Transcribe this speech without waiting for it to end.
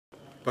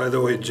By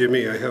the way,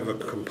 Jimmy, I have a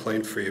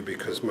complaint for you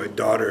because my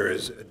daughter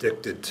is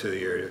addicted to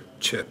your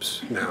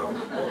chips now.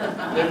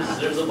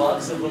 There's a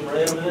box of them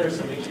right over there,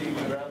 so make sure you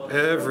can grab them.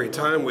 Every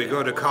time we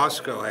go to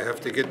Costco, I have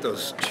to get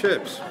those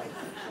chips.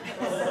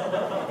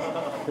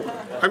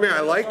 I mean, I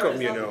like them,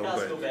 you know,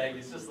 but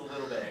It's just a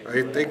little bag.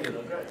 I think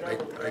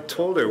I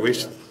told her we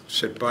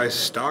should buy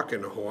stock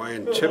in a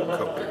Hawaiian chip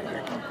company.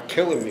 You're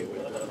killing me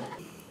with that.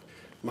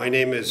 My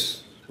name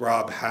is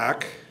Rob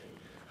Hack.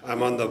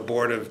 I'm on the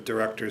board of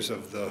directors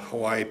of the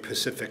Hawaii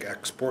Pacific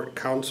Export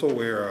Council.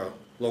 We're a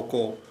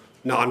local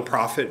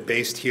nonprofit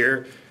based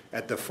here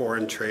at the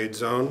Foreign Trade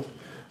Zone.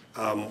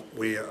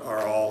 We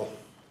are all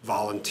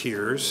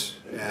volunteers,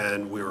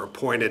 and we were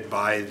appointed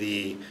by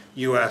the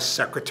U.S.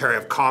 Secretary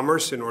of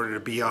Commerce in order to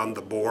be on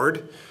the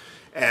board.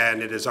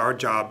 And it is our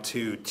job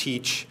to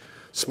teach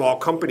small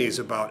companies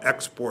about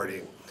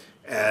exporting.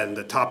 And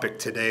the topic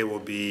today will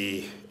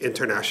be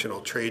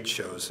international trade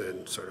shows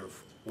and sort of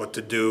what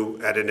to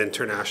do at an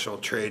international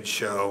trade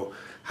show,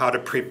 how to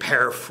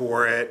prepare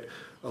for it,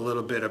 a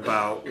little bit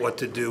about what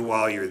to do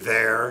while you're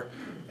there,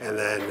 and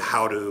then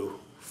how to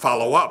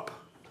follow up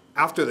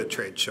after the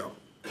trade show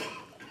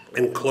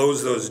and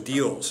close those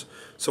deals.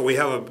 So we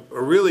have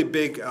a really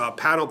big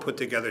panel put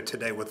together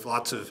today with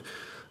lots of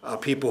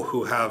people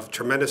who have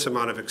tremendous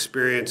amount of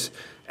experience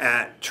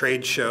at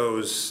trade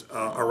shows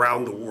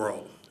around the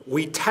world.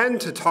 We tend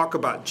to talk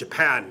about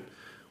Japan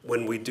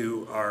when we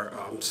do our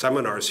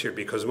seminars here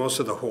because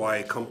most of the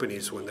Hawaii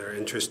companies, when they're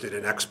interested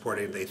in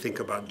exporting, they think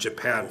about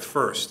Japan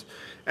first.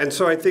 And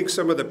so I think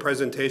some of the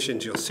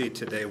presentations you'll see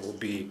today will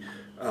be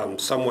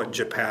somewhat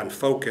Japan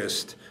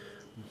focused,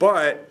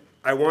 but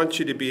I want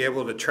you to be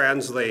able to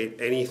translate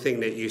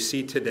anything that you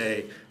see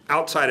today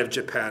outside of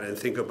Japan and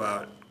think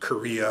about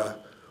Korea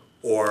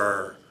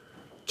or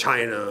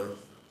China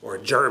or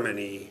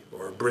Germany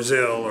or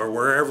Brazil or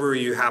wherever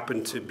you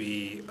happen to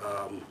be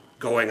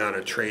going on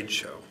a trade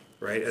show.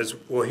 Right, as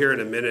we'll hear in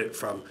a minute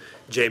from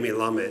Jamie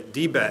Lum at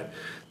DBET,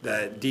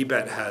 that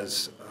DBET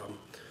has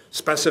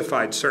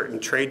specified certain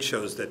trade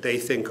shows that they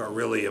think are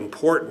really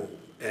important,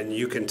 and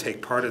you can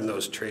take part in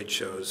those trade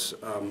shows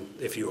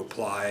if you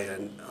apply,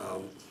 and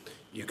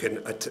you can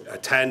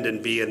attend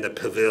and be in the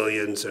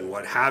pavilions and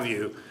what have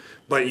you.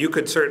 But you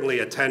could certainly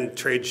attend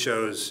trade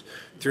shows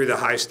through the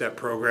High Step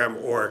program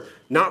or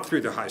not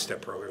through the High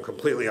Step program,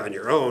 completely on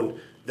your own,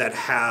 that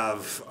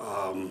have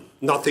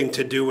nothing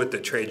to do with the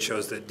trade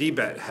shows that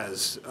DBET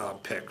has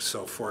picked.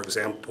 So for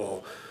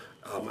example,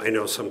 I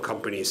know some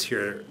companies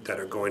here that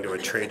are going to a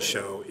trade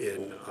show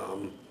in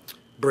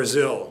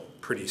Brazil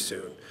pretty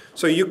soon.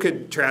 So you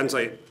could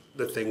translate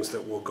the things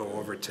that we'll go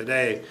over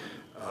today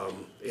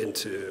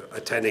into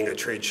attending a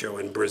trade show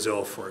in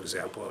Brazil, for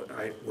example.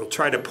 I will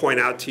try to point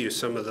out to you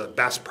some of the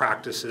best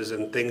practices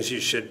and things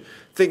you should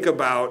think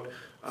about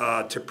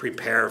to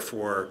prepare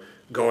for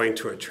going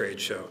to a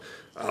trade show.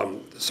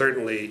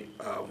 Certainly,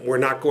 we're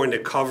not going to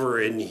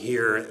cover in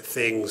here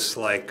things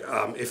like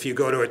if you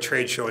go to a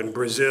trade show in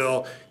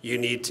Brazil, you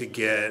need to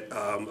get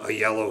a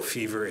yellow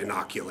fever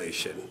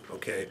inoculation,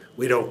 okay?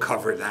 We don't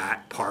cover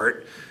that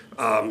part.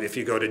 If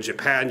you go to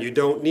Japan, you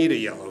don't need a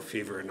yellow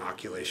fever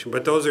inoculation.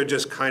 But those are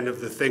just kind of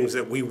the things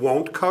that we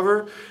won't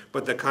cover,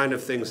 but the kind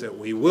of things that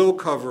we will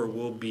cover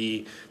will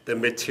be the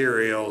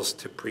materials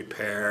to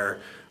prepare,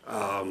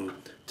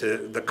 to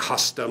the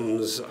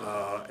customs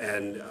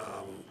and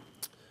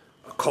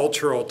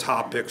cultural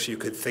topics you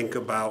could think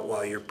about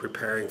while you're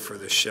preparing for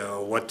the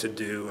show, what to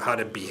do, how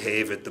to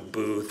behave at the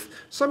booth.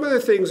 Some of the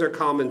things are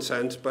common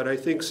sense, but I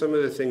think some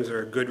of the things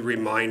are a good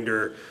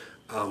reminder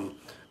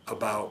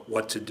about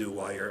what to do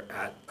while you're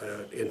at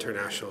an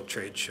international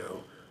trade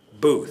show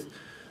booth.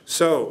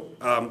 So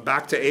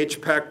back to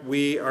HPEC,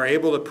 we are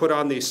able to put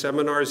on these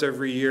seminars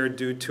every year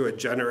due to a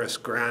generous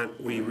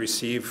grant we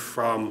receive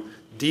from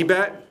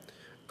DBET.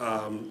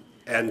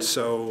 And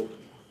so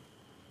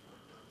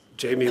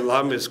Jamie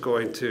Lum is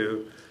going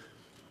to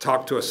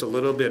talk to us a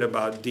little bit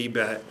about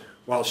DBET.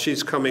 While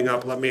she's coming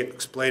up, let me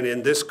explain.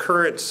 In this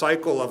current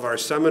cycle of our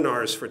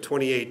seminars for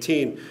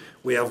 2018,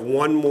 we have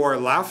one more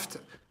left.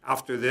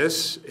 After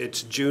this,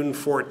 it's June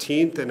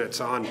 14th, and it's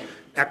on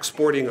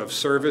exporting of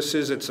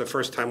services. It's the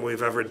first time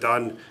we've ever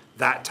done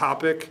that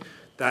topic.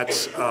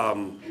 That's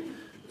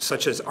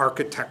such as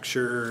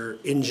architecture,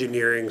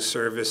 engineering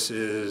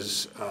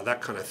services,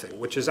 that kind of thing,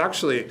 which is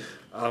actually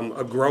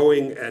a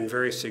growing and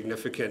very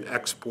significant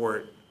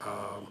export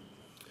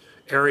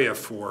area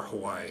for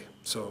Hawaii.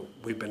 So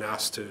we've been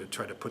asked to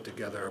try to put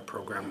together a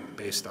program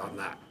based on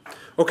that.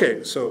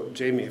 Okay, so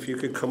Jamie, if you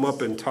could come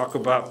up and talk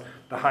about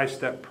the High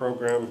Step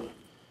program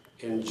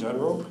in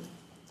general.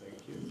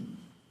 Thank you.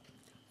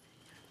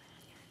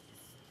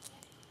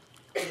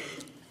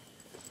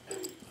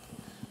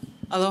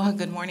 Aloha,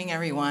 good morning,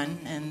 everyone,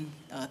 and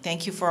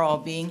thank you for all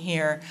being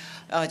here.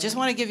 Just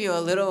want to give you a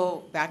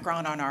little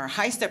background on our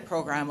High Step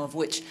program, of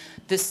which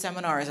this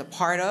seminar is a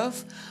part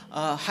of.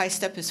 High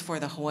Step is for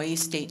the Hawaii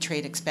State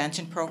Trade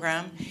Expansion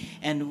Program,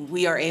 and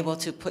we are able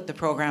to put the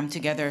program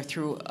together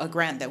through a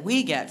grant that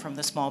we get from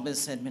the Small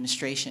Business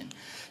Administration.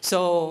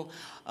 So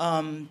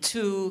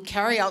To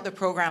carry out the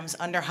programs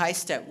under High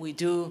Step, we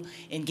do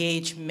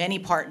engage many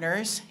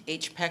partners.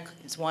 HPEC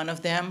is one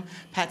of them.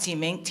 Patsy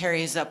Mink,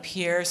 Terry is up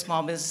here.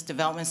 Small Business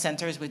Development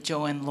Centers with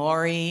Joe and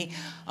Lori.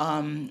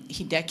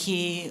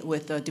 Hideki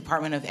with the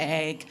Department of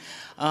Ag,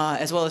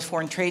 as well as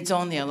Foreign Trade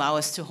Zone. They allow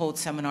us to hold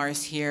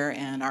seminars here,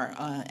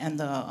 and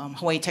the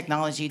Hawaii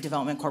Technology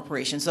Development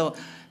Corporation. So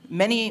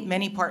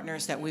many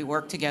partners that we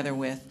work together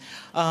with.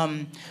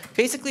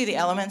 Basically, the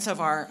elements of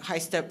our High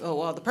Step,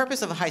 the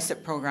purpose of the High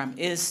Step program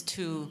is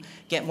to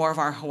get more of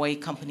our Hawaii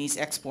companies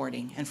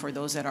exporting, and for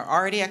those that are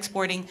already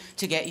exporting,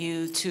 to get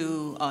you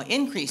to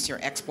increase your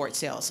export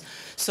sales.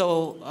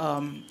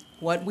 So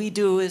what we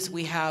do is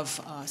we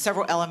have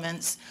several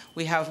elements.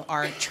 We have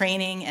our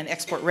training and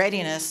export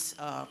readiness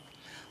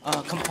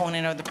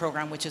component of the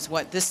program, which is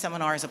what this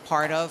seminar is a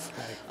part of.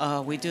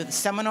 We do the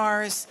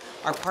seminars.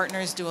 Our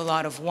partners do a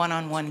lot of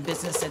one-on-one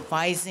business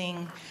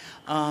advising.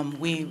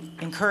 We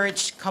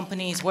encourage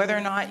companies, whether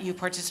or not you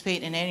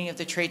participate in any of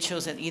the trade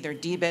shows that either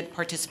DBED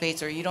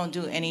participates or you don't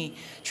do any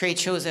trade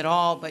shows at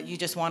all, but you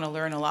just want to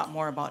learn a lot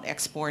more about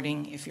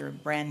exporting if you're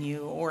brand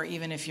new or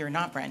even if you're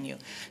not brand new,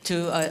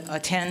 to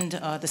attend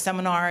the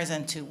seminars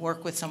and to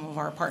work with some of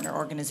our partner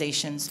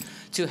organizations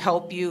to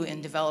help you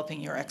in developing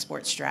your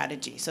export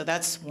strategy. So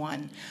that's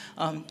one,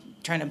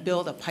 trying to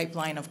build a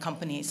pipeline of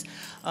companies.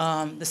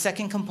 The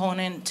second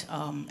component,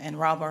 and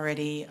Rob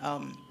already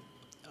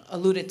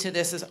alluded to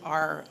this, is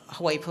our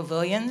Hawaii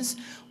pavilions.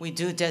 We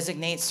do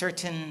designate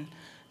certain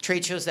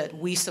trade shows that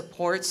we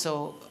support,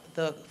 so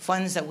the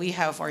funds that we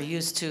have are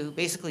used to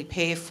basically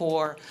pay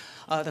for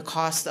the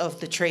cost of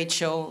the trade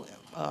show.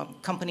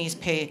 Companies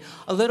pay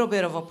a little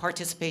bit of a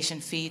participation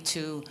fee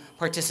to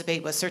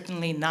participate, but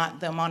certainly not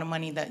the amount of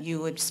money that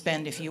you would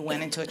spend if you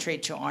went into a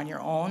trade show on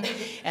your own.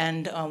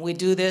 And we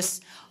do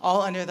this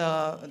all under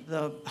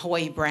the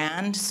Hawaii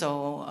brand.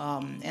 So,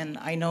 and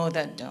I know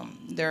that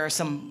there are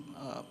some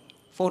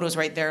photos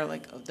right there,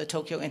 like of the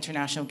Tokyo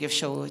International Gift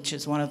Show, which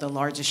is one of the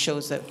largest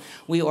shows that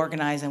we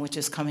organize and which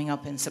is coming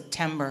up in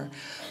September.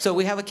 So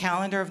we have a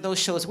calendar of those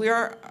shows. We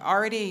are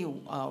already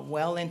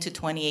well into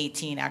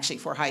 2018, actually,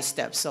 for High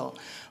Step. So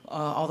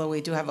although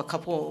we do have a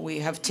couple, we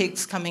have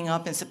TIGS coming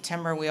up in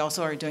September. We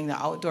also are doing the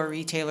Outdoor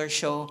Retailer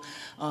Show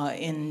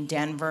in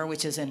Denver,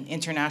 which is an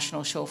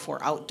international show for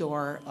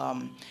outdoor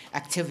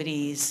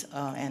activities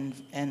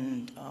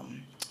and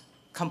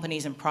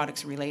companies and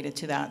products related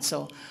to that.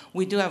 So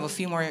we do have a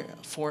few more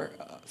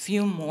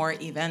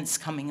events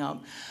coming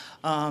up.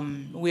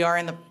 We are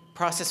in the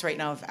process right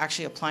now of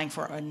actually applying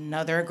for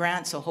another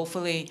grant, so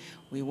hopefully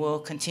we will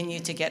continue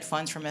to get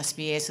funds from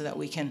SBA so that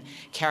we can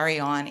carry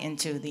on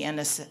into the end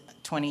of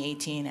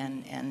 2018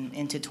 and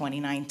into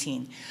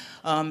 2019.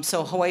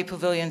 So Hawaii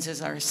Pavilions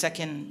is our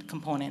second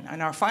component,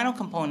 and our final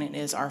component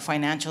is our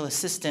financial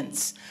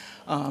assistance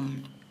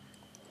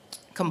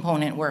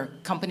component, where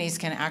companies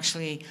can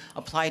actually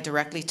apply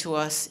directly to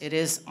us. It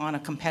is on a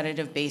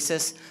competitive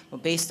basis,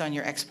 but based on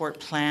your export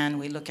plan,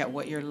 we look at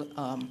what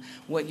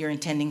you're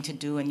intending to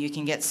do, and you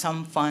can get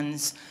some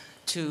funds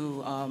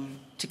to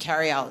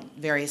carry out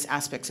various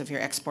aspects of your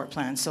export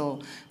plan.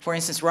 So, for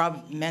instance,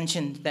 Rob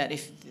mentioned that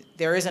if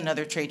there is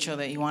another trade show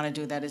that you want to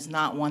do that is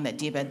not one that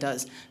DBED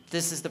does,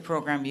 this is the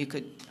program you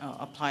could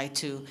apply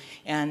to.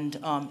 And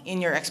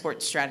in your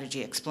export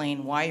strategy,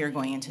 explain why you're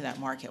going into that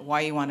market,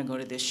 why you want to go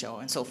to this show,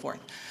 and so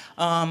forth.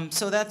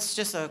 So that's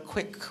just a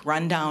quick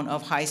rundown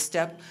of High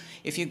Step.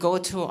 If you go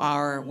to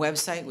our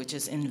website, which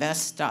is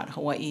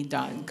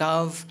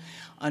invest.hawaii.gov,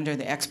 under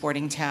the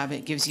exporting tab,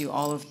 it gives you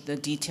all of the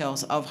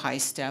details of High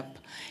Step.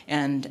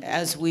 And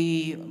as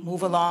we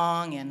move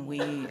along, and we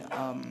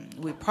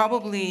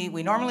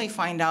normally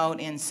find out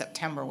in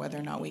September whether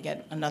or not we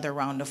get another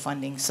round of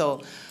funding.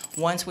 So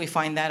once we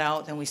find that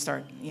out, then we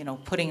start,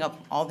 putting up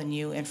all the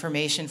new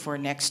information for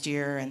next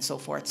year and so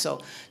forth.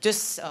 So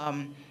just,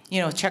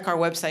 check our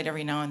website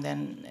every now and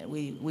then.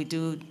 We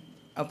do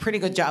a pretty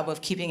good job of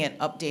keeping it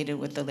updated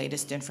with the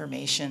latest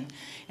information.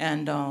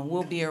 And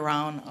we'll be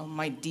around.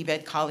 My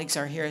DBED colleagues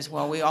are here as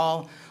well. We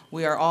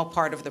are all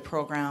part of the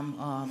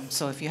program.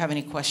 So if you have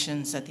any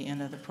questions at the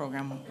end of the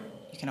program,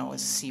 you can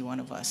always see one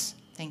of us.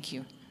 Thank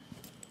you.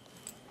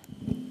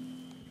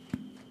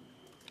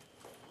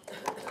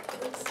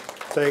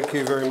 Thank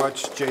you very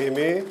much,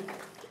 Jamie.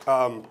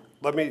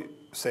 Let me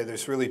say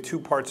there's really two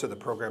parts of the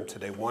program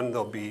today. One,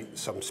 there'll be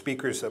some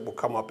speakers that will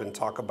come up and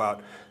talk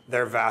about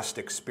their vast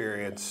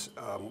experience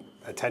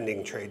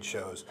attending trade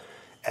shows.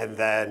 And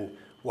then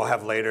we'll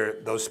have later,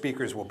 those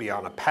speakers will be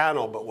on a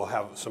panel, but we'll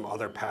have some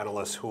other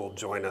panelists who will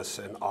join us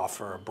and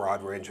offer a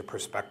broad range of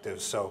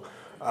perspectives. So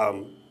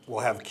we'll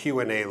have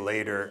Q&A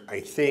later.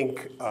 I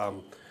think,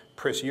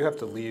 Pris, you have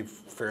to leave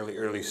fairly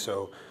early,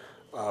 so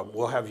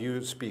we'll have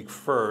you speak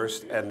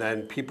first, and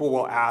then people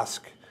will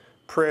ask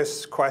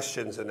Pris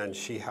questions, and then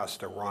she has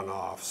to run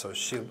off. So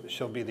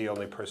she'll be the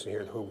only person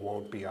here who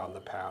won't be on the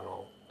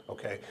panel.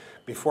 Okay.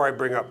 Before I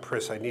bring up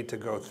Pris, I need to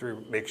go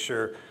through, make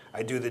sure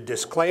I do the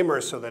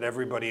disclaimer so that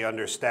everybody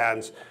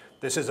understands.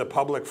 This is a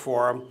public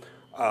forum.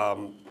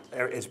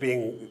 It's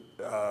being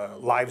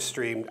live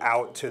streamed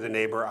out to the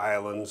neighbor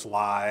islands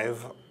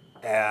live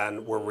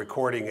and we're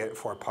recording it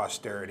for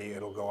posterity.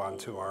 It'll go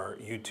onto our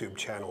YouTube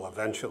channel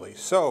eventually.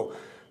 So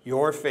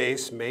your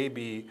face may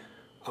be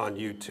on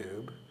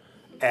YouTube,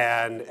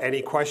 and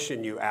any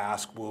question you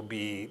ask will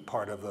be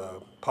part of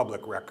the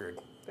public record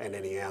and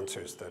any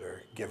answers that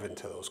are given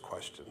to those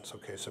questions.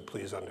 Okay, so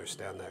please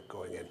understand that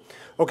going in.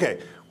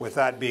 Okay, with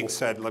that being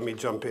said, let me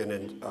jump in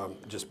and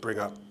just bring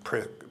up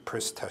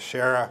Pris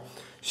Teixeira.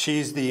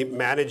 She's the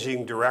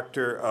managing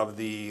director of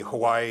the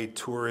Hawaii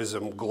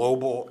Tourism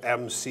Global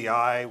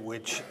MCI,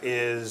 which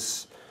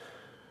is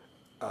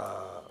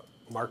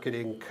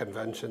marketing,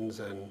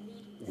 conventions, and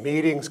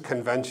meetings,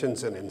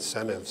 conventions, and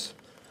incentives.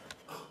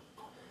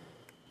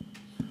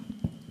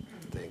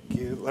 Thank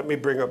you. Let me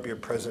bring up your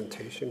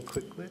presentation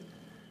quickly.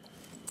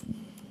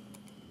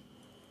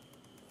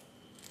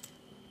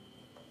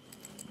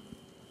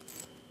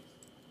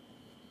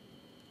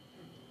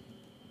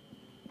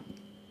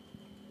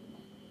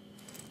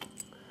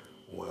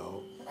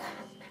 Well,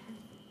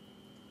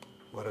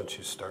 why don't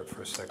you start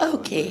for a second?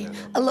 Okay.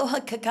 Aloha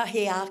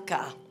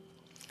kakahiaka.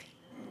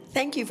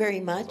 Thank you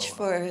very much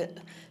for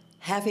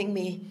having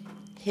me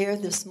here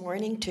this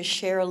morning to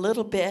share a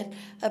little bit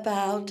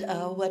about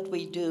what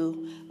we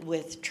do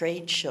with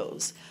trade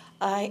shows.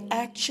 I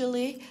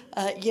actually,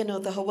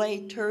 the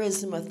Hawaii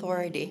Tourism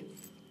Authority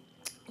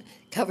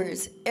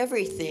covers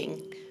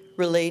everything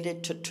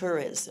related to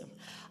tourism.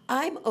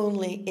 I'm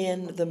only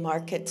in the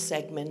market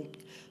segment,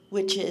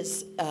 which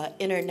is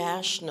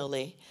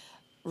internationally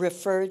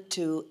referred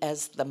to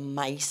as the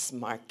MICE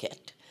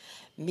market: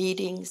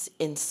 meetings,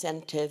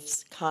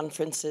 incentives,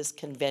 conferences,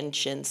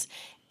 conventions,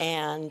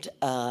 and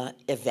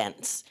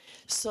events.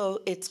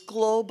 So it's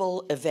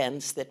global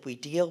events that we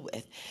deal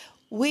with.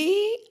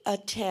 We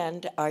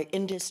attend our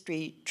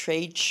industry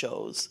trade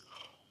shows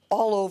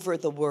all over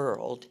the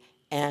world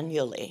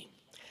annually.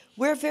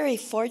 We're very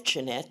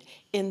fortunate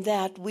in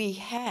that we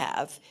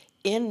have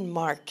in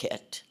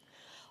market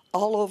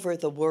all over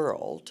the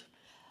world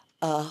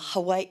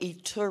Hawaii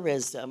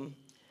tourism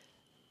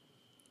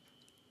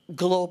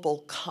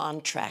global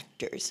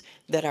contractors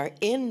that are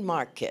in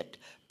market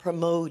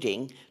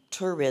promoting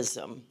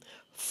tourism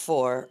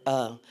for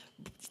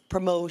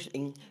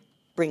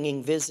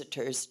bringing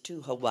visitors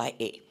to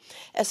Hawaii.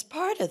 As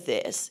part of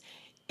this,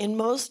 in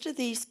most of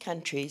these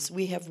countries,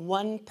 we have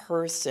one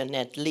person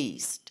at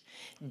least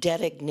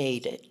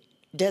designated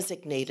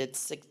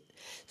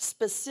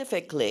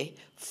specifically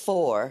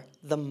for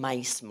the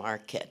MICE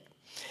market.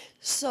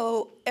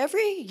 So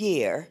every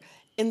year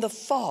in the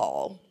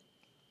fall,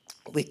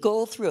 we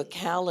go through a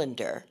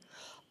calendar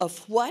of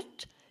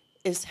what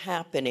is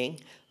happening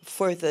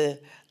for the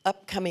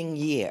upcoming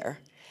year,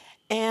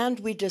 and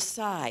we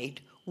decide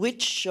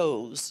which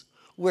shows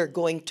we're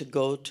going to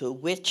go to,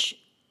 which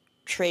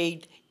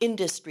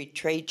industry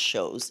trade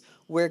shows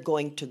we're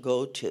going to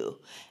go to,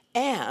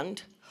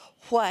 and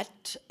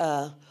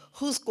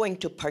who's going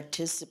to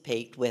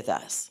participate with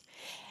us.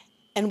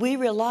 And we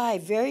rely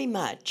very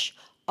much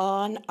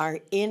on our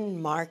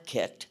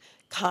in-market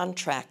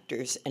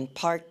contractors and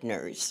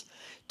partners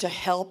to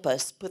help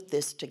us put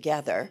this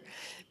together,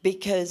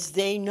 because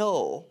they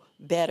know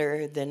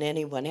better than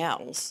anyone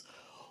else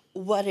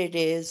what it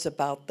is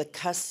about the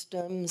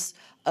customs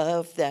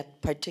of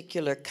that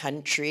particular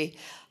country,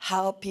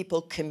 how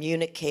people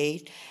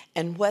communicate,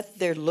 and what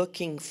they're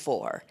looking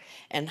for,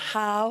 and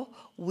how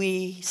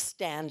we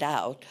stand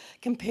out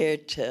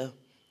compared to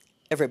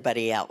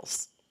everybody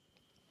else.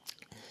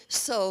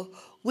 So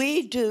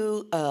we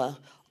do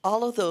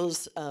all of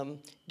those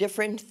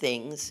different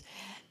things,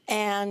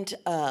 and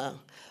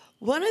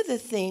one of the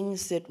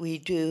things that we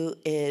do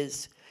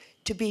is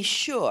to be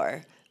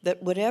sure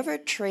that whatever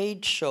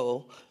trade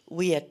show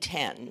we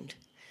attend,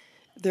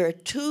 there are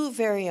two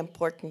very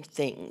important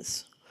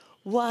things.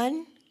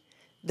 One,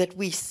 that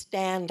we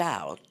stand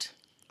out,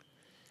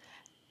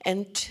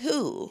 and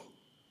two,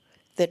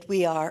 that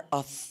we are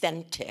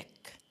authentic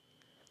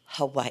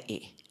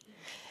Hawaii.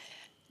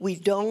 We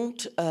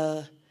don't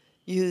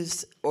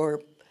use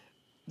or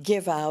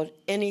give out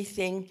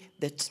anything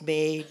that's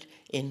made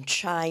in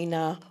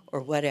China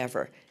or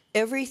whatever.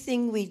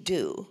 Everything we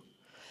do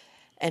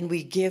and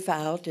we give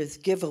out as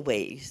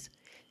giveaways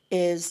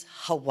is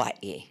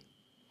Hawaii.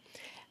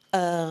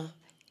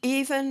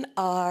 Even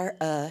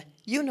our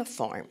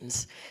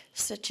uniforms,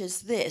 such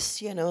as this,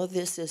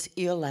 this is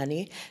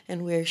Iolani,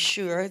 and we're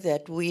sure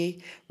that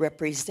we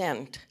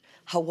represent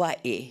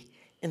Hawaii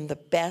in the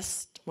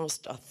best,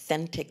 most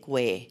authentic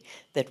way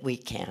that we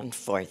can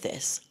for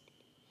this.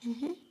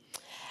 Mm-hmm.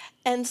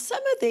 And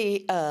some of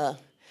the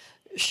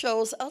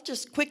shows, I'll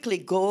just quickly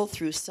go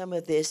through some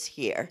of this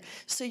here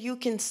so you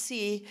can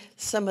see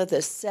some of the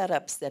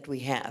setups that we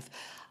have.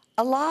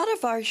 A lot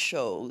of our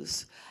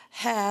shows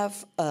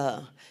have,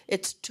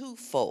 it's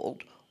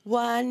twofold.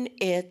 One,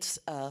 it's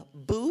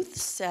booth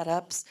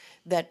setups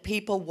that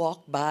people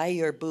walk by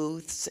your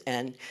booths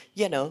and,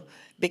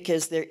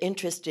 because they're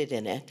interested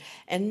in it.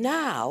 And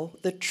now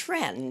the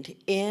trend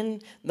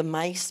in the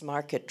MICE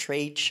market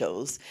trade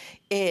shows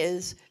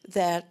is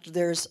that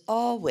there's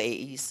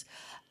always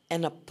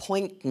an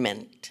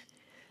appointment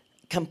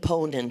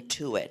component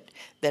to it,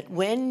 that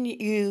when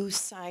you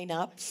sign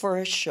up for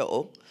a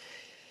show,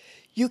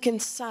 you can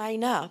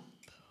sign up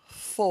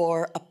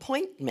for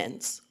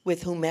appointments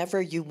with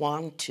whomever you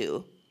want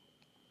to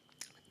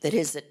that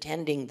is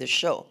attending the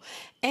show.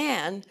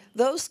 And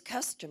those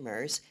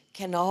customers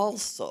can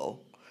also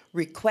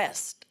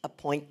request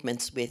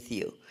appointments with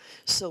you.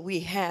 So we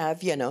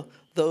have, you know,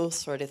 those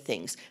sort of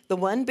things. The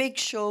one big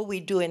show we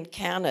do in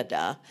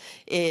Canada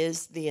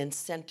is the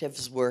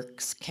Incentives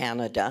Works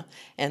Canada,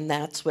 and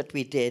that's what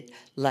we did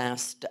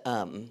last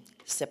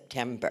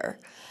September.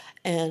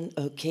 And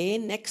okay,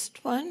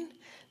 next one.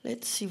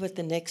 Let's see what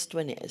the next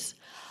one is.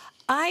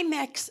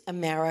 IMEX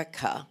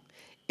America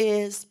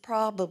is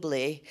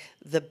probably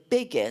the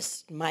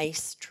biggest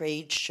mice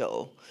trade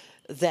show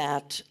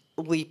that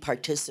we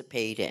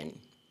participate in.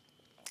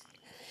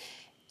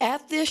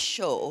 At this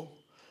show,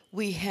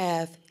 we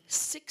have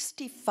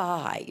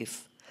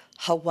 65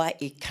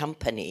 Hawaii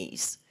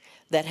companies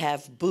that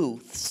have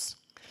booths.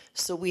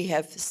 So we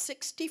have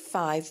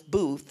 65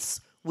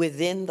 booths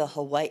within the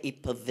Hawaii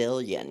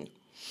Pavilion.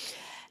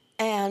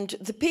 And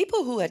the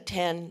people who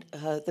attend,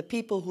 the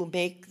people who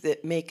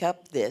make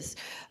up this,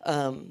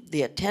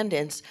 the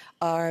attendance,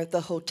 are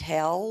the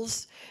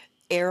hotels,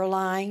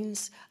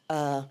 airlines,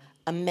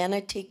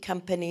 amenity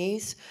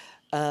companies,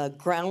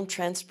 ground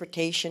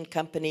transportation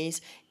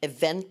companies,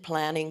 event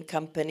planning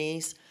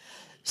companies.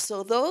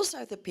 So those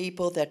are the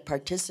people that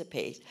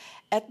participate.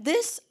 At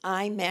this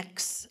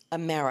IMEX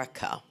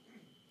America,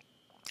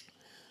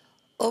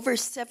 over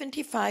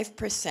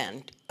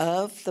 75%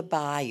 of the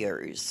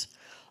buyers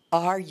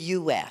are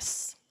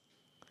U.S.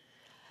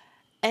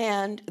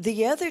 And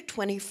the other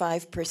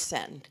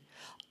 25%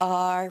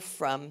 are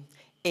from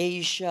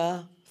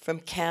Asia,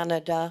 from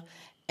Canada,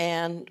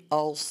 and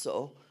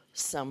also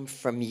some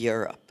from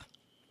Europe.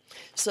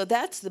 So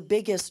that's the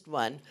biggest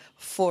one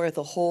for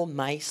the whole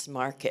mice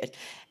market.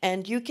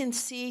 And you can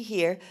see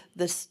here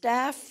the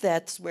staff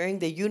that's wearing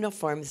the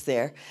uniforms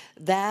there,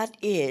 that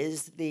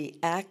is the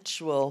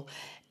actual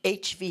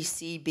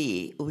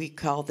HVCB, we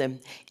call them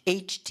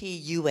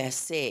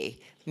HTUSA,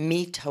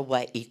 Meet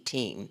Hawaii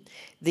team.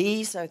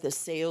 These are the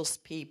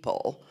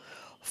salespeople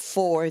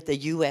for the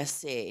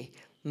USA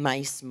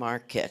mice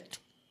market.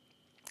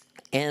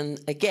 And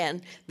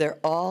again, they're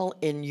all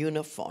in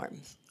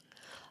uniforms.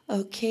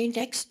 Okay,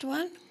 next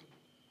one.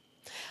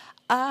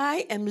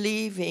 I am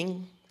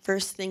leaving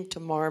first thing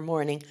tomorrow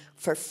morning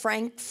for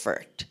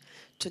Frankfurt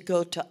to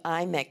go to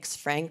IMEX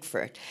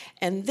Frankfurt.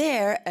 And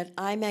there at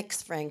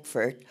IMEX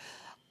Frankfurt,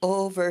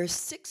 over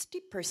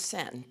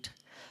 60%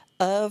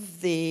 of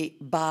the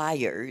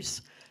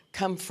buyers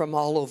come from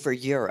all over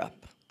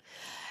Europe.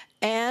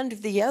 And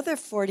the other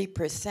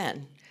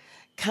 40%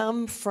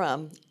 come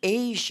from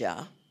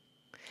Asia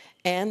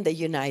and the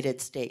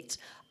United States.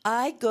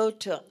 I go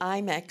to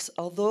IMEX,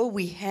 although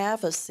we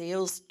have a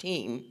sales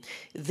team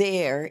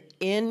there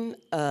in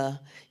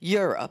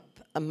Europe,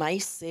 a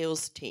mice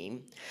sales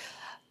team.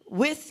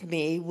 With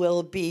me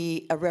will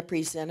be a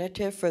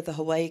representative for the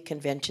Hawaii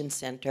Convention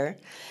Center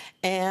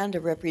and a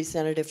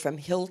representative from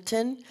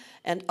Hilton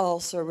and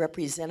also a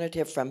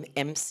representative from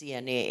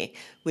MCNA,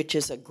 which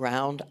is a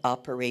ground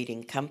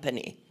operating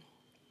company.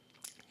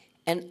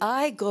 And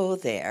I go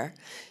there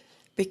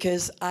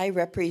because I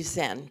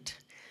represent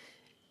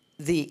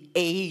the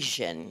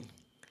Asian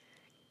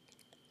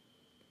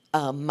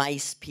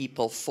mice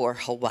people for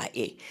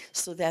Hawaii,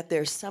 so that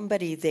there's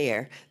somebody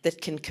there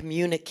that can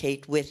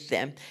communicate with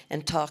them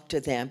and talk to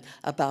them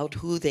about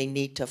who they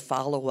need to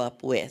follow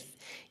up with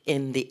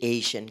in the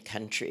Asian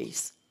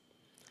countries.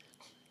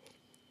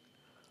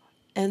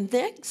 And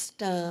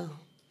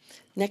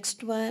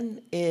next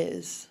one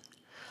is,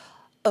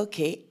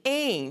 okay,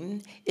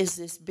 AIM is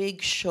this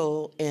big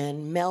show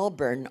in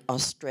Melbourne,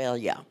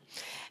 Australia.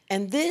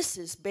 And this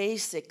is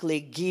basically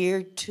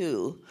geared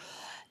to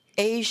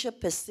Asia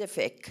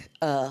Pacific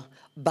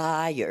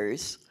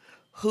buyers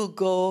who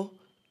go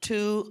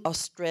to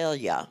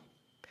Australia.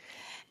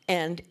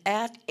 And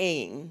at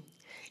AIM,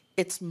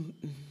 it's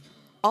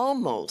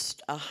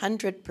almost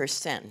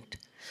 100%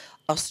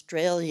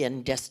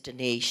 Australian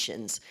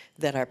destinations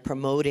that are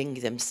promoting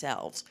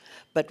themselves.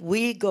 But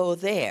we go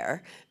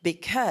there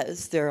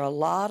because there are a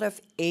lot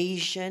of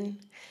Asian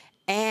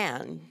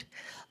and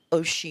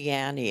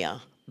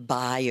Oceania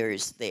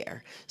buyers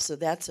there. So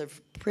that's a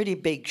pretty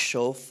big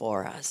show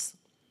for us.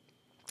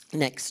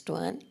 Next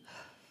one.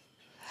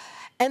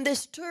 And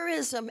this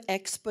Tourism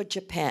Expo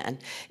Japan,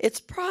 it's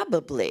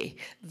probably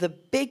the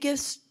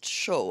biggest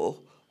show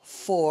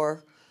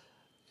for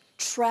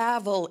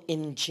travel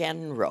in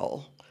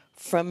general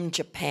from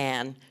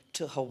Japan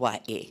to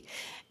Hawaii.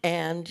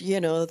 And,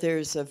 you know,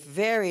 there's a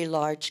very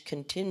large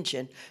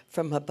contingent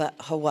from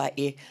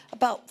Hawaii,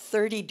 about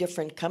 30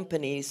 different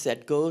companies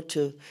that go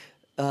to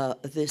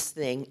this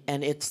thing,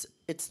 and it's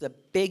the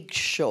big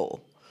show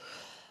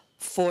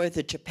for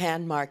the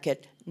Japan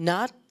market,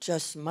 not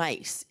just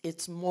mice.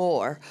 It's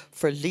more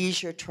for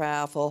leisure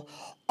travel,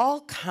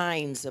 all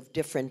kinds of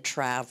different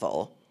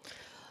travel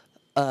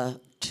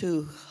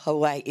to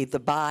Hawaii, the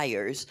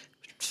buyers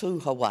to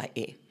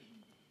Hawaii.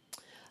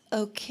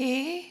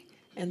 Okay,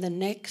 And the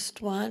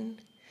next one.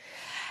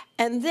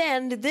 And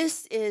then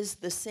this is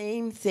the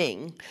same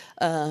thing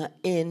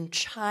in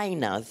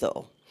China,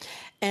 though.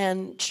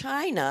 And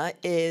China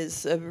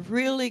is a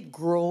really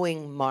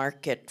growing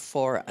market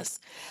for us.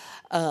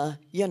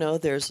 You know,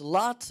 there's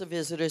lots of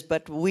visitors,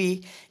 but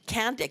we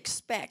can't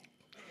expect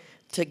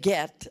to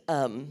get,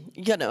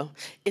 you know,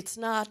 it's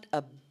not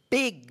a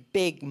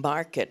big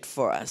market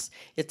for us.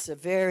 It's a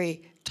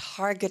very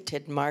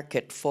targeted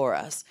market for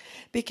us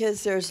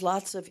because there's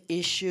lots of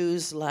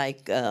issues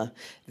like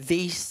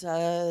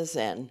visas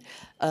and,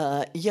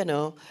 you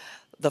know,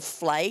 the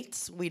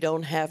flights. We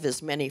don't have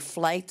as many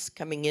flights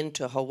coming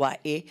into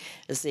Hawaii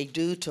as they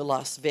do to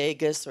Las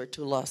Vegas or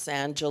to Los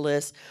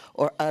Angeles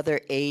or other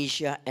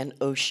Asia and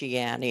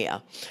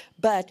Oceania.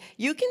 But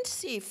you can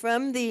see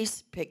from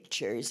these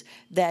pictures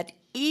that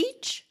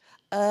each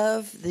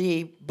of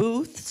the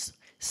booths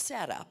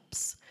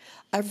setups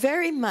are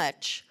very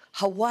much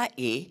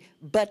Hawaii,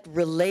 but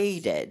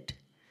related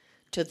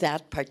to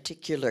that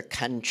particular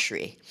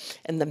country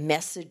and the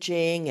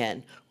messaging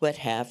and what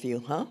have you,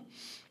 huh?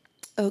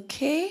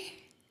 Okay.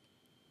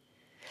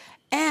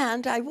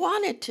 And I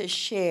wanted to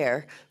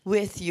share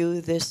with you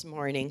this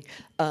morning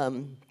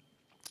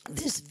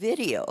this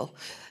video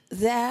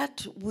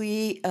that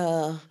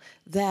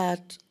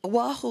that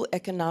Oahu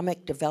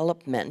Economic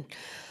Development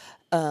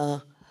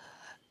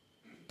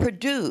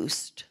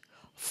produced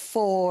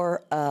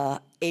for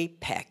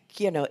APEC.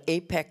 You know,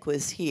 APEC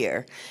was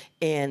here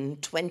in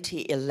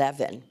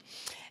 2011.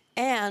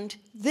 And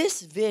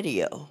this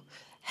video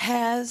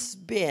has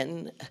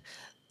been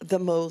the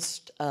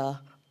most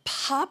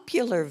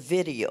popular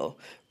video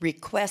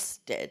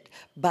requested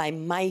by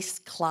MICE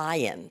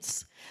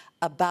clients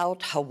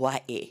about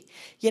Hawaii.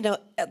 You know,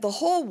 the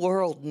whole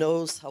world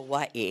knows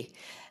Hawaii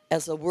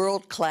as a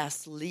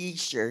world-class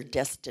leisure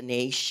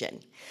destination.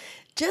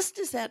 Just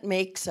as that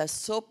makes us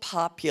so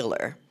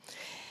popular,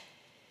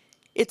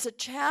 it's a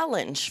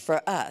challenge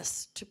for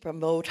us to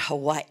promote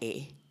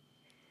Hawaii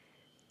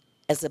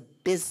as a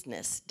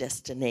business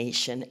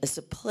destination, as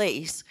a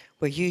place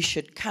where you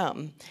should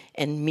come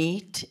and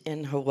meet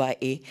in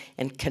Hawaii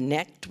and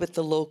connect with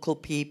the local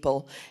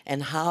people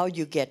and how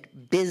you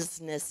get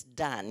business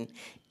done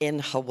in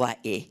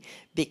Hawaii,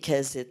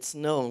 because it's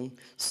known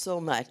so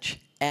much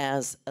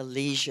as a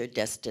leisure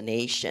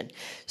destination.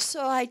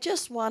 So I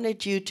just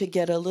wanted you to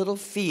get a little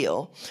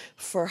feel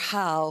for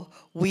how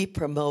we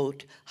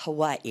promote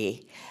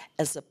Hawaii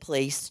as a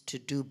place to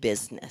do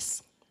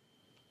business.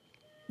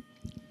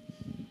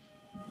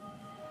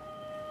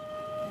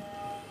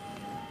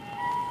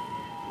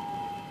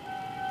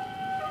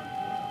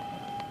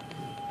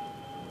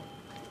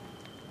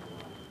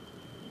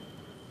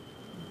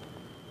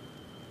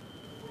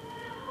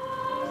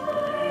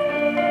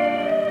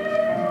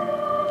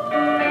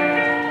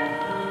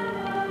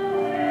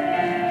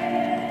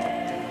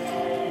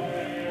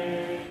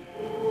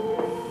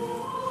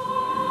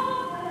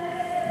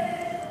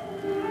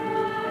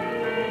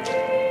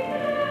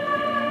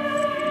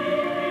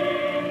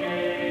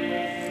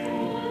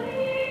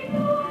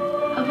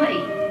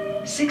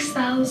 Hawaii,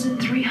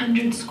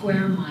 6,300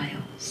 square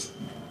miles.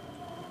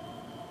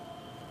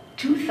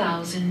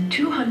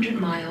 2,200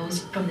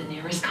 miles from the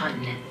nearest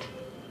continent.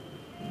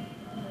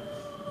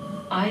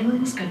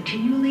 Islands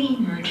continually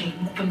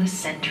emerging from the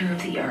center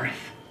of the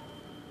earth.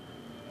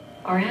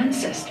 Our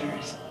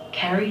ancestors,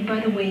 carried by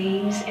the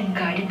waves and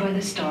guided by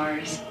the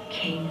stars,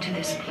 came to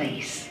this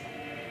place,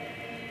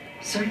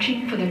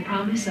 searching for the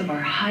promise of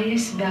our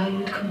highest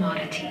valued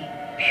commodity,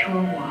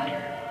 pure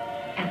water,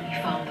 and we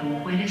found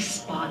the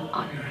wettest spot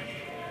on earth.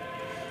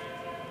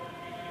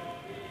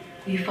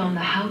 We found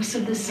the house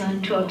of the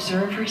sun to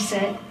observe her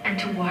set and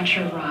to watch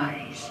her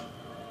rise.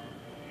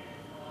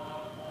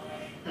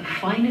 The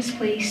finest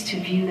place to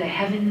view the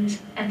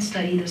heavens and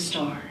study the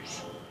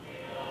stars.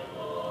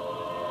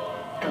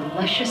 The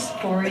luscious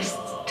forests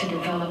to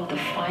develop the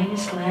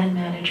finest land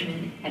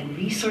management and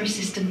resource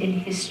system in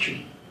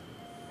history.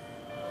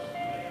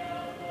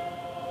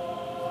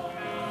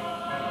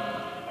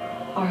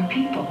 Our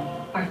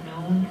people are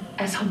known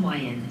as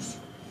Hawaiians.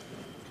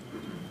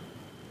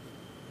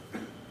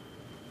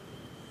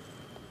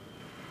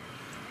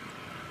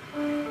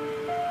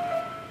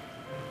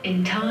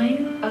 In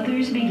time,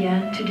 others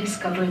began to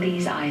discover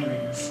these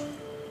islands.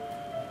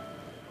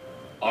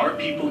 Our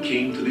people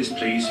came to this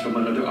place from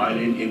another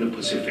island in the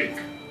Pacific.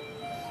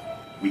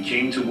 We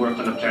came to work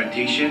on a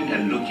plantation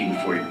and looking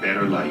for a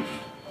better life.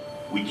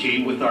 We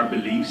came with our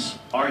beliefs,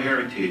 our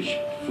heritage,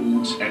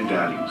 foods, and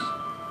values.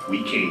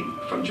 We came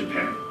from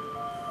Japan.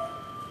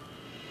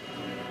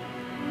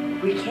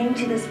 We came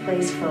to this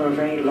place from a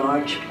very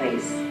large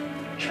place,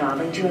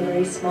 traveling to a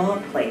very small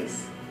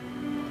place.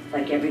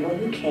 Like everyone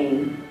who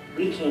came,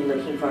 we came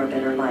looking for a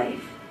better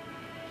life.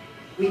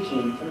 We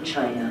came from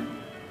China.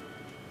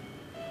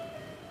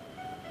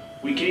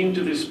 We came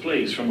to this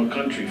place from a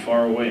country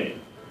far away.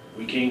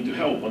 We came to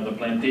help on the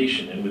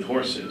plantation and with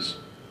horses.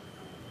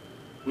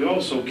 We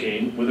also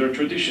came with our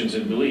traditions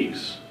and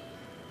beliefs.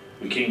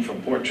 We came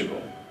from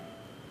Portugal.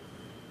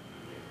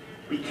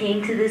 We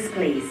came to this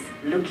place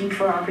looking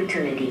for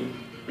opportunity.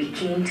 We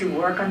came to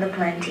work on the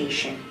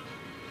plantation.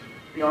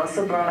 We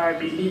also brought our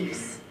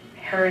beliefs,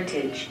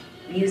 heritage,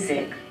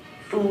 music,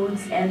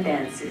 foods, and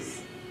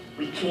dances.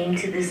 We came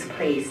to this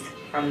place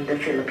from the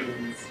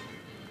Philippines.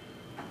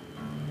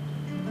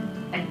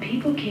 And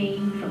people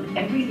came from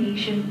every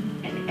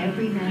nation and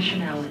every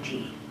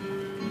nationality.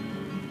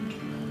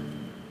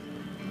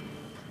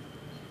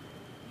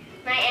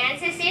 My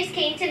ancestors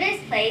came to this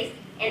place,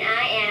 and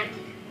I am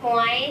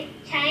Hawaiian,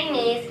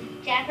 Chinese,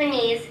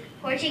 Japanese,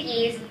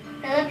 Portuguese,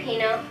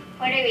 Filipino,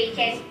 Puerto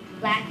Rican,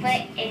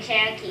 Blackfoot, and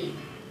Cherokee.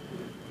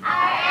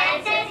 Our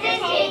ancestors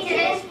came to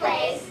this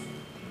place,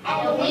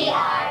 and we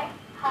are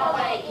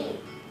Hawaii.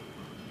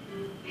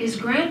 His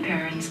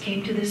grandparents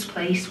came to this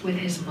place with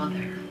his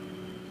mother,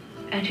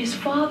 and his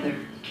father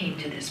came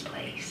to this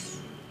place.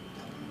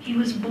 He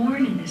was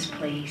born in this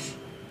place,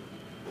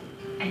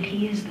 and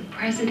he is the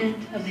President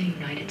of the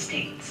United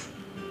States.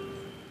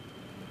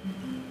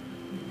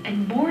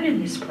 And born in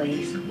this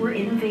place were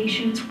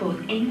innovations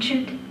both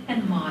ancient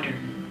and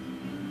modern.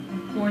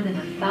 More than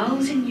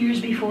 1,000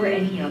 years before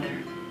any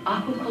other,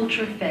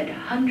 aquaculture fed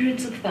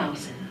hundreds of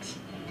thousands.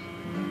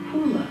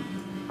 Hula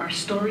are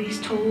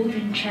stories told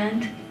in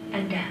chant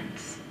and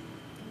dance.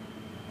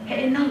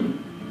 He'enalu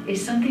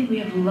is something we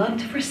have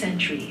loved for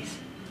centuries.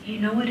 You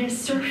know it as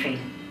surfing,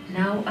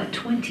 now a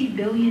 $20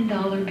 billion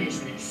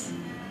business.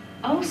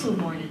 Also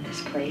born in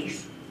this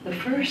place, the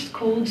first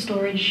cold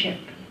storage ship,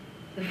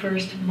 the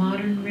first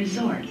modern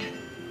resort,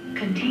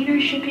 container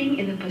shipping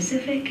in the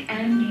Pacific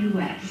and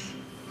US,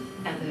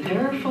 and the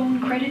Verifone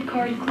credit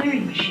card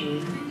clearing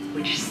machine,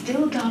 which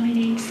still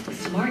dominates the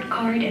smart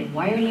card and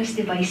wireless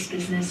device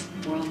business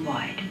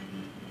worldwide.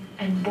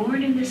 And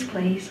born in this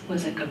place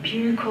was a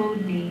computer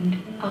code named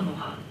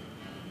Aloha.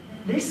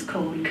 This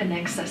code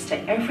connects us to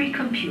every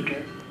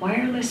computer,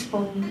 wireless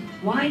phone,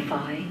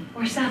 Wi-Fi,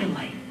 or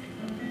satellite.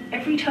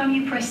 Every time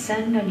you press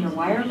send on your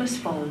wireless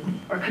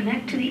phone or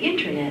connect to the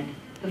internet,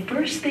 the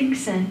first thing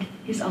sent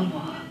is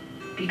Aloha,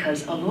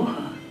 because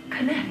Aloha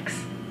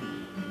connects.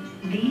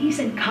 These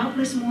and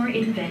countless more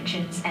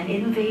inventions and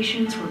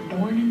innovations were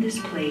born in this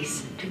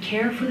place to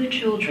care for the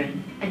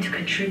children and to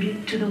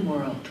contribute to the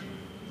world.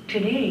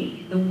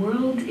 Today, the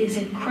world is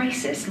in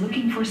crisis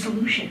looking for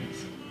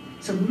solutions.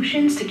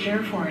 Solutions to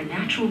care for our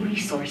natural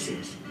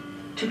resources,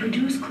 to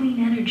produce clean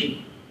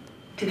energy,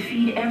 to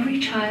feed every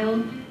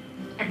child,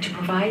 and to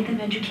provide them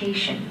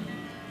education,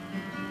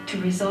 to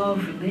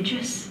resolve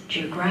religious,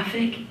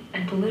 geographic,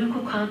 and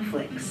political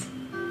conflicts,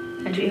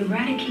 and to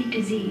eradicate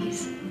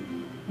disease.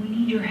 We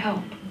need your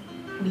help.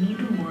 We need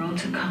the world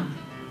to come.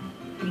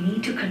 We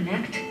need to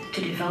connect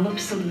to develop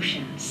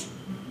solutions.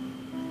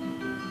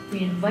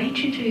 We invite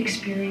you to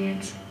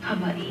experience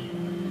Hawaii.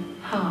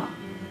 Ha,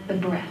 the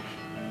breath,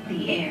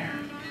 the air,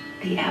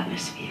 the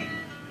atmosphere,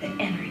 the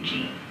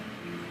energy.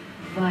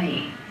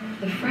 Vai,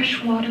 the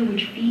fresh water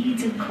which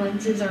feeds and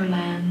cleanses our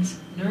lands,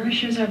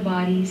 nourishes our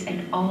bodies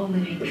and all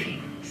living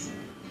things.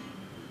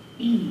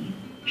 I,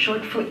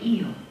 short for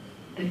Iyo,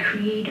 the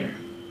creator,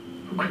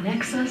 who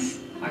connects us,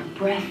 our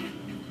breath,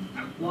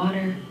 our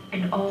water,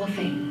 and all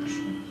things.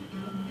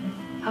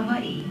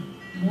 Hawaii,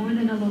 more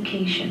than a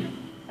location,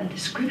 a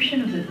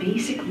description of the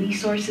basic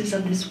resources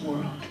of this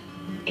world: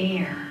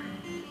 air,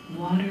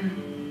 water,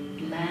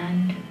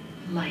 land,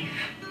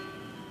 life,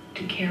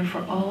 to care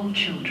for all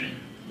children.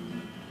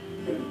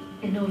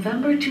 In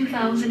November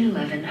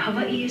 2011,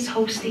 Hawaii is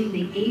hosting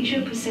the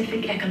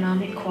Asia-Pacific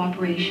Economic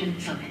Cooperation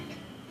Summit.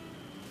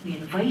 We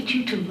invite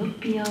you to look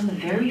beyond the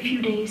very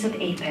few days of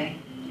APEC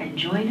and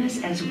join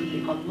us as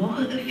we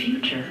aloha the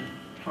future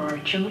for our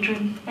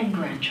children and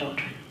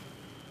grandchildren.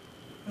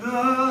 The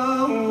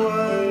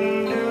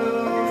wonderful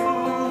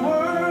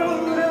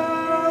world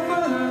of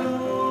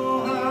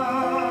aloha.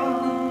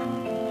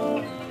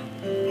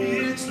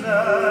 It's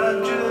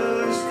not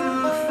just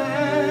a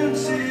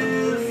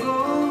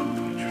fanciful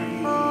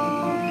dream.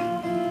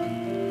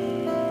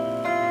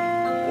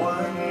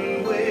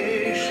 One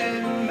wish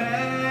and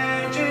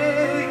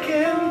magic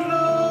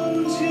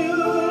enthrones you.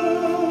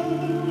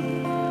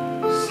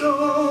 So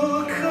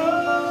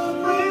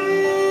come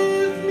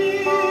with me.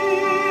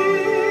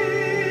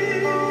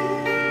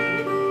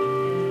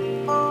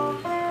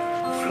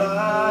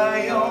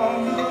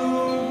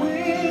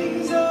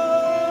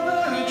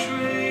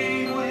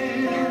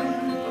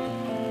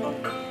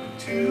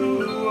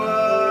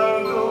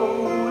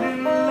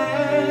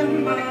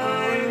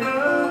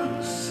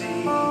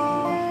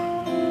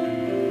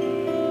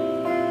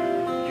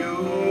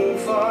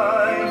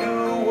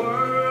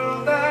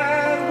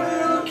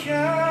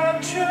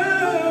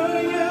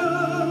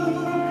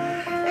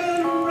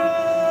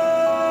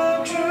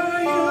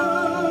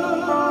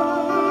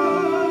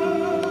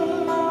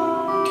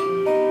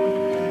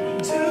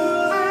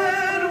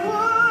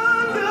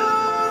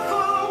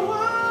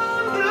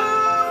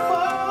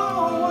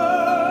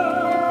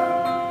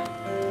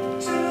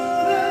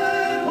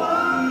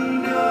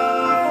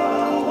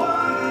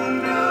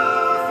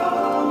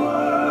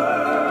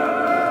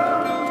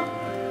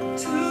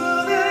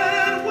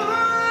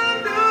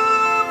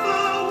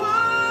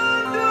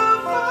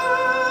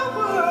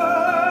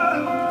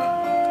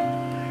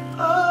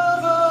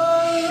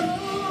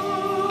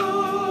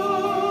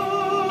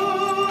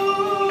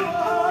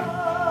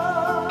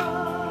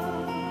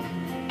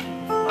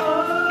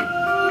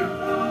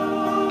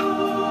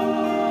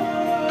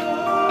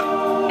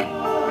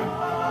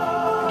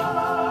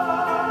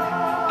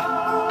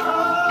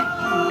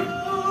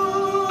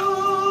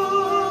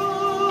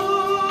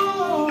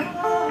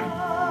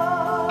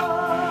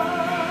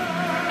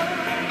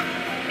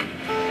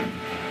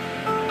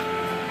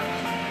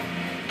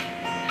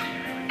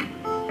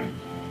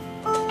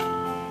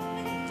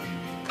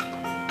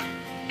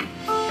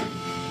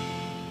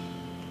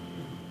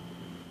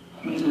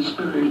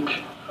 spirit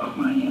of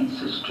my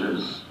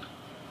ancestors,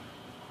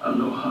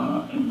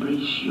 aloha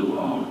embrace you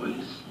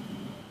always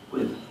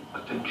with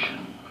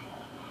affection.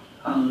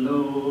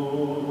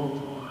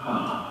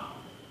 Aloha.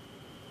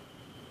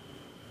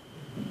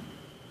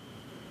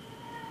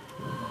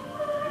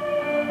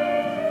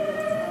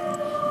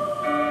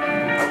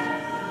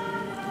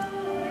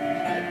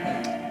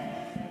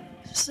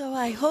 So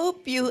I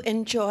hope you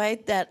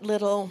enjoyed that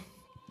little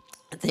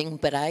thing,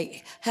 but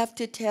I have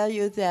to tell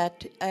you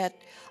that at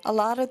a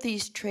lot of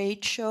these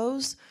trade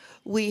shows,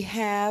 we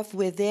have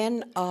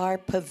within our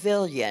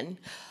pavilion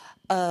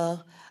a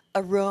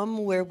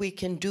room where we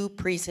can do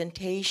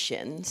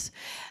presentations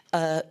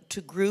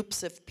to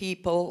groups of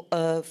people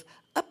of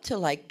up to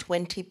like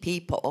 20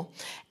 people.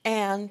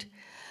 And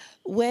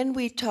when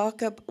we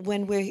talk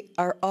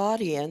our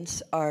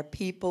audience are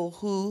people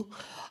who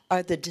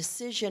are the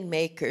decision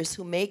makers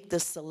who make the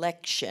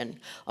selection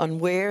on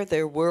where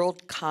their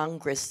world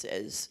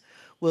congresses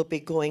will be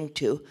going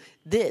to,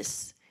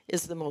 this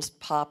is the most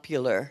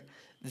popular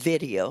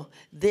video.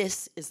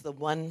 This is the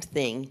one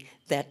thing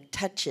that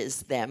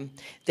touches them,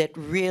 that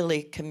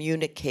really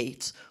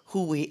communicates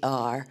who we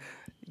are,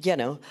 you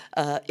know,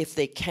 if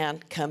they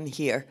can't come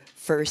here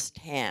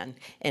firsthand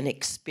and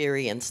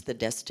experience the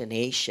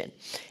destination.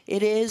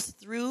 It is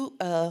through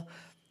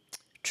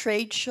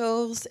trade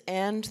shows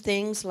and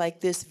things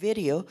like this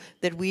video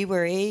that we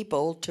were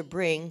able to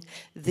bring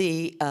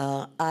the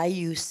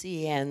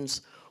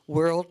IUCN's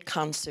World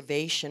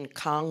Conservation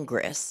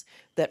Congress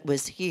that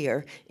was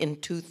here in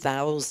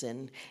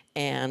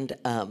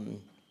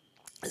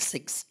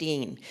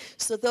 2016.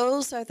 So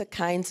those are the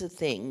kinds of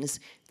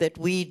things that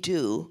we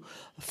do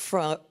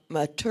from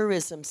a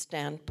tourism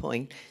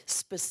standpoint,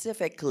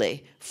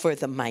 specifically for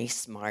the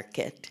MICE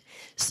market.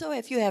 So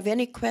if you have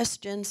any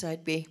questions,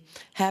 I'd be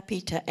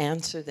happy to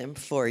answer them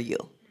for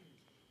you.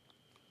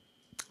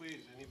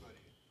 Please, anybody.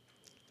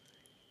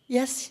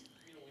 Yes?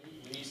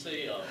 When you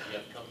say you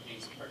have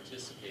companies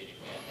participating,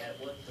 at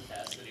what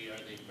capacity are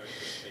they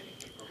participating?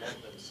 To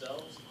promote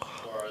themselves,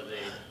 or are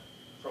they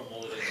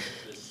promoting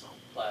this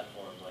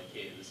platform like,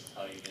 hey, this is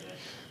how you're going to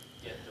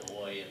get to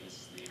Hawaii and this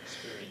is the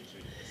experience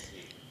you're going to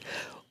see?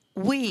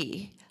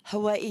 We,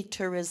 Hawaii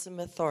Tourism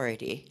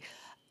Authority,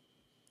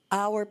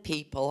 our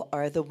people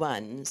are the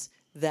ones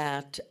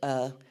that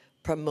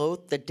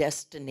promote the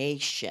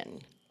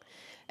destination,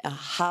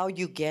 how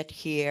you get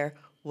here,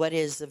 what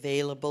is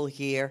available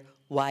here,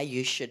 why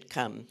you should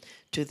come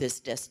to this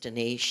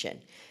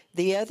destination.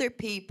 The other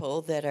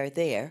people that are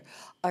there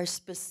are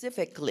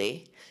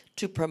specifically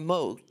to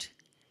promote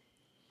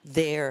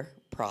their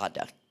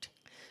product.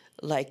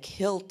 Like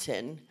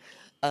Hilton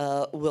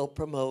will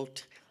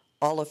promote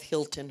all of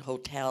Hilton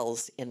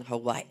hotels in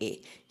Hawaii,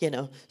 you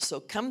know.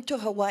 So come to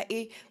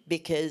Hawaii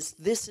because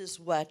this is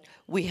what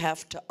we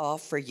have to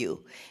offer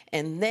you.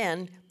 And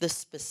then the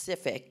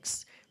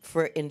specifics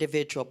for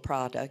individual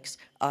products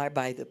are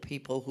by the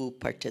people who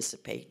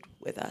participate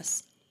with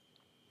us.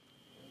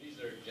 These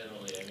are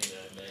generally, I mean,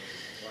 I imagine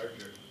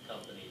larger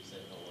companies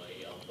in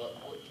Hawaii, but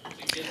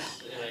to get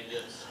an idea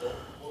of scope,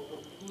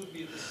 who would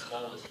be the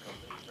smallest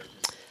company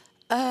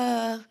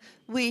participating?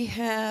 We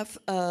have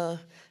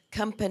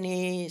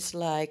companies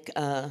like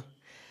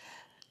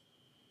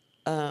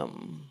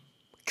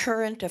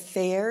Current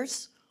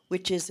Affairs,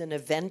 which is an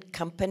event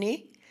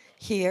company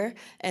here,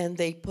 and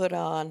they put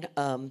on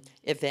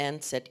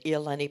events at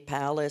Iolani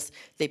Palace.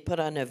 They put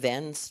on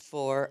events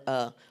for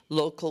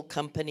local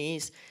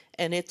companies,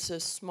 and it's a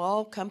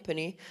small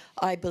company.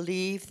 I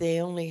believe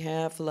they only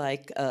have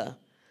like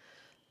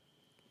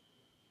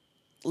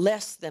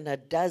less than a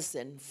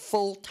dozen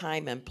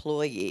full-time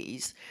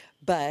employees,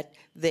 but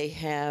they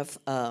have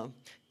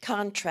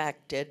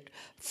contracted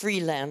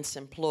freelance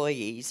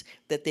employees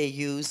that they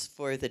use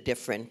for the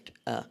different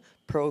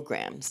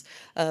programs.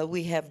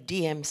 We have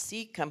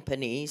DMC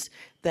companies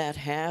that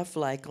have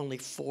like only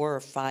 4 or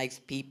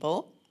 5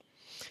 people,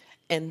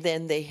 and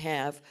then they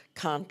have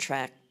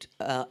contract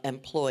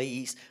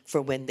employees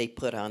for when they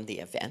put on the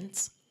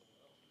events.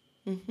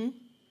 Mm-hmm.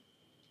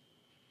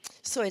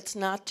 So it's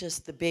not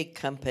just the big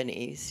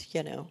companies,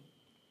 you know.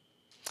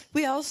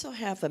 We also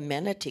have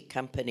amenity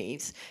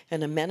companies,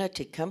 and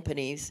amenity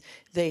companies,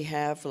 they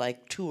have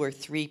like 2 or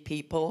 3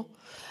 people,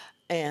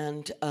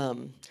 and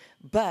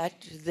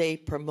but they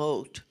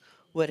promote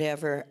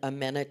whatever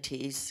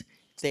amenities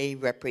they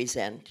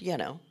represent, you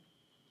know,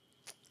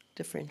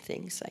 different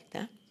things like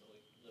that.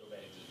 Little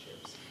bags of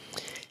chips.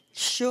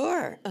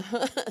 Sure.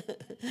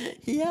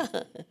 Yeah.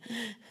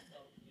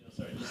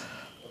 Sorry, just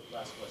one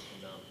last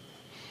question now.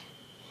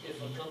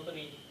 If a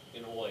company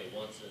in Hawaii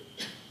wants to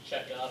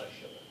check out a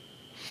show,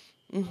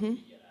 how do you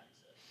get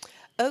access?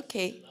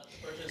 Okay. Not to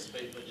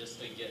participate, but just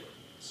to get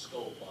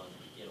scope on,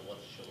 you know, what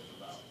the show is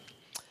about.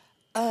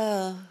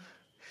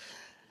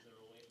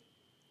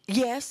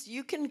 Yes,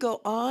 you can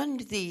go on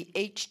the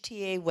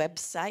HTA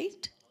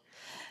website.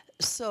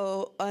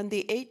 So on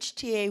the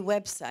HTA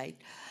website,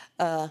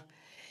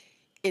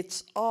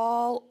 it's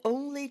all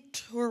only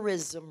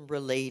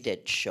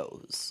tourism-related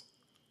shows.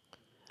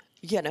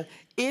 You know,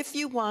 if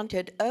you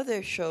wanted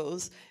other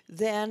shows,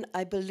 then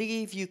I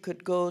believe you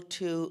could go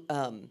to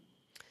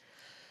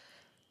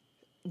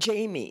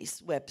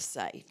Jamie's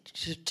website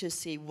to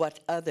see what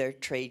other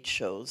trade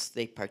shows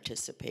they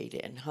participate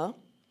in, huh?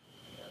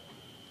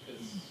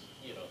 Because,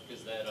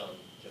 because that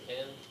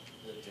Japan,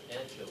 the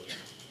Japan show is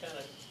kind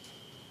of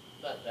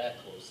not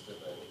that close to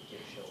the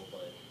gift show,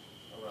 but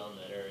around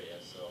that area,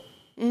 so.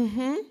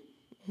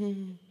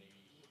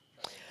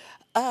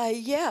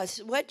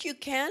 Yes, what you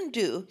can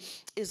do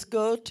is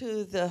go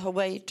to the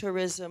Hawaii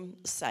Tourism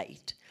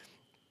site.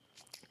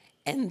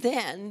 And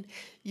then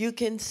you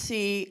can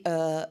see,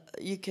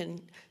 you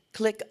can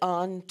click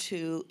on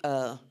to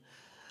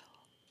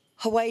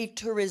Hawaii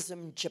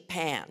Tourism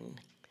Japan.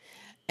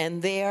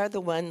 And they are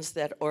the ones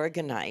that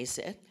organize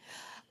it.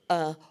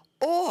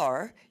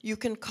 Or you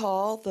can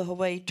call the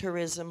Hawaii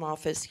Tourism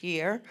office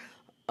here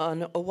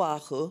on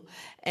Oahu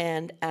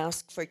and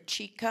ask for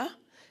Chika.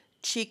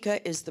 Chika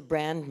is the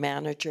brand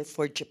manager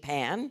for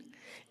Japan,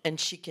 and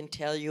she can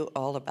tell you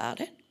all about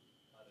it.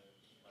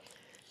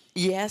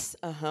 Yes,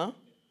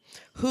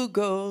 who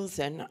goes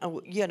and,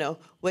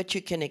 what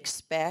you can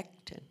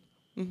expect.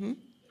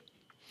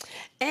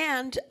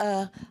 And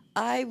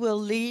I will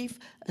leave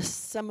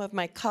some of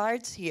my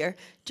cards here.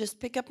 Just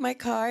pick up my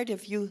card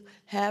if you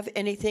have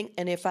anything,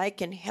 and if I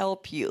can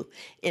help you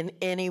in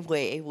any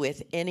way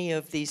with any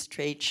of these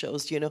trade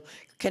shows,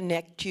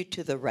 connect you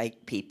to the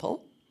right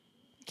people.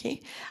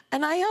 Okay,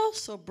 and I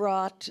also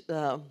brought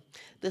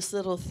this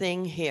little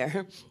thing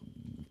here,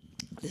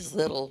 this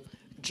little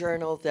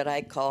journal that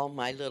I call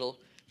my little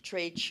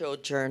trade show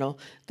journal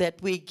that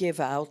we give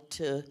out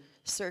to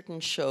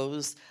certain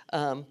shows.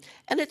 And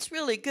it's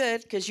really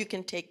good because you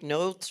can take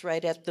notes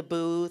right at the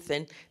booth,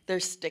 and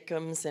there's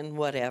stickums and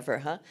whatever,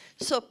 huh?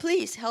 So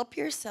please help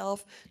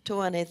yourself to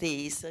one of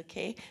these,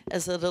 okay,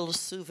 as a little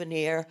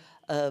souvenir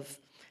of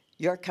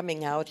your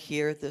coming out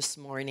here this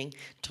morning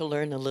to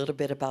learn a little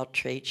bit about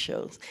trade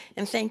shows.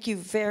 And thank you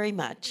very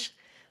much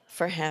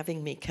for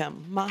having me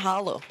come.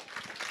 Mahalo.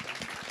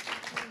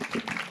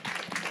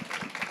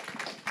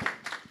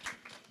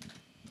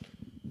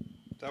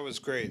 That was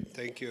great.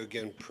 Thank you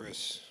again,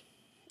 Pris.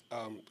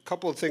 A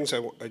couple of things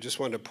I just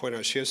wanted to point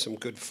out. She has some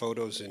good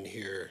photos in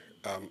here.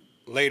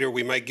 Later,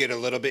 we might get a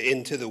little bit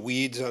into the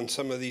weeds on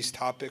some of these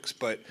topics,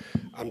 but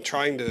I'm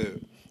trying to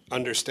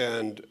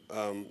understand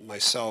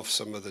myself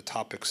some of the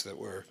topics that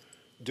we're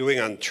doing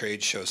on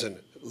trade shows. And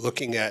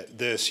looking at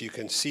this, you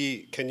can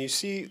you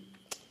see,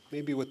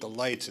 maybe with the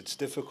lights it's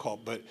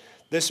difficult, but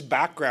this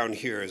background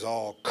here is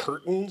all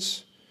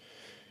curtains,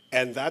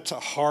 and that's a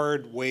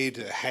hard way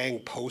to hang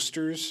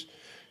posters.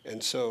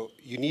 And so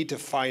you need to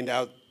find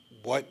out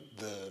what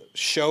the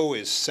show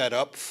is set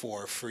up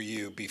for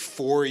you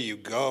before you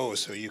go,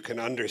 so you can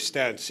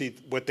understand. See,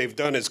 what they've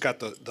done is got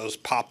those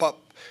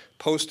pop-up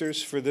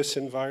posters for this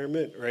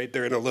environment, right?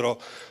 They're in a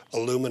little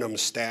aluminum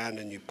stand,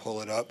 and you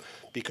pull it up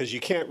because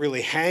you can't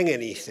really hang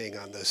anything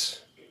on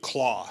this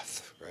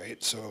cloth,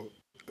 right? So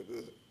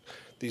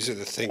these are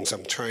the things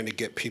I'm trying to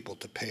get people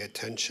to pay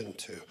attention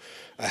to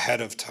ahead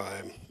of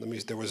time.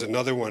 There was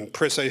another one.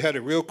 Pris, I had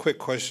a real quick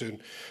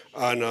question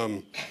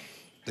on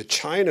the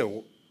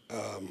China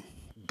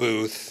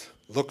booth.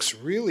 Looks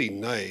really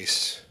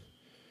nice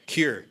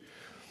here.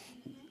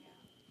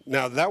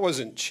 Now, that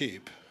wasn't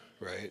cheap,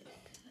 right?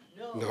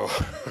 No. These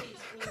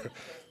booths are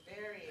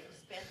very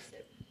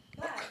expensive.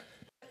 But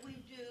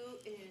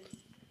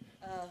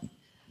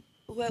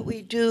what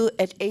we do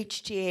at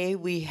HTA,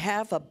 we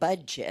have a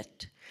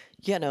budget,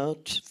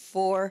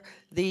 for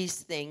these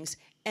things.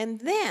 And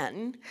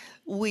then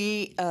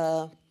we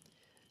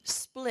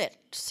split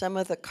some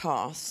of the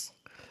costs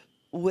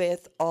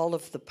with all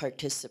of the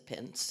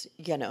participants,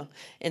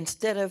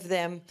 Instead of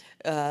them,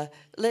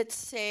 let's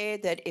say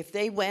that if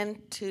they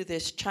went to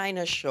this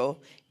China show,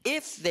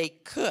 if they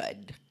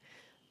could,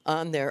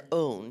 on their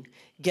own,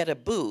 get a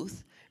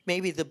booth,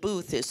 maybe the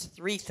booth is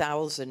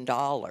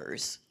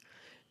 $3,000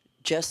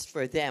 just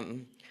for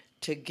them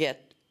to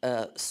get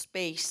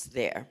space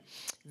there.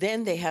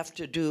 Then they have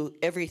to do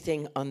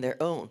everything on their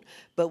own.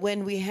 But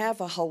when we have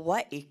a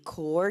Hawaii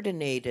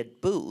coordinated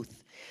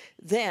booth,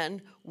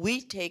 then we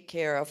take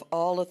care of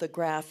all of the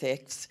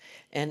graphics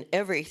and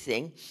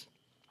everything,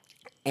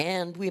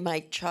 and we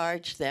might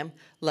charge them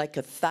like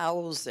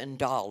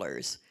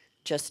 $1,000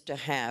 just to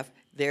have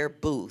their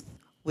booth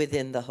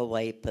within the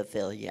Hawaii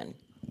Pavilion.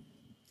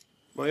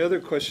 My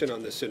other question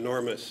on this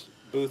enormous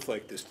booth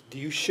like this, do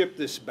you ship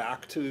this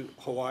back to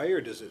Hawaii,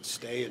 or does it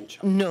stay in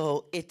China?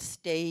 No, it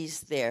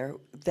stays there.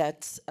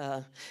 That's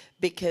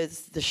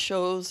because the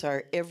shows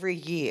are every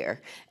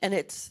year, and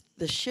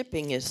the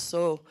shipping is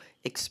so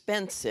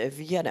expensive,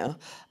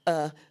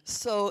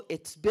 so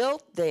it's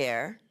built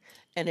there,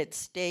 and it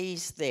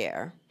stays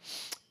there.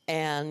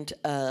 And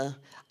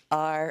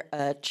our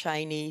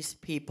Chinese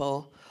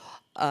people,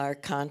 our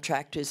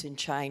contractors in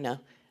China,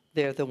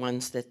 they're the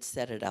ones that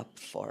set it up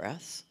for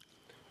us.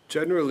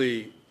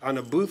 Generally, on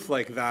a booth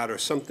like that or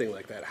something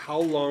like that, how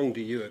long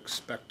do you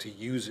expect to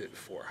use it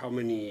for? How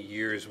many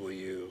years will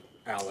you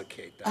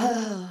allocate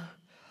that?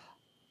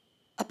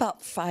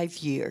 About 5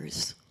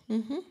 years.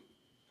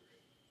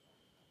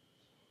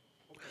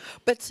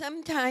 But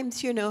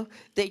sometimes,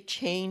 they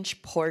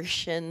change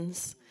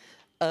portions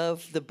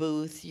of the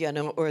booth,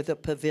 or the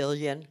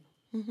pavilion.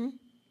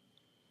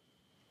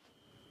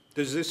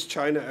 Does this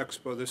China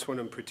Expo, this one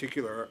in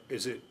particular,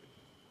 is it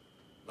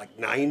like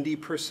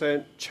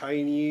 90%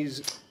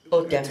 Chinese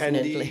Oh,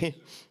 attendee?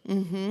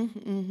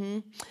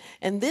 definitely.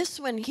 And this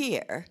one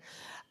here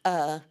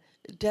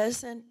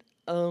doesn't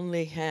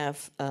only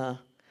have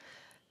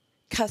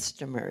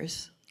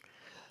customers,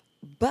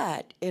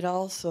 but it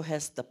also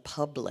has the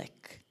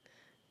public,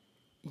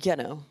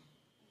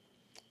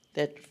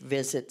 that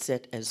visits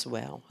it as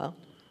well. Huh?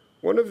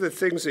 One of the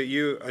things that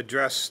you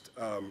addressed,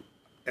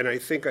 and I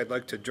think I'd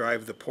like to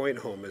drive the point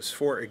home, is,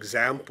 for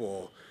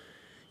example,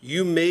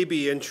 you may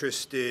be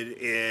interested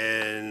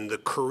in the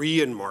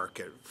Korean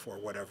market for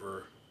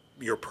whatever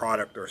your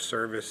product or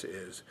service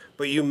is,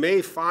 but you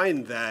may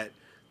find that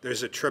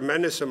there's a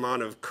tremendous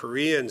amount of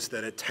Koreans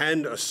that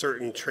attend a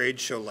certain trade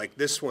show like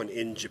this one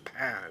in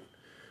Japan,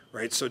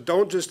 right? So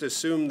don't just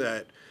assume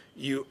that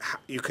you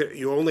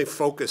only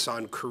focus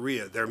on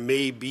Korea. There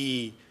may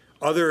be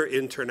other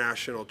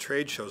international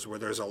trade shows where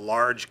there's a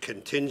large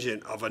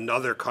contingent of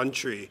another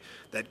country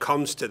that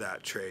comes to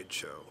that trade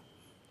show.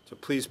 So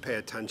please pay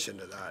attention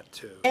to that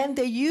too. And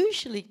they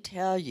usually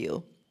tell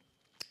you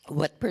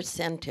what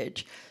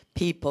percentage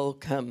people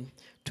come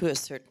to a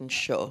certain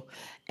show.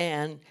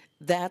 And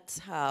that's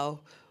how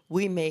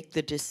we make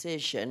the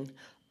decision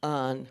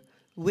on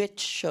which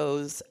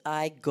shows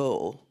I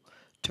go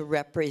to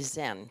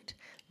represent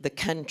the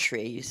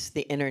countries,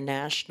 the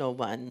international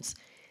ones,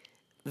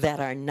 that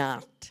are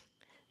not,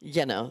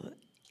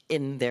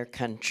 in their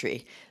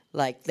country.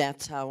 Like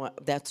that's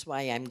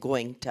why I'm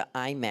going to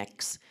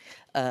IMEX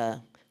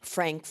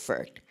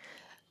Frankfurt.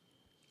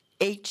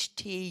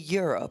 HT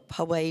Europe,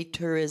 Hawaii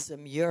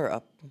Tourism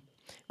Europe,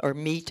 or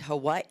Meet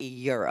Hawaii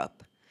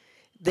Europe,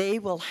 they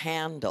will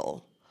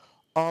handle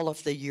all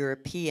of the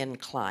European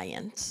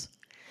clients,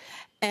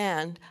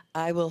 and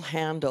I will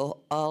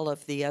handle all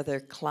of the other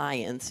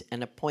clients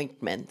and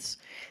appointments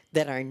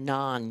that are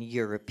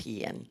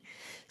non-European,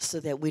 so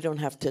that we don't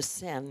have to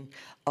send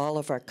all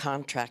of our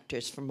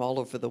contractors from all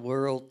over the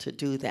world to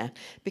do that,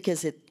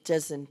 because it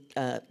doesn't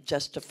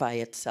justify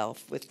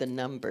itself with the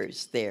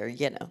numbers there,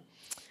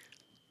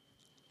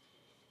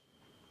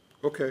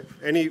 Okay,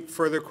 any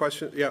further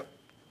questions? Yeah,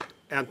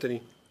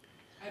 Anthony.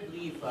 I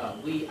believe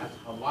we as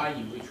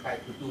Hawaii, we try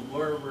to do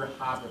very, very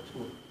hard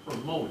to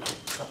promote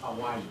the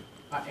Hawaii.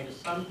 But at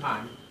some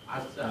time,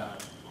 as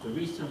the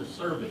recent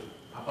survey,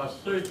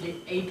 about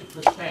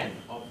 38%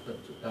 of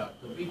the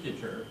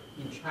visitor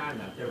in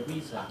China, their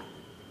visa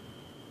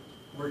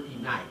were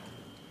denied.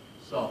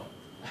 So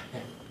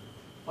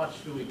what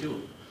should we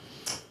do?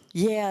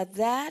 Yeah,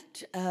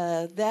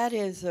 that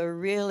is a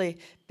really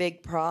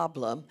big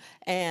problem,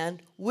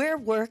 and we're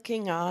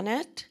working on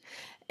it,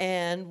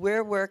 and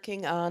we're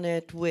working on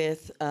it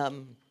with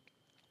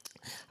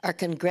our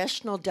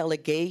congressional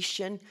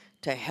delegation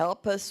to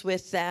help us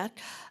with that.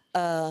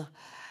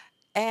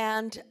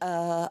 And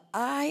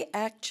I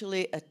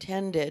actually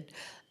attended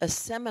a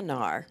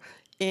seminar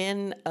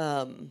in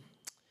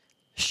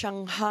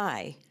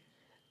Shanghai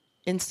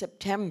in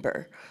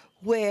September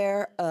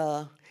where,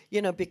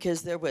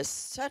 because there was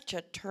such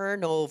a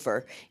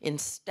turnover in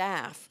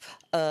staff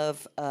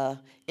of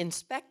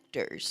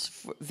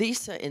inspectors,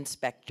 visa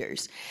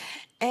inspectors,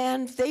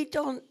 and they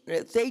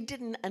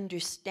didn't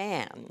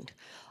understand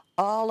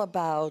all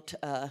about,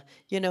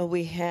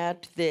 we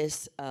had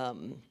this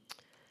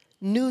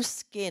Nu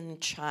Skin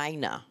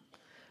China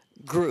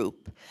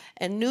group.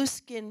 And Nu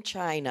Skin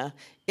China,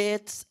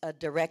 it's a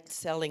direct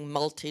selling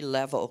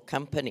multi-level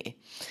company.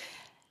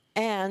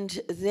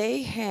 And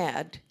they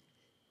had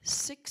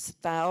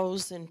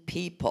 6,000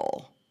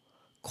 people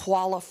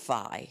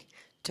qualify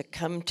to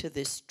come to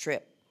this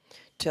trip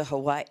to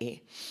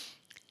Hawaii.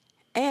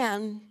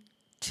 And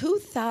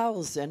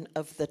 2,000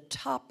 of the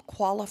top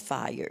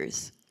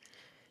qualifiers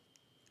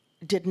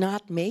did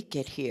not make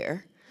it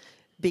here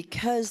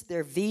because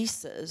their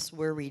visas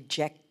were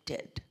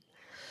rejected.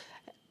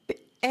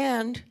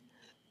 And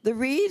the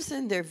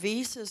reason their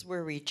visas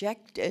were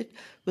rejected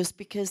was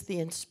because the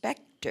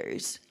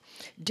inspectors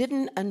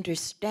didn't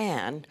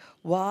understand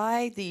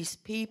why these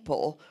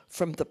people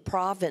from the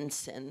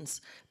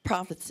provinces,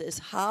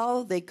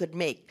 how they could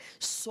make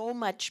so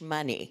much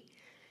money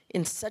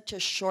in such a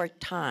short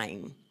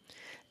time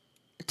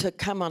to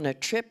come on a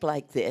trip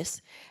like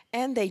this,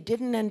 and they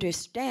didn't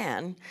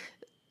understand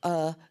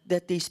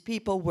that these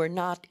people were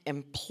not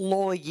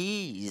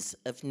employees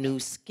of Nu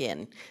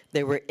Skin.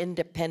 They were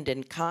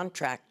independent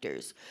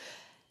contractors.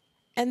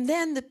 And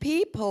then the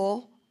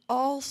people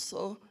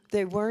also,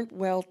 they weren't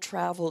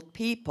well-traveled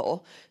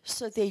people,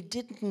 so they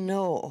didn't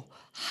know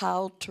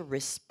how to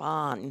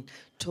respond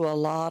to a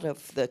lot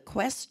of the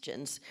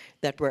questions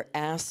that were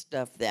asked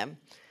of them.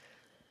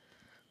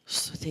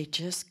 So they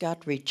just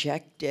got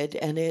rejected,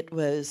 and it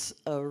was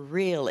a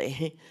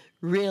really,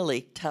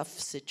 really tough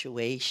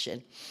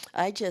situation.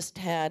 I just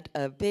had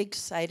a big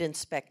site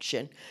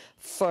inspection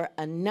for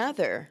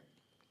another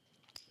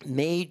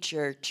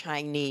major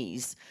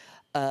Chinese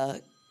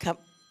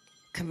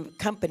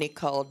company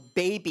called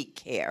Baby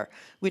Care,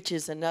 which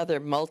is another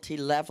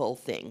multi-level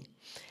thing.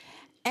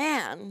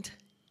 And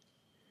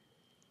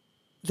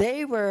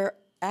they were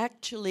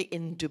actually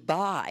in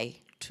Dubai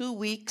 2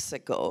 weeks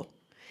ago,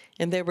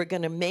 and they were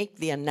going to make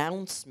the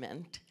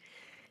announcement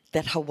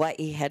that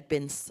Hawaii had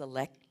been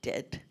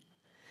selected.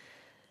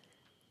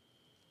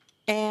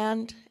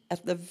 And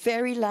at the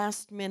very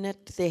last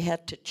minute, they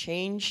had to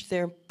change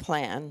their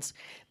plans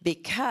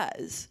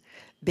because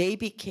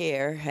Baby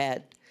Care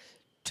had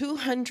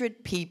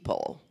 200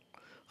 people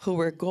who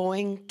were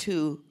going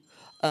to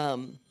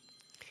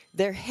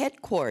their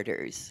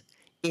headquarters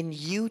in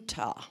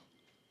Utah.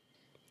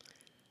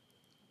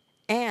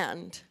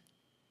 And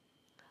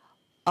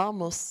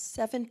almost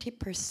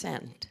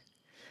 70%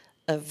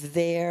 of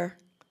their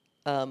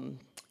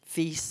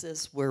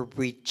visas were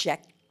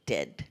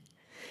rejected.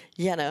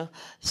 You know,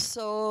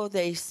 so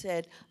they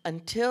said,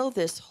 until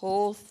this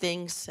whole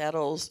thing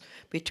settles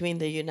between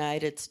the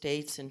United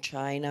States and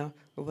China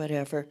or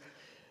whatever,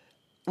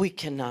 we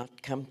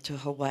cannot come to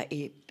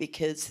Hawaii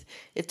because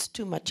it's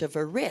too much of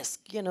a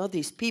risk. You know,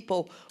 these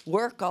people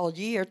work all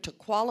year to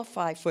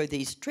qualify for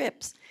these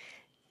trips,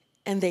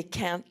 and they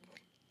can't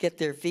get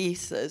their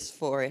visas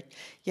for it,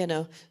 you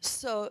know.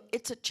 So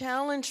it's a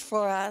challenge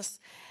for us,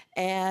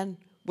 and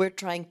we're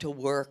trying to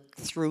work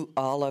through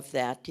all of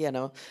that, you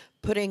know,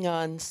 putting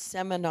on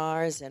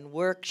seminars and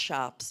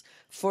workshops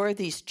for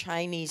these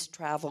Chinese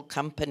travel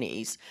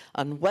companies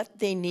on what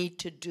they need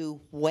to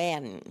do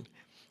when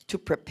to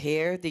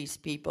prepare these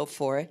people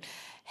for it,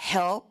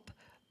 help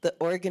the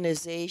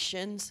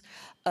organizations,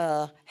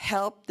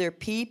 help their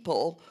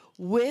people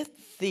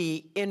with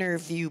the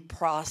interview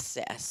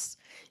process,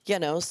 you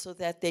know, so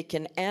that they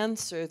can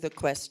answer the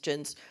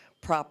questions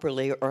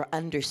properly or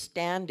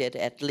understand it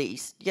at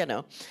least, you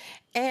know,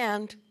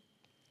 and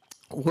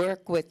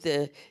work with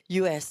the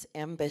U.S.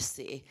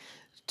 Embassy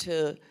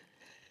to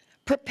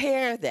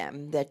prepare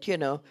them that, you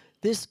know,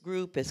 this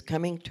group is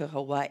coming to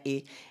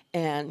Hawaii,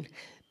 and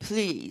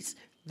please,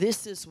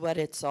 this is what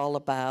it's all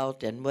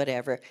about, and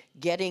whatever,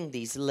 getting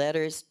these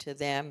letters to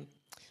them.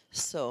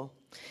 So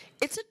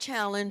it's a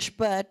challenge,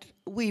 but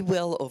we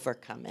will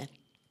overcome it.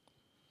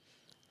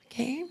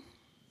 Okay?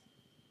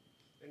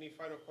 Any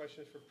final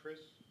questions for Pris?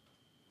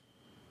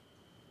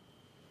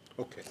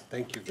 Okay,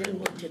 thank you very Didn't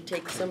much. mean to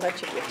take so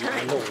much of your Yeah,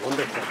 time. no,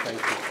 wonderful,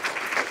 thank you.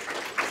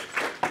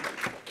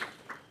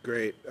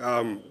 Great.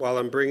 While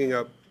I'm bringing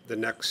up the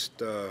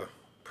next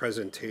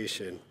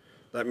presentation,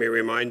 let me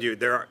remind you,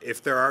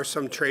 if there are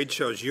some trade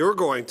shows you're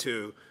going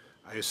to,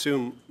 I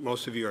assume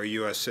most of you are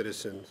U.S.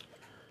 citizens.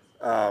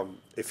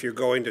 If you're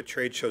going to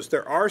trade shows,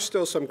 there are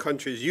still some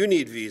countries you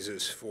need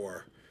visas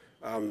for.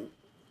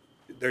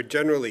 They're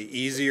generally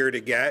easier to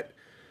get,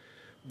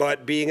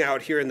 but being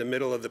out here in the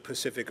middle of the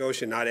Pacific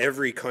Ocean, not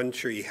every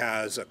country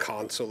has a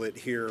consulate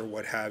here or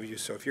what have you.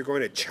 So if you're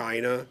going to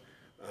China,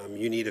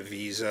 you need a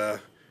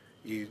visa.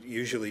 You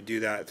usually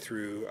do that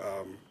through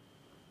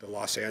the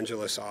Los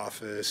Angeles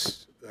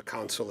office, the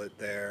consulate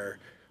there.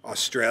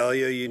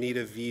 Australia, you need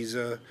a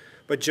visa.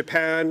 But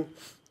Japan,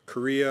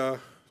 Korea,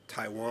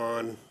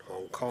 Taiwan,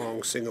 Hong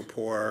Kong,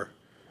 Singapore,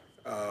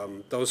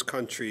 those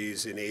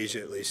countries in Asia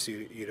at least,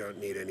 you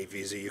don't need any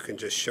visa. You can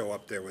just show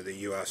up there with a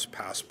U.S.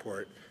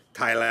 passport.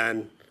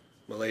 Thailand,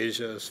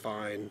 Malaysia is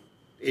fine.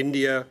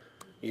 India,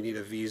 you need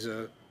a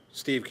visa.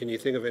 Steve, can you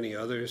think of any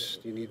others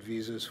you need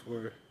visas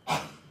for?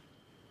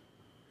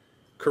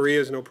 Korea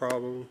is no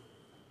problem.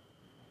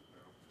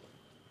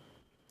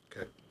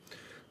 Okay.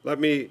 Let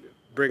me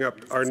bring up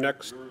our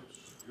next.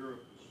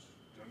 Europe is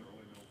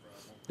generally no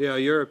problem. Yeah,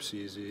 Europe's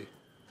easy.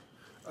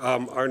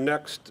 Our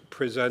next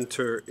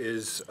presenter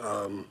is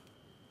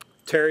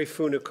Terry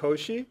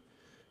Funakoshi.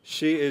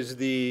 She is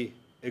the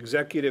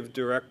executive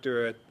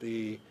director at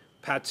the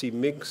Patsy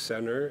Mink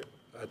Center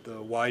at the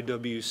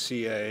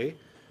YWCA.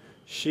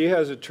 She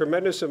has a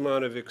tremendous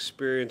amount of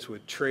experience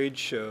with trade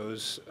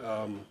shows,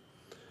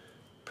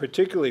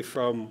 particularly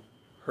from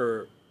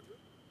her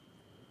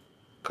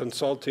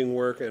consulting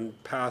work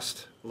and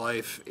past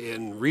life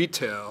in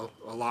retail,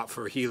 a lot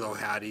for Hilo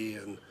Hattie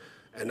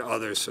and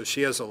others. So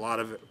she has a lot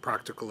of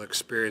practical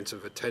experience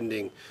of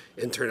attending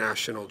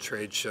international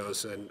trade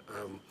shows, and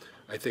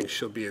I think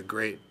she'll be a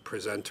great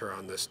presenter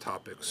on this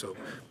topic. So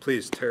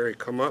please, Terry,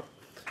 come up.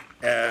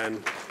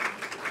 And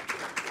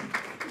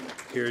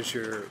here's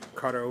your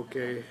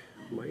karaoke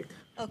mic.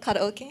 Oh,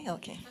 karaoke?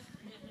 Okay.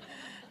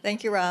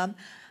 Thank you, Rob.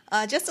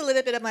 Just a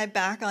little bit of my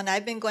background.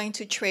 I've been going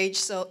to trade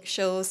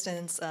shows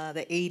since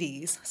the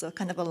 80s, so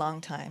kind of a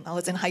long time. I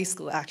was in high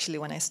school, actually,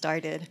 when I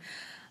started.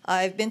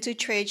 I've been to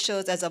trade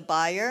shows as a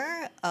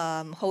buyer,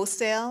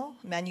 wholesale,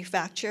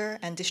 manufacturer,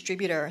 and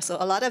distributor. So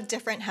a lot of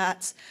different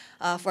hats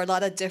for a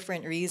lot of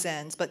different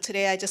reasons. But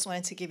today I just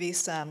wanted to give you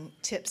some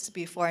tips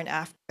before and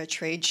after a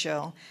trade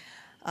show.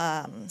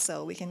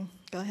 So we can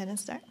go ahead and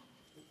start.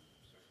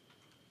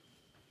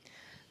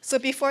 So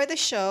before the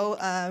show,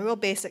 real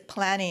basic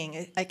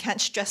planning. I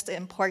can't stress the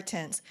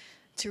importance.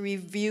 to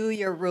review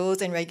your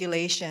rules and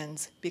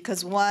regulations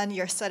because one,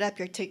 your setup,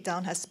 your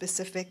takedown has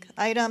specific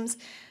items.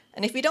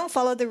 And if you don't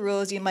follow the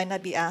rules, you might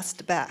not be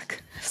asked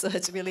back. So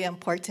it's really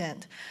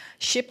important.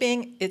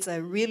 Shipping, it's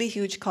a really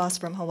huge cost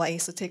from Hawaii,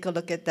 so take a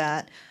look at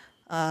that.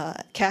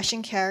 Cash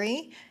and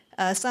carry.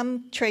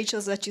 Some trade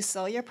shows let you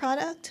sell your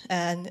product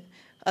and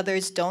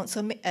others don't,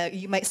 so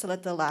you might sell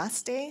it the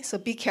last day. So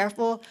be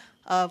careful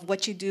of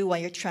what you do while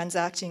you're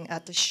transacting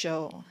at the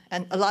show.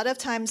 And a lot of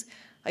times,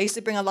 I used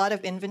to bring a lot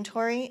of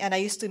inventory and I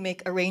used to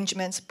make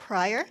arrangements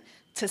prior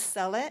to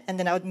sell it, and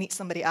then I would meet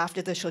somebody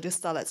after the show to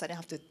sell it so I didn't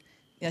have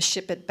to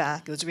ship it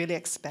back. It was really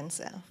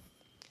expensive.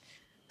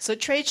 So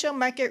trade show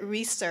market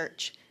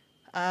research.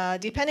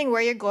 Depending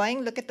where you're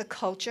going, look at the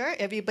culture.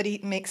 Everybody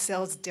makes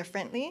sales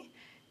differently.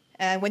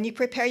 And when you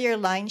prepare your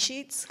line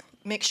sheets,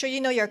 make sure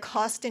you know your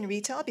cost in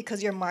retail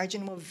because your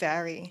margin will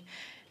vary.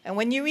 And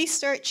when you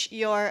research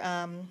your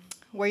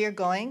where you're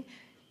going,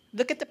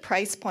 look at the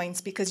price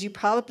points because you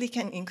probably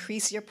can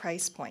increase your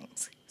price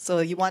points. So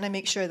you want to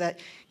make sure that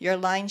your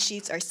line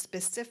sheets are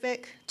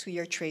specific to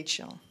your trade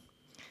show.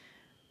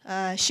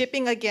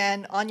 Shipping,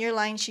 again, on your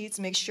line sheets,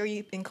 make sure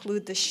you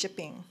include the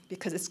shipping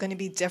because it's going to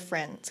be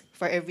different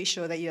for every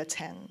show that you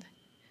attend.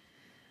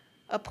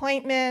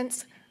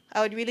 Appointments,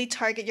 I would really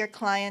target your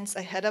clients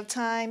ahead of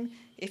time.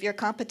 If your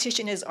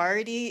competition is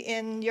already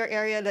in your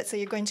area, let's say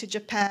you're going to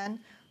Japan,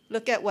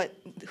 look at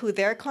who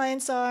their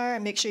clients are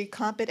and make sure you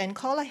comp it and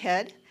call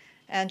ahead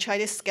and try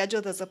to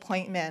schedule those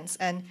appointments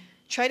and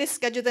try to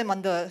schedule them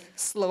on the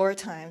slower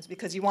times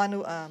because you want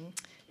to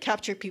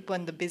capture people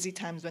in the busy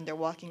times when they're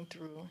walking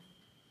through.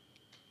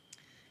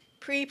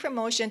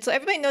 Pre-promotion, so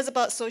everybody knows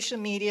about social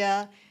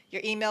media,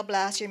 your email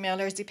blasts, your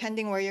mailers,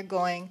 depending where you're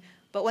going.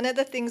 But one of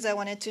the things I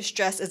wanted to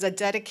stress is a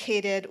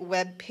dedicated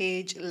web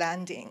page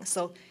landing.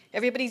 So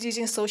everybody's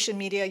using social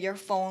media, your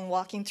phone,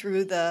 walking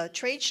through the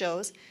trade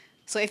shows.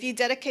 So if you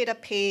dedicate a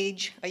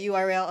page, a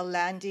URL, a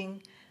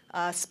landing,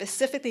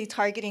 specifically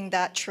targeting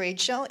that trade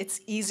show, it's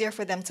easier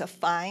for them to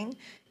find.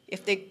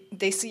 If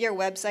they see your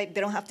website,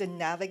 they don't have to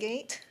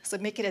navigate. So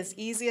make it as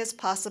easy as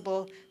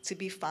possible to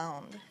be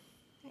found.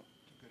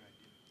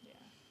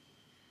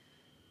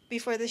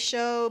 Before the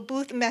show,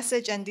 booth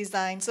message and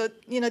design. So,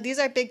 these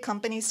are big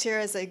companies here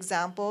as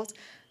examples,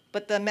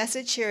 but the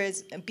message here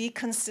is be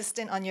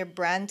consistent on your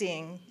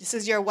branding. This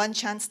is your one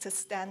chance to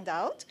stand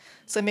out,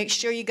 so make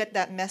sure you get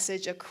that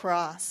message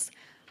across.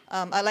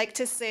 I like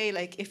to say,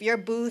 if your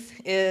booth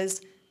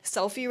is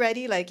selfie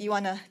ready, you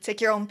want to take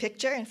your own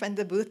picture in front of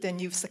the booth, then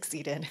you've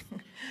succeeded.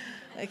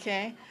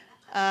 Okay?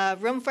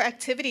 Room for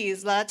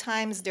activities. A lot of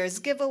times there's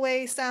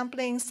giveaway,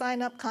 sampling,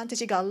 sign up,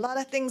 contest. You got a lot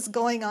of things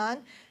going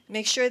on.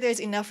 Make sure there's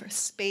enough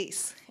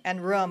space and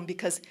room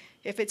because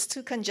if it's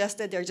too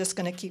congested, they're just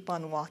going to keep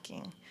on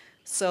walking.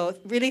 So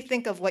really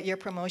think of what your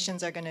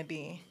promotions are going to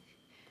be.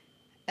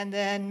 And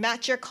then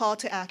match your call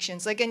to action.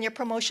 So again, your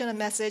promotional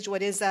message,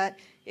 what is that?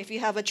 If you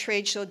have a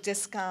trade show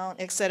discount,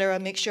 et cetera,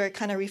 make sure it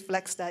kind of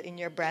reflects that in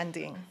your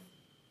branding.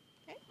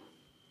 Okay.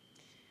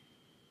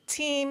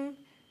 Team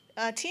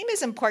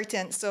is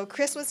important. So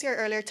Chris was here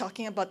earlier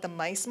talking about the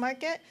MICE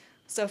market.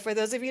 So for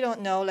those of you who don't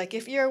know,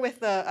 if you're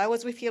with I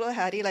was with Hilo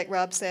Hattie, like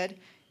Rob said,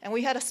 and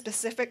we had a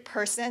specific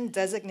person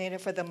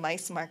designated for the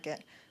MICE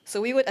market.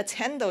 So we would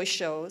attend those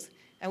shows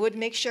and would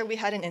make sure we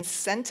had an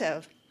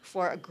incentive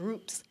for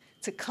groups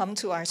to come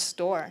to our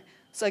store.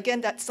 So again,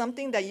 that's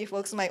something that you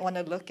folks might want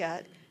to look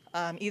at,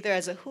 either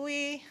as a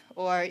hui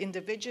or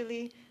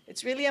individually.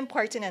 It's really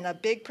important, and a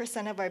big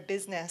percent of our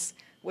business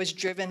was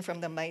driven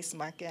from the MICE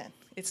market.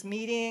 It's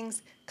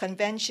meetings,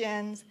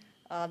 conventions,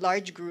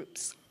 large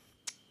groups.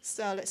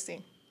 So let's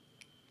see.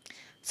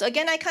 So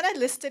again, I kind of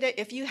listed it.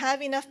 If you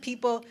have enough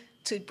people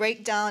to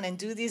break down and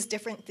do these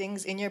different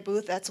things in your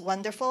booth, that's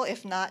wonderful.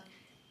 If not,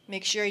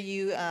 make sure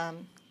you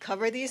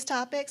cover these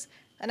topics.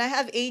 And I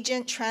have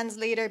agent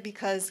translator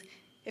because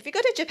if you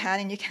go to Japan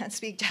and you can't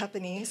speak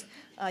Japanese,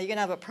 you're going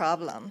to have a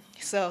problem.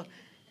 So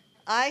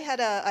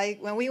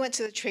when we went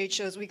to the trade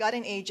shows, we got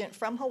an agent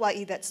from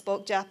Hawaii that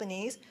spoke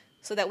Japanese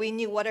so that we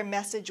knew what our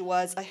message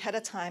was ahead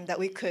of time that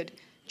we could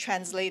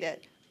translate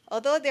it.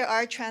 Although there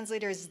are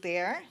translators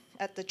there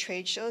at the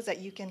trade shows that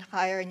you can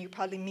hire and you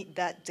probably meet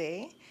that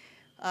day,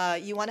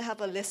 you want to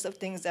have a list of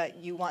things that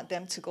you want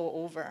them to go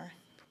over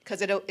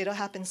because it'll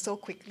happen so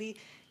quickly,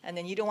 and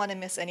then you don't want to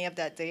miss any of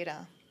that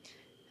data.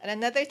 And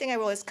another thing I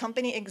wrote is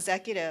company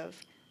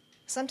executive.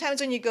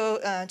 Sometimes when you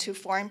go to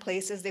foreign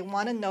places, they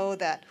want to know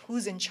that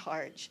who's in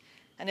charge.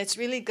 And it's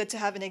really good to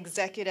have an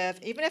executive,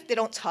 even if they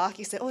don't talk,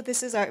 you say, oh,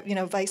 this is our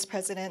vice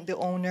president, the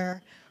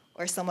owner,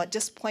 or someone.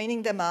 Just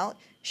pointing them out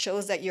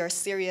shows that you're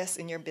serious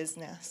in your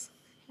business.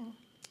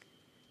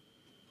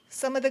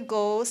 Some of the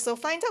goals, so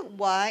find out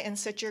why and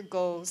set your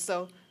goals.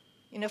 So,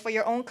 for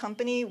your own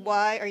company,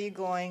 why are you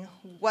going?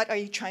 What are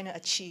you trying to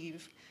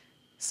achieve?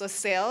 So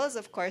sales,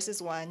 of course,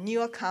 is one.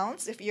 New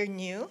accounts, if you're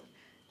new.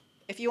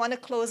 If you want to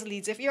close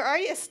leads, if you're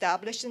already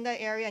established in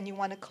that area and you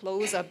want to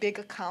close a big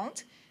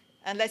account,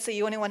 and let's say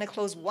you only want to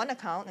close one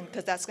account, and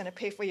because that's going to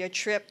pay for your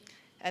trip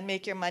and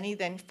make your money,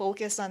 then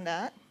focus on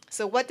that.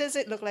 So what does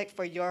it look like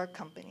for your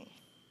company?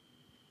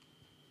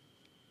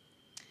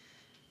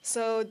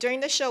 So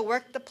during the show,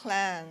 work the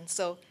plan.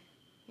 So,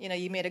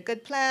 you made a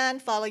good plan,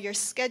 follow your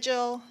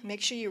schedule,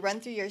 make sure you run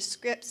through your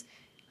scripts.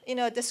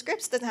 The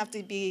scripts doesn't have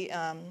to be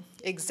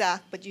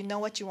exact, but you know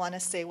what you want to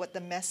say, what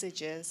the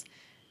message is.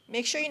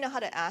 Make sure you know how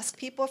to ask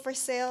people for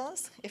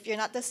sales. If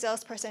you're not the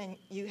salesperson,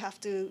 you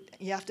have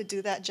to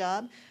do that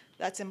job.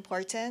 That's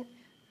important.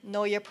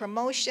 Know your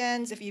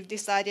promotions. If you've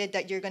decided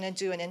that you're going to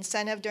do an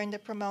incentive during the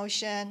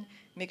promotion,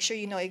 make sure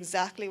you know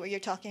exactly what you're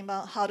talking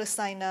about, how to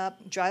sign up,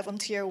 drive them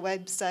to your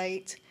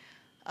website.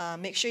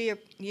 Make sure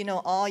you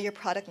know all your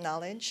product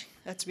knowledge.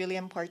 That's really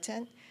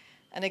important.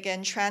 And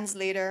again,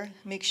 translator,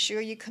 make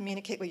sure you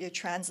communicate with your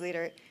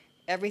translator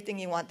everything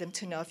you want them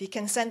to know. If you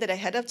can send it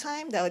ahead of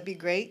time, that would be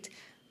great.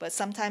 But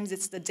sometimes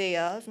it's the day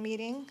of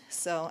meeting.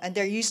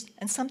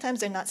 And sometimes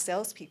they're not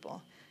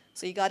salespeople.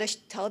 So you got to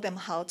tell them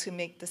how to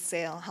make the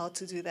sale, how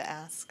to do the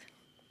ask.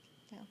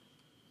 Yeah.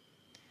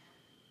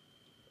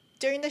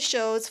 During the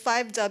shows,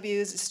 5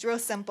 W's, it's real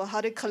simple,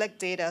 how to collect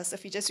data. So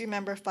if you just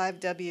remember 5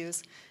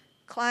 W's,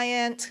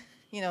 client,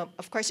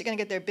 of course you're going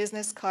to get their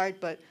business card,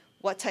 but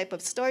what type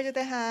of store do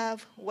they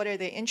have? What are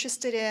they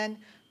interested in?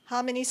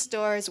 How many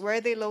stores? Where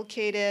are they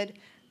located?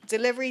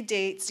 Delivery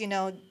dates,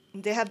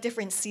 they have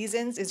different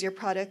seasons. Is your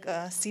product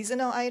a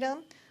seasonal item?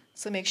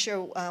 So make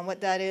sure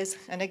what that is.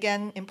 And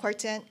again,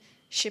 important,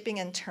 shipping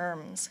and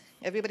terms.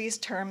 Everybody's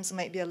terms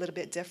might be a little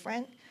bit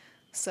different.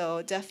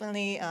 So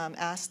definitely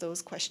ask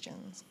those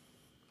questions.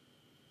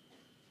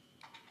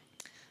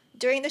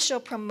 During the show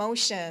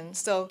promotion,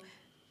 so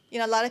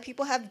a lot of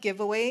people have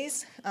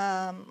giveaways.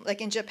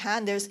 Like in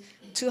Japan, there's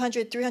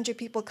 200, 300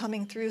 people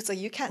coming through, so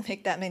you can't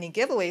make that many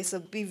giveaways. So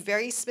be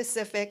very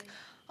specific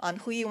on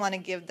who you want to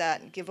give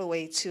that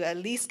giveaway to, at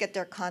least get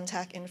their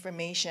contact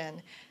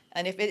information.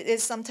 And if it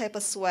is some type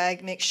of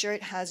swag, make sure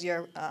it has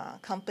your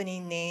company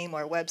name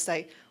or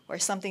website or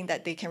something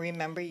that they can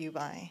remember you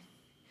by.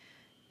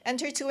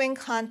 Enter to win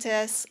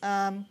contests.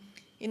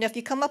 If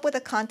you come up with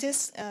a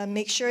contest,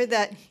 make sure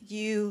that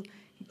you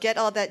get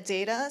all that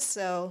data.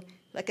 So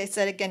like I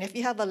said, again, if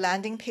you have a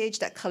landing page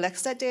that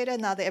collects that data,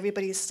 now that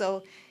everybody's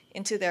so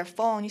into their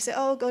phone, you say,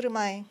 oh, go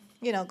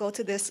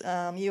to this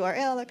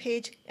URL or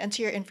page,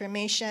 enter your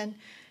information.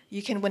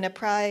 You can win a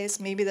prize.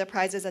 Maybe the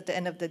prize is at the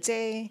end of the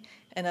day,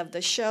 end of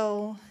the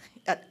show,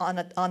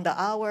 on the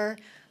hour.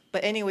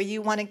 But anyway,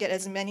 you want to get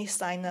as many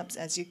signups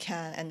as you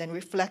can and then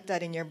reflect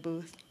that in your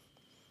booth.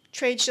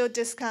 Trade show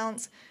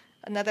discounts,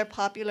 another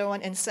popular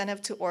one,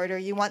 incentive to order.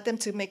 You want them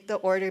to make the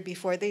order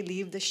before they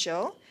leave the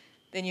show.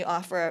 Then you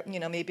offer,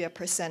 maybe a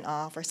 %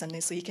 off or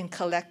something so you can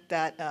collect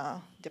that,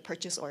 the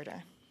purchase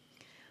order.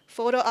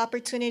 Photo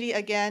opportunity,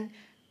 again,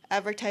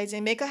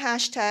 advertising. Make a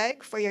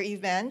hashtag for your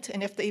event,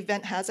 and if the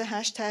event has a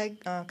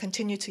hashtag,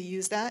 continue to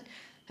use that.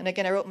 And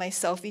again, I wrote my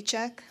selfie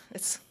check.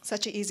 It's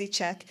such an easy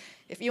check.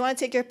 If you want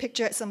to take your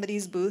picture at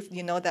somebody's booth,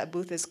 you know that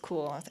booth is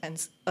cool,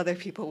 and other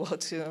people will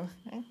too.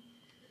 Right?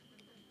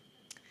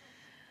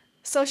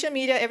 Social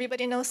media,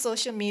 everybody knows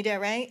social media,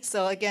 right?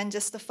 So again,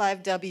 just the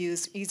 5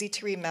 W's, easy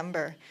to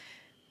remember.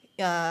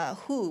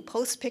 Who?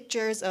 Post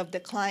pictures of the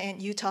client,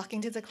 you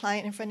talking to the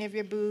client in front of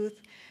your booth.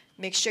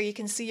 Make sure you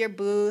can see your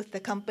booth, the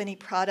company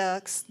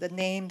products, the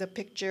name, the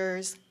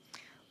pictures,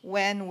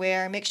 when,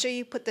 where. Make sure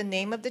you put the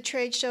name of the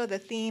trade show, the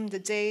theme, the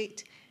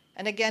date,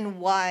 and again,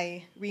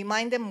 why.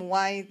 Remind them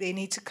why they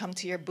need to come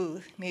to your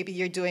booth. Maybe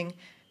you're doing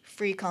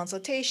free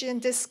consultation,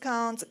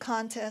 discounts, a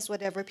contest,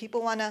 whatever.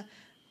 People want to,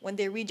 when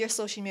they read your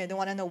social media, they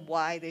want to know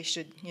why they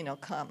should,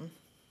 come.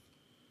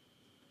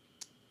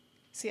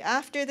 See,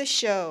 after the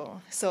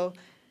show, so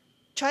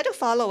try to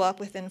follow up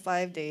within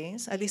 5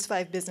 days, at least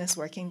 5 business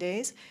working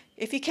days.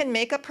 If you can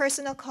make a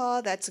personal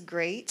call, that's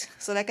great.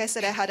 So like I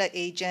said, I had an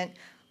agent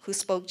who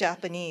spoke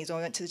Japanese when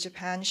we went to the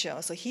Japan show.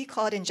 So he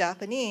called in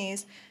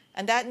Japanese,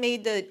 and that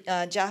made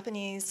the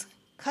Japanese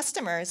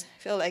customers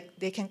feel like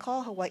they can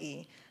call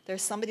Hawaii.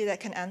 There's somebody that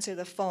can answer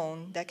the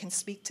phone, that can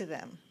speak to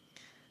them.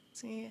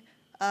 See,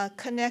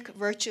 connect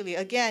virtually.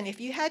 Again,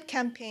 if you had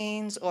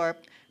campaigns or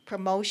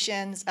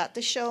promotions at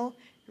the show,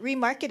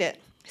 remarket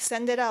it.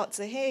 Send it out.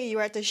 Say, hey, you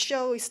were at the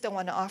show. We still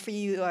want to offer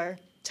you your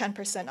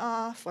 10%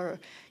 off, or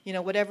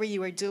whatever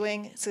you were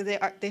doing. So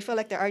they feel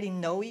like they already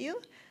know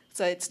you.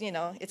 So it's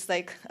it's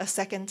like a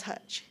second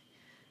touch.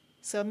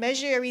 So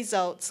measure your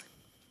results.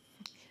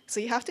 So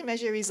you have to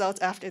measure your results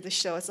after the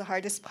show. It's the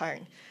hardest part.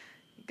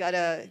 You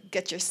gotta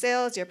get your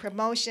sales, your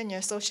promotion,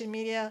 your social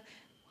media.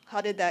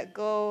 How did that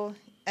go?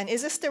 And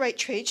is this the right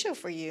trade show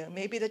for you?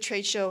 Maybe the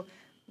trade show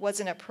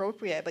wasn't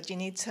appropriate, but you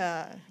need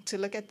to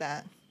look at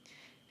that.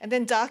 And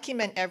then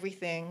document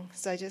everything.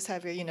 So I just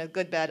have your,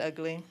 good, bad,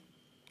 ugly.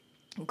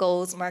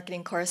 Goals,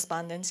 marketing,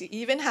 correspondence. You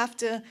even have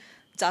to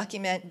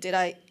document, did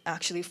I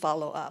actually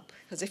follow up?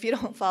 Because if you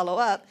don't follow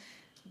up,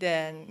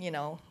 then,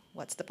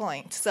 what's the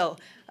point? So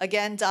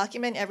again,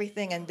 document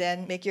everything and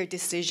then make your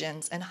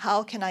decisions. And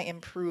how can I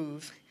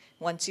improve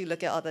once you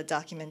look at all the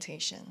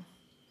documentation?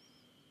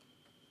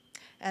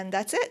 And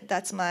that's it.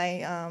 That's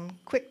my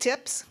quick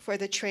tips for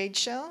the trade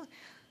show.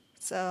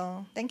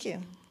 So thank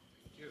you.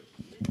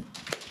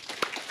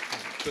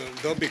 So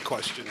there'll be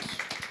questions.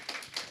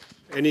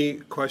 Any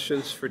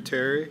questions for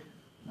Terry?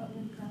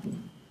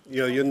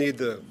 You'll need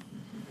the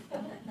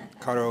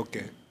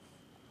karaoke.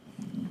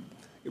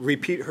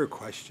 Repeat her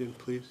question,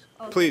 please.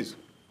 Okay. Please.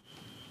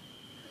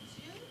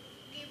 Could you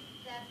give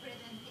that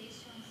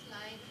presentation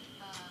slide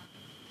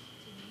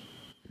to me?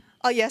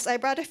 Oh, yes, I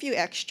brought a few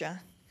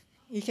extra.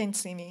 You can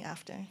see me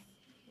after.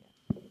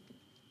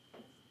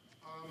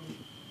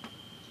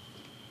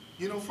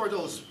 For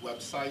those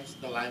websites,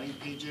 the landing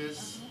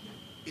pages,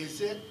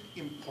 is it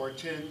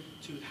important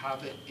to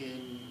have it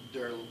in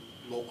their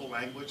local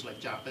language, like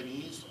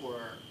Japanese, or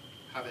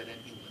have it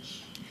in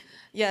English?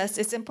 Yes,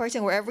 it's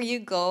important wherever you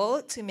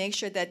go to make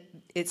sure that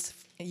it's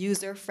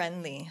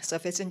user-friendly. So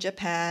if it's in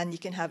Japan, you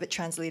can have it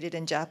translated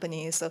in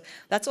Japanese. So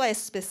that's why a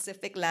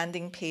specific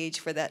landing page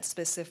for that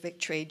specific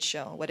trade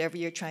show, whatever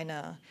you're trying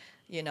to,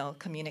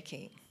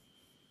 communicate.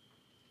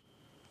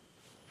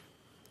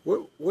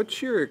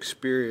 What's your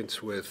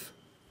experience with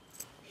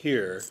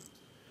here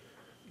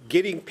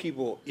getting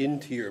people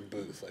into your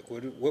booth? Like,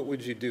 what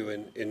would you do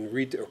in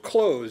retail?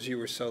 Clothes, you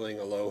were selling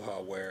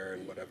Aloha wear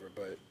and whatever,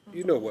 but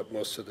you know what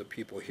most of the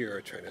people here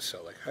are trying to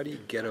sell. Like, how do you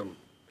get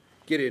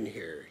in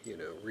here,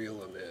 reel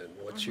them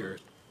in? What's your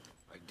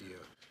idea?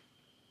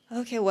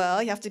 Okay,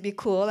 well, you have to be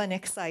cool and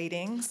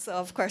exciting. So,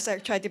 of course, I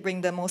tried to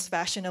bring the most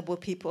fashionable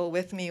people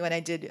with me when I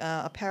did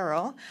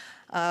apparel.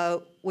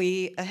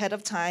 Ahead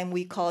of time,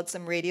 we called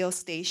some radio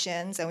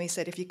stations and we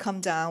said, if you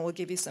come down, we'll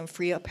give you some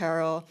free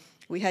apparel.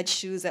 We had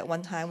shoes at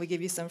one time. We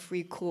give you some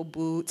free cool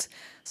boots.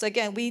 So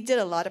again, we did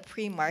a lot of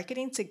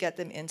pre-marketing to get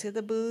them into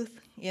the booth,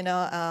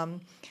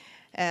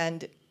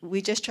 and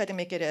we just tried to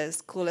make it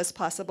as cool as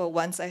possible.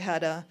 Once I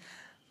had a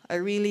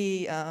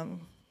really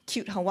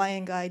cute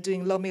Hawaiian guy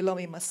doing lomi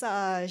lomi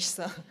massage.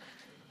 So,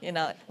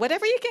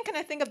 whatever you can kind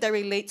of think of that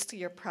relates to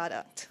your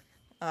product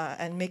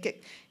and make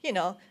it,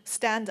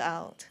 stand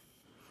out.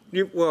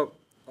 Well,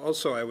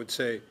 also I would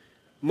say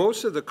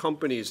most of the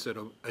companies that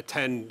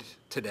attend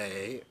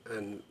today,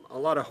 and a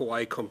lot of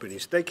Hawaii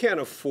companies, they can't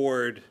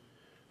afford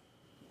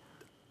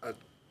a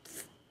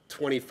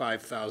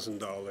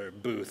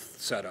 $25,000 booth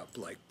setup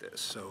like this.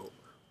 So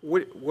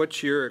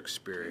what's your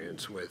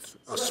experience with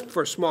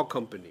for a small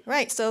company?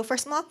 Right. So for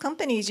small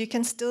companies, you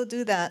can still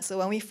do that. So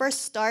when we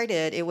first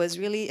started, it was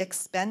really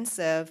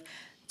expensive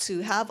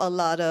to have a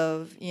lot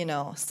of,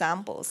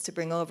 samples to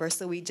bring over.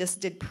 So we just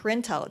did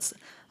printouts,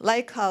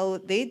 like how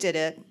they did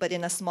it, but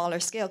in a smaller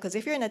scale. Because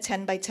if you're in a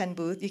 10 by 10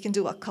 booth, you can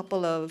do a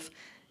couple of,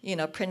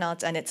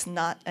 printouts, and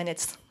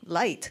it's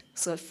light.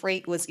 So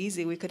freight was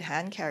easy. We could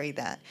hand carry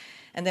that.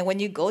 And then when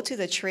you go to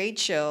the trade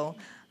show,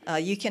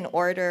 you can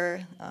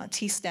order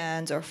tea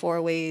stands or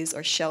four-ways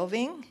or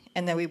shelving,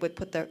 and then we would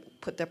put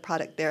the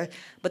product there.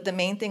 But the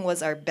main thing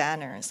was our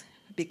banners,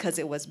 because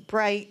it was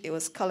bright, it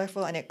was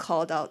colorful, and it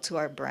called out to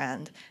our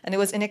brand. And it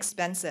was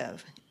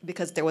inexpensive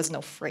because there was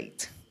no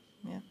freight.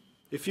 Yeah.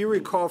 If you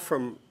recall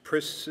from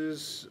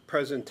Pris's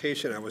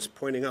presentation, I was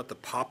pointing out the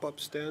pop-up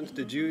stands.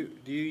 Do you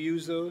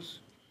use those?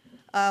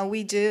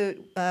 We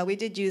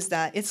did use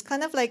that. It's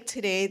kind of like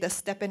today, the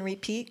step and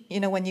repeat.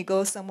 When you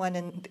go someone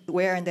and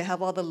they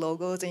have all the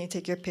logos and you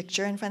take your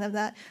picture in front of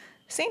that.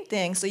 Same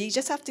thing. So you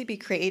just have to be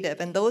creative,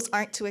 and those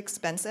aren't too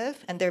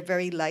expensive, and they're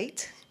very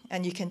light,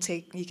 and you can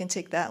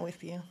take that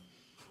with you.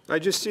 I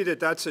just see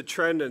that that's a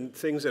trend and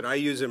things that I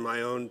use in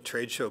my own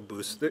trade show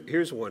booths.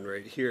 Here's one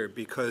right here,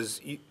 because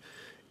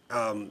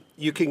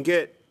you can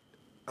get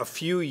a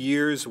few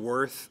years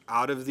worth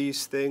out of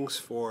these things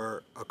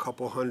for a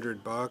couple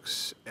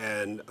 $100,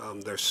 and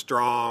they're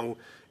strong,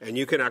 and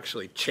you can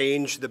actually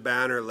change the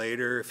banner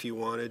later if you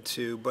wanted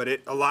to, but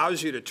it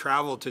allows you to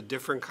travel to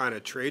different kind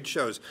of trade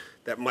shows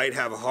that might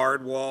have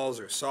hard walls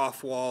or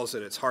soft walls,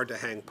 and it's hard to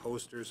hang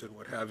posters and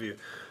what have you.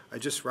 I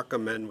just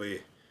recommend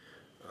we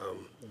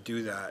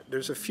do that.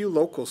 There's a few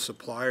local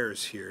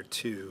suppliers here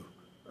too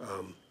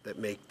that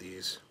make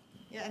these.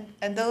 Yeah,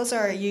 and those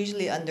are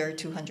usually under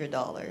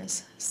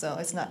 $200, so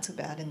it's not too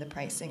bad in the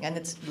pricing, and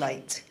it's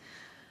light.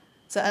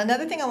 So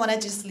another thing I want to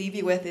just leave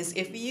you with is,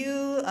 if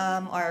you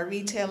are a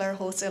retailer,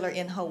 wholesaler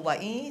in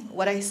Hawaii,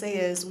 what I say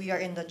is we are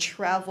in the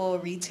travel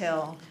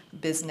retail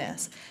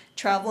business.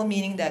 Travel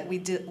meaning that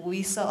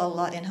we sell a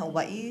lot in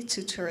Hawaii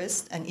to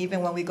tourists, and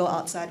even when we go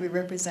outside, we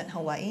represent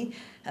Hawaii.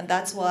 And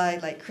that's why,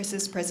 like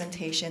Chris's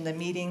presentation, the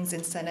meetings,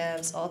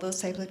 incentives, all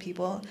those types of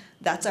people,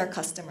 that's our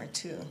customer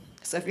too.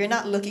 So if you're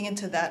not looking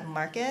into that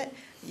market,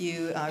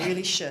 you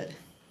really should.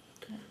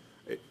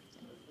 Can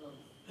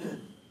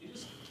you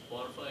just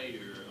quantify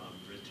your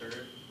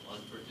return on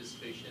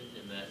participation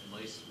in that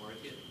MICE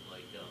market?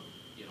 Like,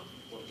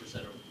 what %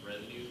 of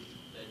revenue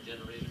that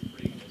generated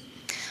for you guys?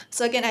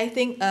 So again, I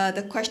think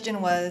the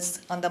question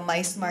was on the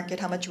MICE market,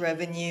 how much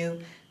revenue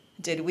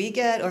did we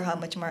get, or how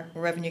much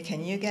revenue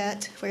can you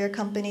get for your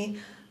company?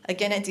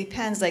 Again, it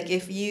depends. Like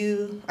if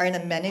you are an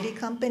amenity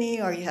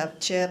company or you have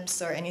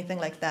chips or anything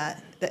like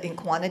that in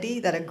quantity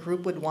that a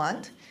group would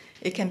want,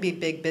 it can be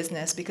big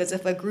business, because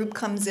if a group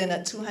comes in,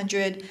 a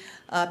 200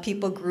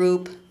 people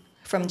group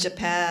from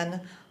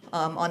Japan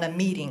on a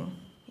meeting,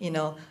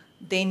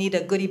 they need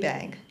a goodie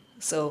bag.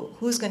 So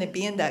who's going to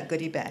be in that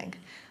goodie bag?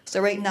 So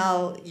right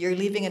now, you're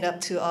leaving it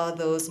up to all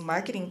those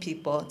marketing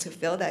people to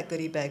fill that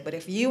goodie bag. But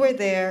if you were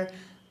there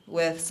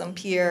with some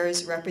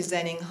peers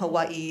representing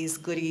Hawaii's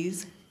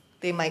goodies,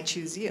 they might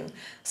choose you.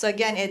 So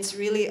again, it's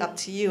really up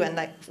to you. And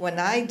like when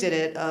I did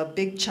it, a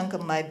big chunk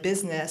of my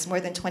business, more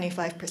than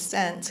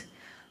 25%,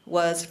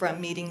 was from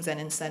meetings and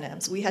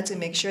incentives. We had to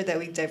make sure that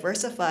we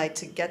diversified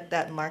to get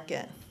that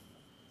market.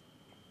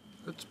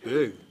 That's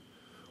big.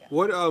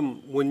 What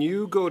when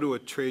you go to a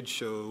trade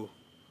show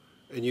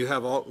and you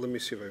have all, let me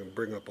see if I can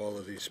bring up all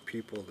of these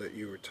people that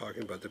you were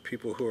talking about, the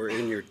people who are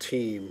in your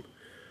team.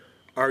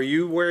 Are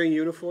you wearing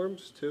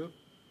uniforms too?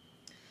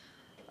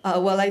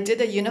 Well, I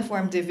did a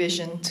uniform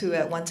division too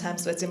at one time,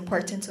 so it's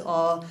important to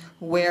all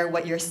wear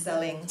what you're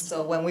selling.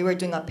 So when we were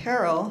doing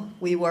apparel,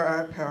 we wore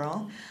our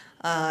apparel.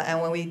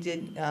 And when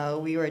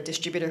we were a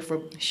distributor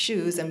for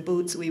shoes and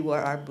boots, we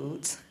wore our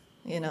boots.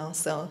 You know,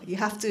 so you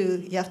have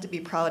to be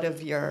proud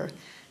of your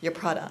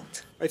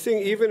product. I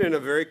think even in a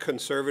very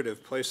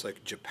conservative place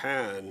like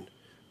Japan,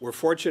 we're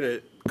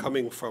fortunate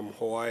coming from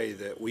Hawaii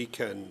that we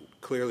can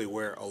clearly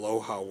wear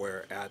aloha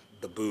wear at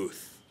the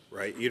booth,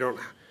 right?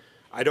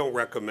 I don't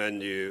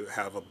recommend you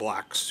have a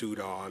black suit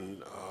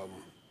on,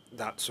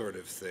 that sort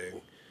of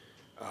thing.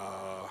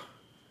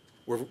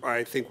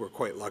 I think we're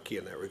quite lucky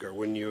in that regard.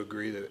 Wouldn't you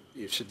agree that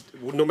you should,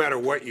 no matter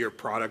what your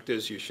product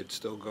is, you should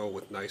still go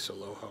with nice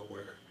aloha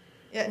wear?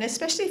 Yeah, and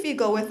especially if you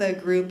go with a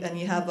group and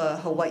you have a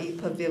Hawaii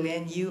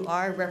pavilion, you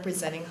are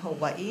representing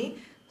Hawaii.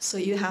 So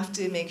you have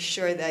to make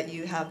sure that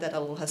you have that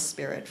aloha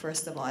spirit,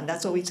 first of all. And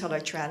that's what we tell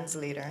our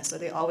translator. So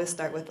they always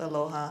start with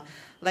aloha.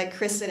 Like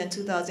Chris said in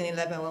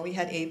 2011 when we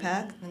had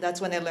APAC, and that's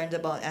when I learned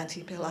about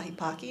Auntie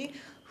Pelahipaki,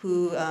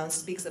 who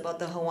speaks about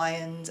the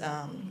Hawaiian,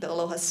 the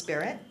aloha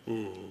spirit.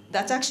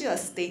 That's actually a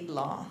state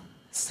law.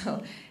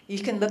 So you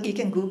can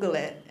Google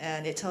it,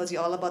 and it tells you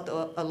all about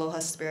the aloha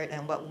spirit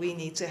and what we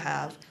need to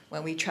have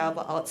when we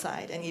travel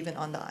outside and even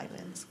on the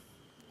islands.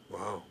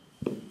 Wow.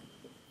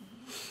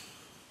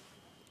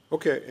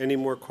 Okay, any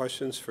more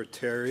questions for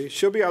Terry?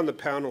 She'll be on the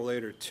panel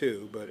later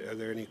too, but are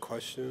there any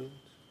questions?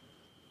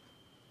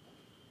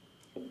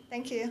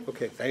 Thank you.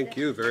 Okay, thank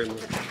you very much.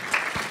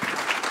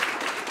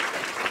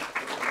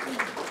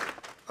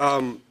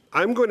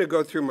 I'm going to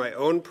go through my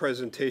own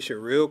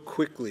presentation real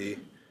quickly,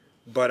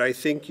 but I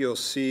think you'll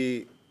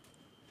see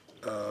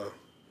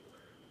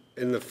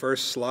in the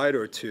first slide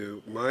or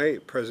two, my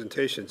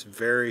presentation is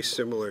very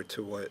similar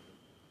to what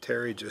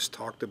Terry just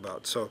talked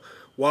about. So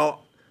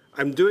while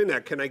I'm doing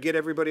that, can I get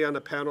everybody on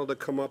the panel to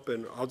come up,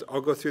 and I'll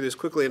go through this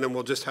quickly, and then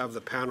we'll just have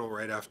the panel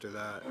right after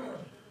that.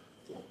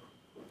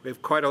 We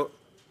have quite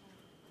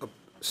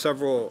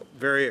several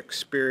very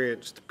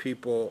experienced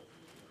people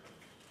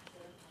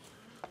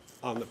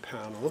on the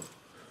panel.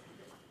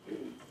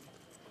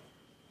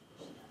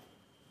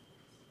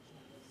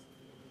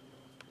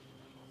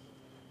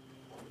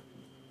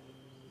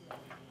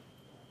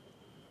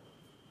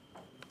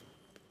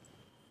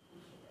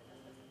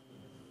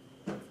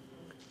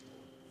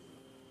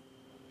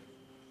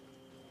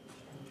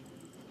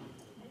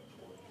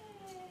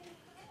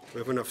 We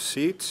have enough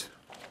seats?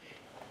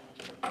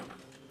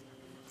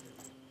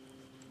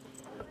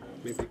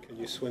 Maybe can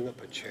you swing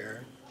up a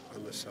chair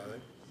on the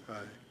side? Hi.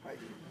 Hi.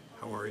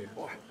 How are you?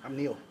 Oh, I'm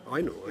Neil. Oh,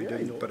 I know. I Yeah,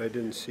 didn't, but I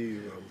didn't see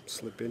you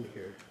slip in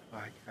here.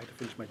 I had to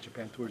finish my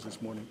Japan tours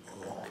this morning.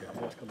 Oh, okay.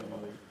 I was coming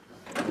in late.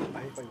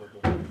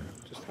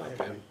 Just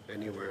hop in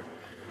anywhere.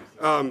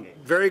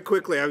 Very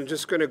quickly, I'm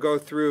just going to go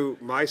through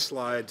my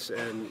slides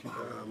and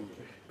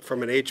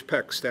from an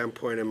HPEC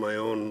standpoint in my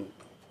own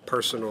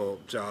personal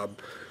job.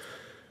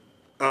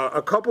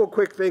 A couple of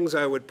quick things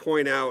I would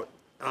point out.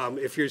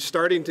 If you're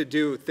starting to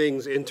do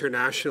things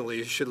internationally,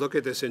 you should look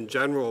at this in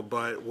general,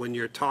 but when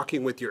you're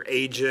talking with your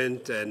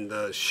agent and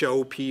the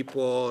show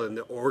people and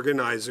the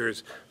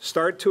organizers,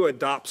 start to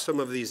adopt some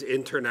of these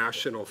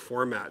international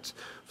formats.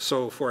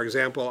 So for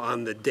example,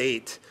 on the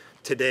date,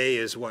 today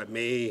is what,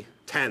 May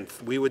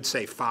 10th, we would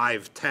say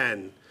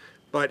 5/10.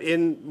 But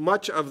in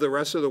much of the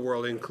rest of the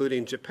world,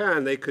 including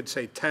Japan, they could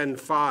say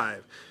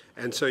 10/5.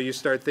 And so you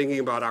start thinking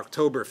about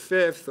October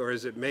 5th, or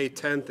is it May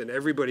 10th, and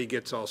everybody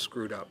gets all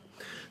screwed up.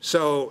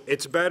 So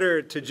it's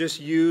better to just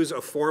use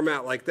a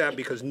format like that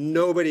because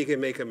nobody can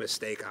make a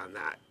mistake on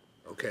that,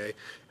 okay?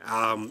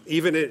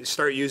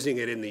 Start using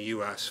it in the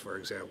US, for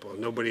example.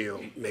 Nobody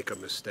will make a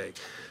mistake.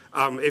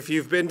 If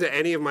you've been to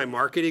any of my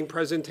marketing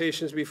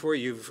presentations before,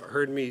 you've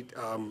heard me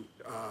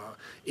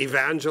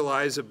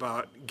evangelize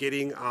about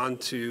getting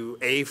onto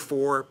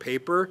A4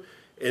 paper,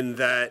 in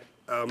that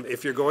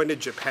if you're going to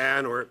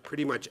Japan or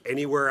pretty much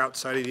anywhere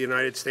outside of the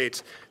United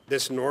States,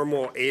 this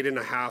normal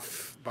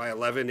 8.5 by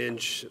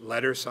 11-inch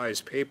letter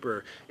size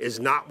paper is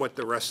not what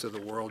the rest of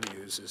the world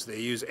uses. They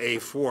use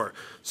A4.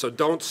 So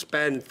don't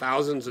spend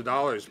thousands of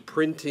dollars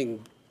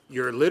printing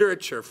your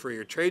literature for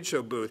your trade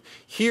show booth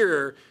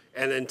here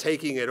and then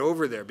taking it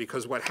over there,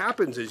 because what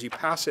happens is you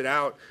pass it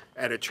out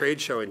at a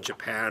trade show in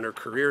Japan or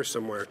Korea or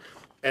somewhere,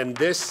 and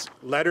this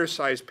letter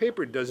size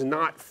paper does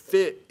not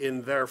fit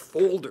in their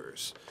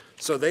folders.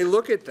 So they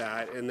look at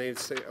that and they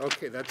say,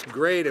 okay, that's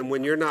great, and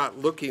when you're not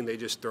looking, they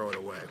just throw it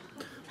away.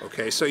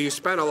 Okay, so you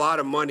spent a lot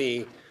of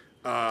money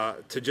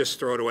to just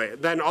throw it away.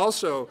 Then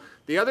also,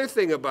 the other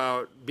thing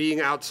about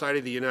being outside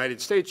of the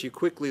United States, you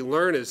quickly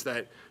learn is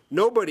that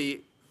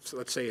nobody, so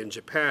let's say in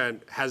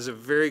Japan, has a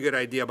very good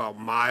idea about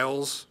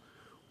miles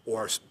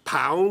or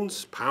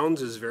pounds.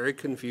 Pounds is very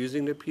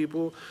confusing to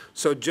people.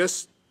 So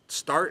just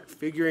start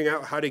figuring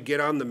out how to get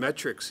on the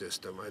metric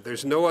system.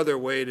 There's no other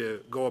way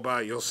to go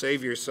about it. You'll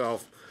save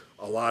yourself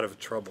a lot of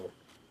trouble.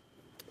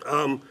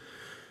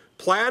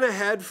 Plan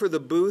ahead for the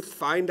booth.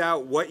 Find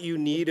out what you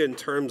need in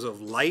terms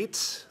of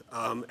lights.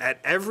 At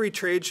every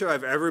trade show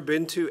I've ever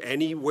been to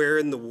anywhere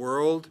in the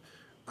world,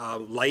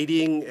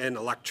 lighting and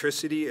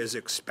electricity is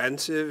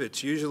expensive.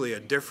 It's usually a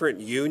different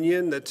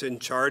union that's in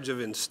charge of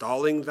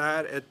installing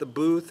that at the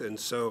booth, and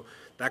so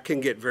that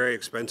can get very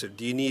expensive.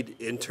 Do you need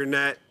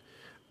internet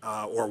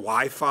or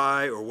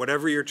Wi-Fi or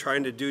whatever you're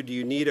trying to do? Do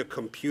you need a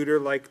computer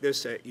like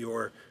this at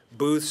your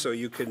booth so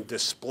you can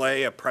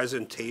display a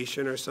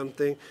presentation or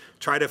something?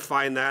 Try to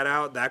find that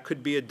out. That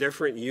could be a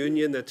different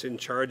union that's in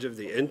charge of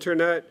the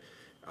internet.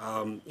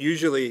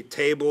 Usually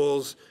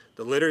tables,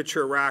 the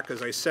literature rack,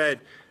 as I said,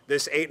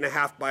 this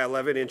 8.5 by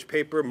 11 inch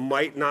paper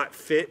might not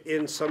fit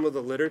in some of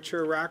the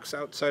literature racks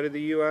outside of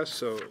the US,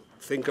 so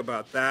think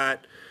about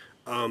that.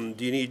 Do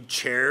you need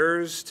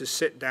chairs to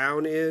sit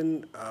down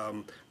in?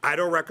 I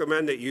don't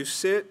recommend that you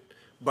sit,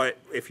 but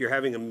if you're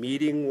having a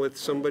meeting with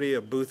somebody,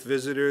 a booth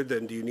visitor,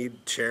 then do you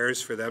need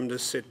chairs for them to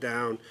sit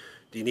down?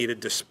 Do you need a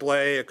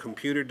display, a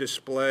computer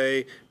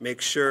display?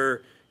 Make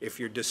sure if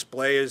your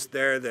display is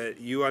there that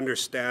you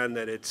understand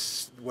that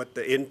it's what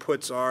the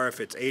inputs are,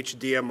 if it's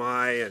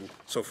HDMI. And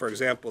so, for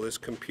example, this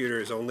computer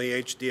is only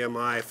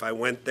HDMI. If I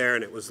went there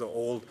and it was the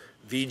old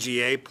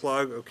VGA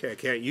plug, okay, I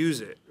can't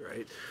use it,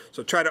 right?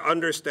 So try to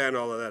understand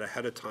all of that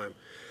ahead of time.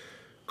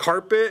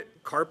 Carpet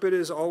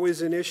is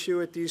always an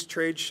issue at these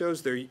trade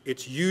shows.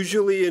 It's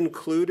usually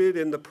included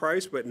in the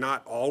price, but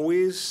not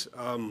always.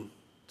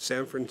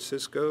 San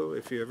Francisco,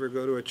 if you ever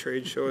go to a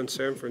trade show in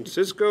San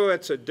Francisco,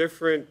 it's a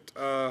different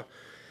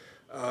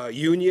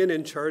union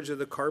in charge of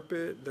the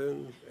carpet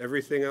than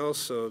everything else,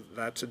 so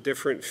that's a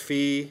different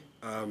fee.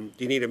 Do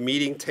you need a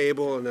meeting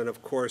table? And then,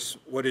 of course,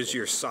 what is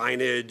your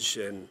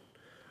signage and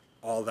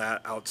all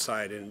that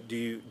outside? And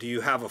do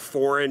you have a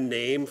foreign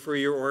name for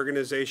your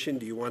organization?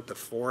 Do you want the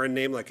foreign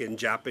name, like in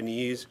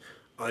Japanese,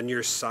 on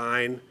your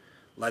sign?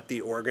 Let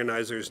the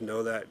organizers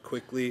know that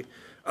quickly.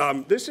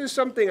 This is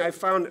something I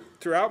found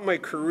throughout my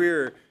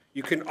career.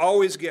 You can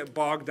always get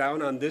bogged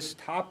down on this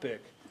topic.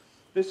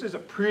 This is a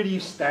pretty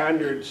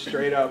standard,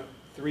 straight up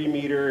 3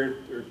 meter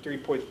or 3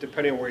 point,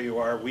 depending on where you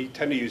are. We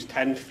tend to use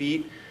 10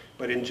 feet,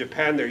 but in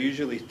Japan, they're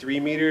usually 3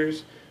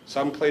 meters.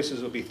 Some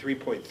places will be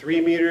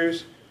 3.3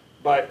 meters,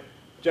 but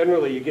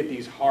generally you get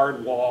these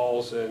hard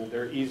walls and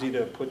they're easy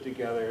to put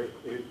together.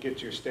 It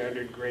gets your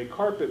standard gray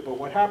carpet, but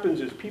what happens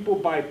is people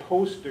buy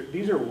posters.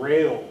 These are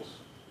rails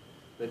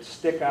that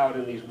stick out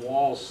and these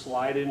walls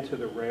slide into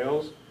the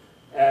rails,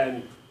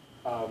 and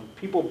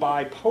people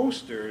buy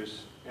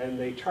posters and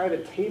they try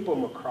to tape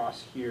them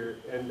across here,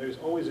 and there's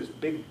always this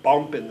big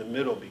bump in the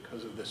middle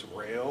because of this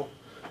rail.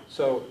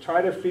 So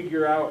try to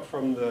figure out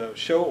from the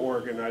show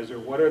organizer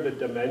what are the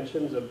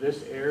dimensions of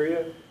this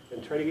area,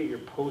 and try to get your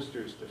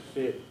posters to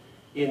fit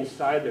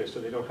inside there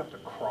so they don't have to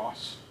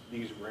cross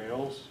these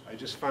rails. I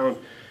just found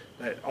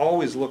that it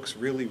always looks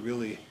really,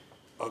 really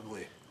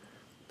ugly.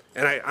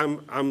 And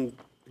I'm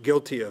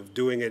guilty of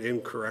doing it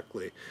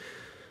incorrectly.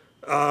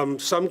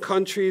 Some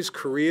countries,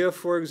 Korea,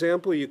 for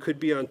example, you could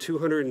be on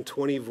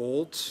 220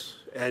 volts,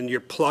 and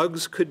your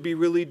plugs could be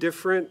really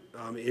different.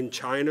 In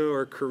China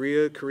or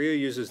Korea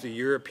uses the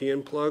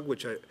European plug,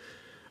 which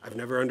I've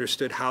never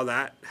understood how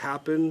that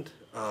happened,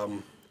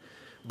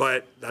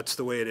 but that's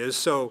the way it is.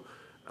 So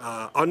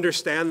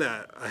understand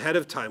that ahead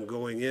of time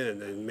going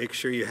in, and make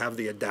sure you have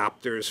the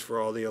adapters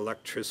for all the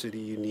electricity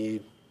you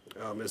need.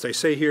 As I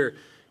say here,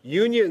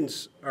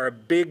 unions are a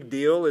big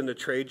deal in the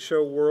trade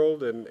show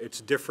world, and it's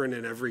different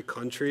in every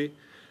country.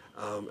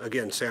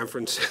 Again, San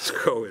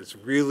Francisco is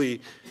really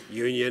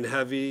union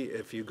heavy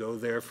if you go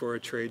there for a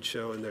trade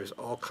show, and there's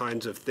all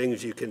kinds of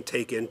things you can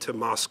take into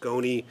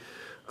Moscone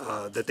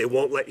that they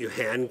won't let you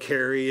hand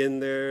carry in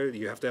there.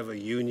 You have to have a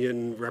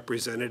union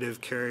representative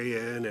carry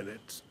in, and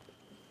it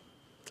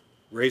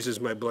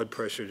raises my blood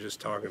pressure just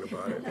talking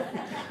about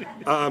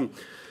it.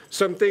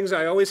 Some things,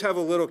 I always have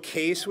a little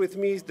case with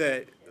me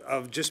that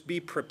of just be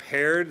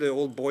prepared, the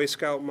old Boy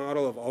Scout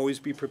model of always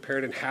be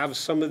prepared and have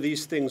some of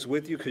these things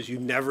with you because you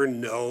never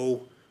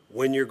know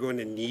when you're going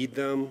to need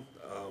them.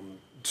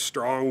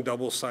 Strong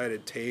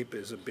double-sided tape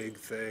is a big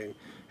thing.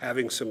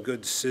 Having some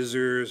good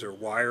scissors or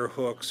wire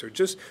hooks or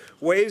just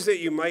ways that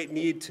you might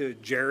need to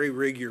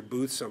jerry-rig your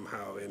booth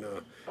somehow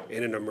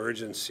in an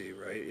emergency,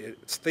 right?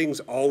 Things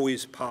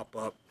always pop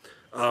up.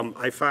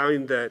 I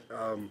find that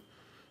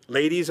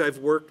ladies I've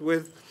worked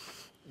with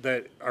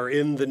that are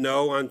in the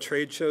know on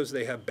trade shows,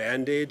 they have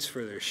Band-Aids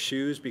for their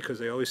shoes because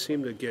they always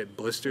seem to get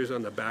blisters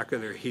on the back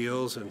of their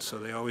heels, and so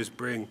they always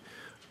bring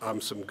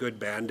some good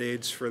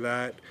Band-Aids for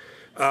that.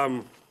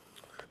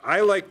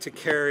 I like to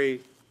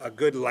carry a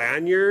good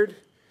lanyard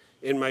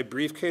in my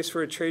briefcase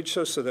for a trade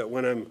show so that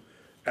when I'm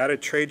at a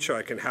trade show,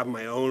 I can have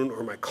my own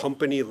or my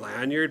company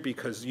lanyard,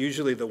 because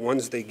usually the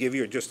ones they give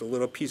you are just a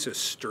little piece of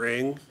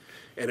string,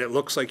 and it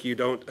looks like you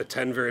don't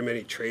attend very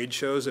many trade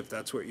shows if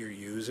that's what you're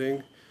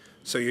using.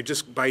 So you're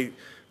just, by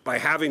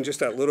having just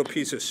that little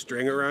piece of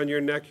string around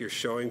your neck, you're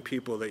showing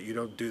people that you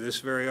don't do this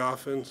very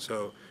often.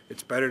 So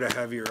it's better to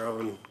have your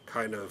own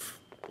kind of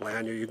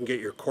lanyard. You can get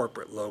your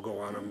corporate logo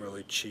on them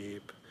really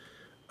cheap.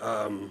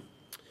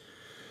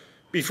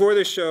 Before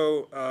the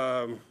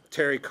show,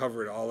 Terry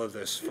covered all of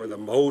this for the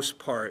most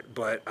part,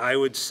 but I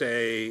would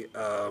say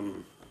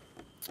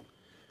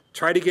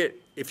try to get,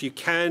 if you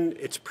can,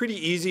 it's pretty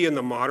easy in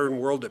the modern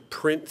world to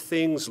print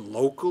things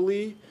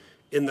locally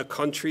in the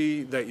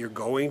country that you're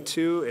going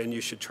to, and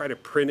you should try to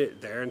print it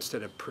there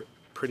instead of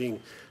printing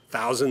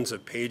thousands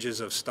of pages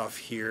of stuff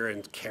here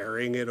and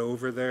carrying it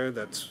over there.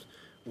 That's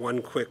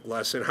one quick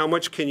lesson. How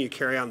much can you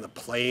carry on the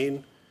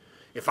plane?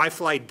 If I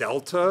fly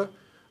Delta,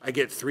 I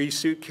get 3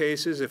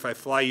 suitcases. If I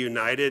fly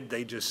United,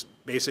 they just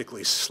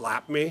basically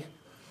slap me.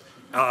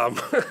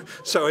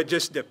 So it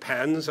just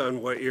depends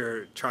on what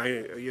you're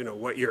trying,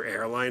 what your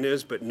airline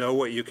is, but know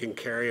what you can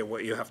carry and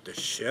what you have to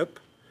ship.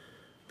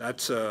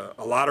 That's a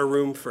lot of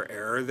room for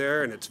error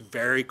there, and it's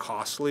very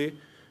costly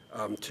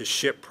to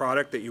ship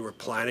product that you were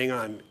planning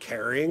on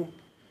carrying.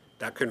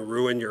 That can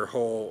ruin your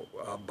whole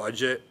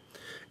budget.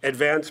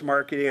 Advanced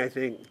marketing, I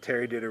think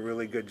Terry did a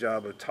really good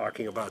job of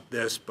talking about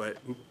this, but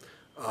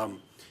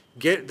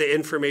get the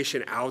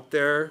information out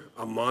there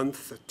a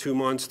month, 2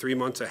 months, 3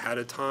 months ahead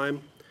of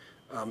time.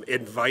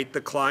 Invite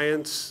the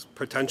clients,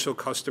 potential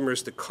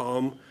customers to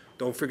come.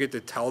 Don't forget to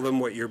tell them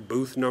what your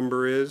booth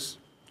number is.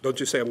 Don't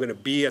just say, I'm going to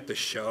be at the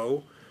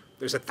show.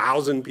 There's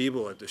 1,000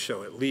 people at the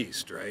show at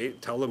least, right?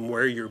 Tell them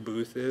where your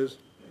booth is.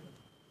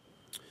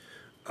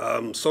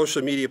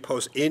 Social media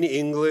posts in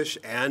English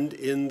and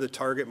in the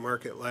target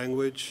market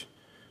language,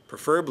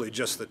 preferably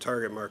just the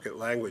target market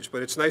language.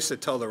 But it's nice to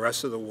tell the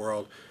rest of the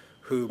world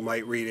who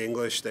might read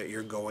English that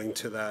you're going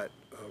to that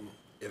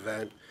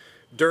event.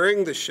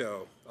 During the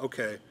show,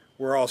 okay,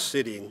 we're all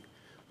sitting,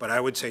 but I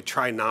would say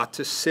try not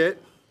to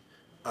sit.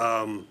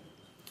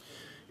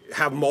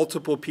 Have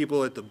multiple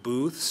people at the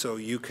booth so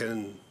you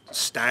can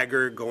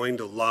stagger going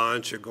to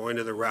lunch or going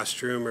to the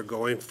restroom or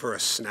going for a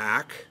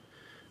snack.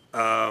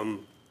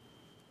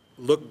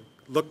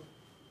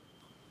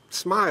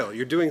 Smile.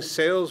 You're doing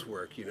sales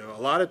work,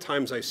 A lot of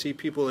times I see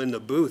people in the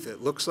booth,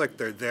 it looks like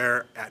they're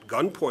there at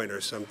gunpoint or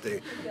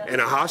something in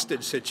a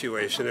hostage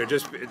situation.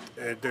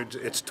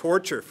 It's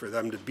torture for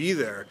them to be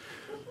there.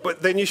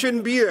 But then you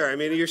shouldn't be there. I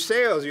mean, your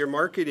sales, your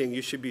marketing,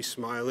 you should be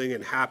smiling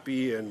and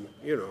happy and,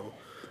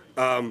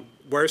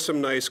 wear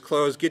some nice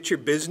clothes. Get your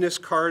business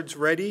cards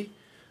ready.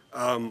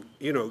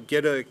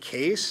 Get a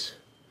case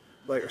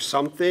or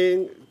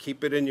something.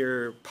 Keep it in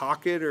your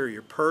pocket or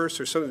your purse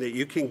or something that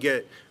you can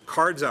get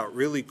cards out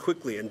really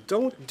quickly. And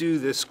don't do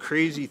this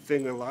crazy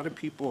thing. A lot of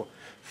people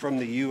from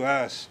the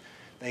U.S.,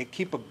 they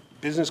keep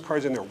business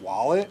cards in their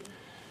wallet.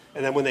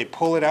 And then when they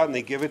pull it out and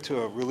they give it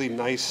to a really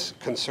nice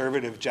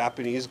conservative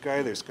Japanese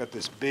guy, there's got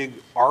this big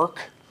arc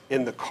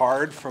in the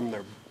card from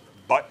their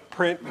butt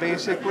print,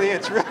 basically.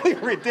 It's really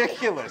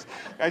ridiculous.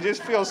 I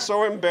just feel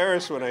so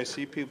embarrassed when I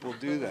see people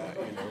do that,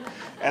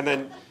 And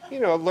then,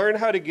 learn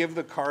how to give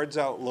the cards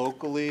out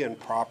locally and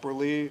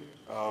properly.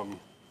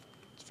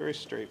 It's very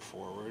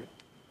straightforward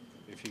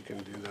if you can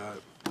do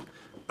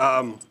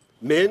that.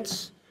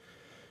 Mints,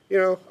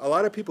 a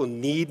lot of people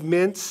need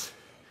mints.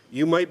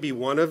 You might be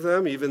one of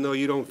them, even though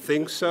you don't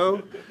think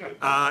so.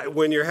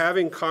 When you're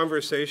having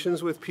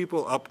conversations with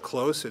people up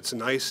close, it's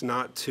nice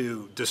not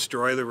to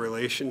destroy the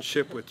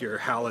relationship with your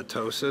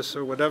halitosis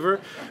or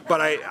whatever.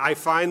 But I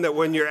find that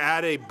when you're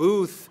at a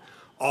booth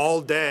all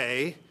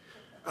day,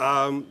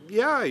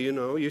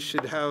 you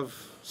should have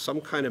some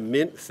kind of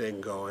mint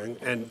thing going.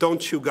 And don't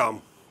chew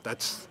gum.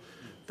 That's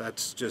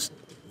just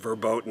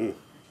verboten.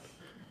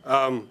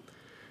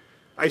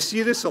 I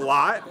see this a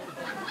lot,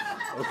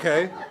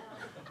 okay?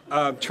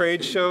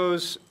 Trade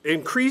shows,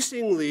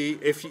 increasingly,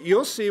 if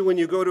you'll see when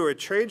you go to a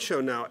trade show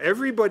now,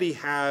 everybody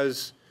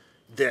has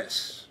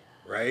this,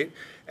 right?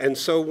 And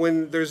so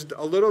when there's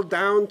a little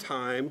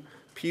downtime,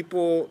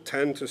 people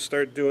tend to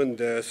start doing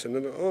this, and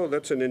then, oh,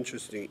 that's an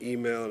interesting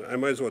email, and I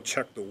might as well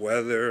check the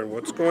weather and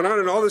what's going on,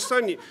 and all of a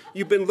sudden,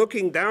 you've been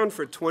looking down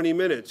for 20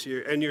 minutes,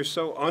 and you're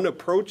so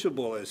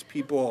unapproachable as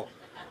people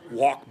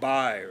walk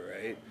by,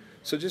 right?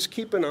 So just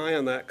keep an eye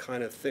on that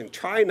kind of thing.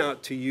 Try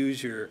not to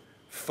use your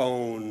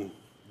phone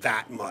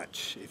that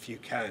much if you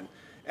can.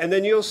 And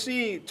then you'll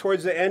see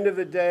towards the end of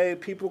the day,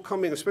 people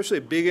coming, especially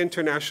a big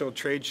international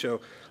trade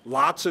show,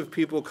 lots of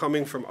people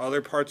coming from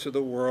other parts of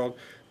the world.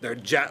 They're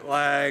jet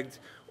lagged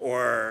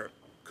or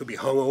could be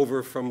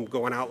hungover from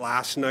going out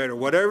last night or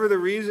whatever the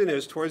reason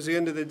is. Towards the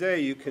end of the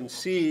day, you can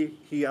see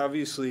he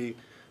obviously,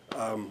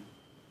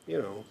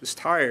 is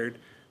tired.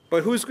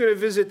 But who's going to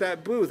visit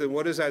that booth, and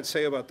what does that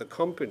say about the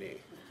company,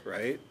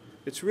 right?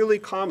 It's really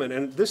common.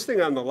 And this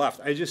thing on the left,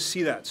 I just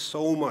see that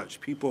so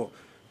much. People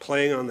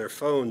playing on their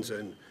phones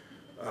and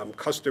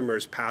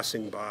customers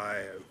passing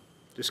by.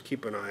 Just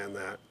keep an eye on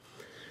that.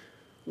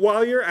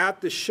 while you're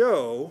at the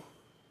show,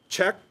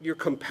 check your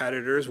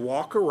competitors,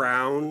 walk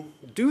around,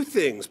 do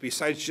things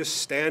besides just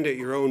stand at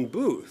your own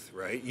booth,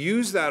 right?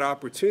 Use that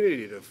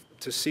opportunity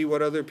to see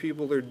what other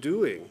people are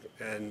doing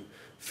and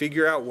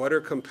figure out what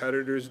are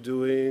competitors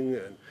doing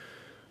and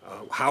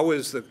how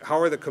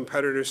are the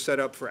competitors set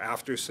up for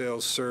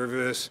after-sales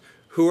service,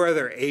 who are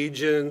their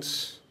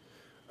agents,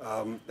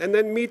 and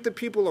then meet the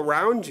people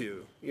around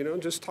you. You know,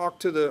 just talk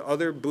to the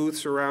other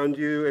booths around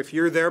you. If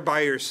you're there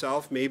by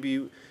yourself,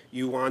 maybe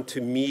you want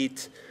to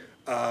meet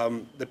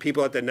the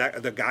people at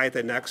the guy at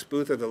the next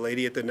booth or the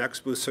lady at the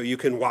next booth, so you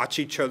can watch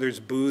each other's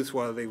booths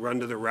while they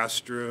run to the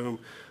restroom,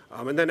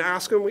 and then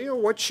ask them, you know,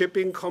 what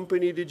shipping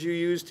company did you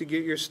use to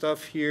get your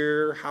stuff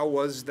here? How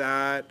was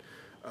that?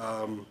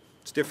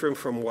 It's different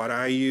from what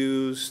I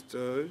used.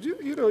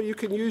 You know, you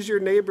can use your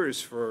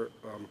neighbors for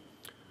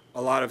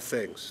a lot of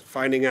things.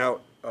 Finding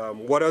out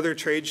what other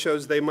trade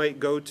shows they might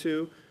go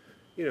to.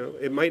 You know,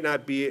 it might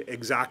not be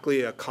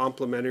exactly a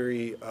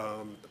complementary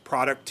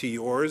product to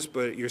yours,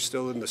 but you're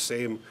still in the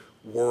same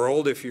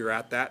world if you're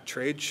at that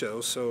trade show.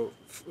 So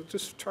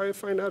just try to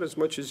find out as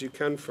much as you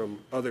can from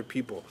other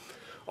people.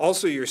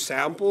 Also, your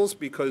samples,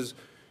 because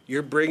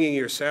you're bringing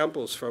your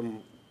samples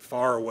from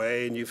far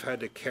away and you've had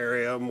to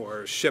carry them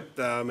or ship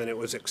them and it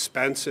was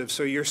expensive.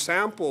 So your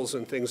samples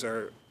and things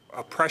are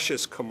a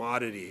precious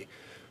commodity.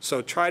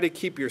 So try to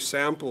keep your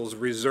samples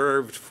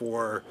reserved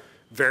for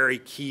very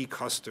key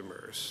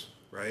customers,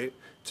 right?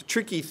 It's a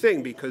tricky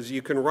thing because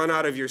you can run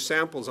out of your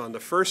samples on the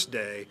first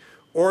day,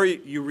 or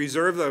you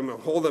reserve them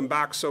and hold them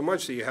back so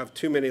much that you have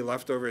too many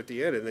left over at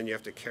the end and then you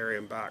have to carry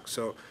them back.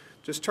 So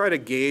just try to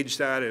gauge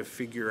that and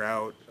figure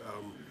out,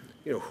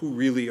 you know, who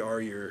really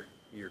are your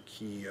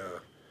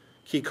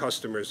key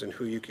customers and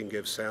who you can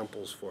give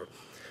samples for.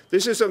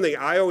 This is something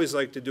I always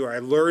like to do, or I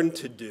learned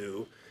to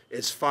do,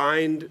 is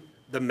find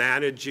the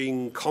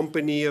managing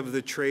company of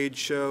the trade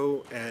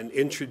show and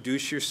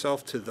introduce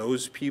yourself to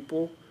those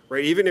people,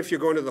 right? Even if you're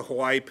going to the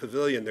Hawaii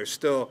Pavilion, there's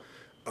still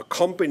a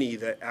company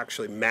that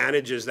actually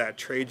manages that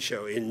trade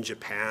show in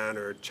Japan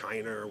or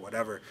China or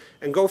whatever.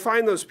 And go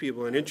find those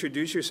people and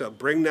introduce yourself.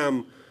 Bring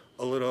them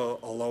a little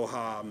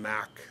Aloha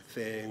Mac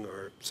thing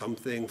or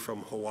something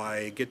from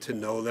Hawaii. Get to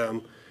know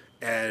them.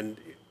 And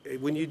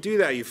when you do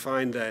that, you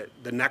find that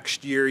the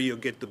next year you'll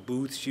get the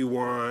booths you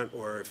want,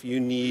 or if you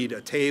need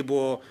a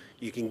table,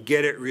 you can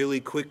get it really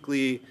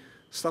quickly.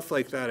 Stuff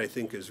like that, I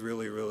think, is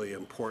really, really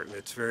important.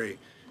 It's very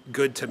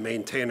good to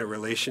maintain a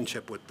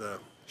relationship with the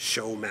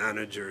show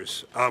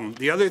managers.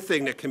 The other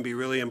thing that can be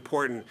really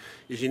important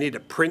is you need to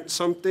print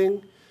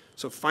something.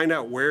 So find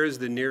out where is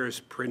the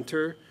nearest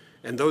printer.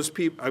 And those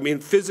people, I mean,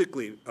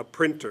 physically, a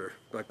printer,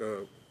 like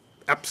a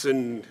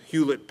Epson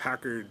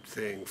Hewlett-Packard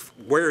thing,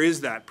 where is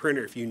that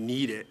printer if you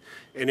need it?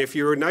 And if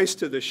you're nice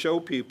to the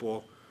show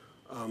people,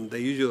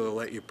 they usually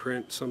let you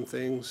print some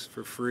things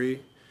for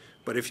free.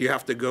 But if you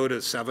have to go to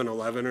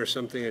 7-Eleven or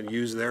something and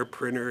use their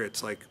printer,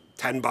 it's like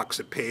 $10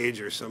 a page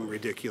or some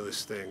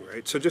ridiculous thing,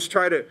 right? So just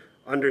try to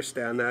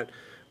understand that.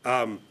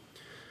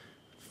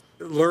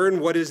 Learn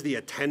what is the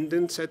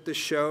attendance at the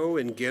show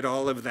and get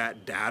all of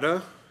that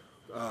data.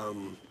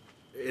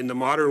 In the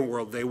modern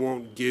world, they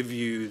won't give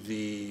you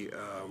the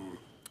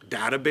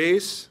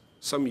database.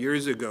 Some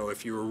years ago,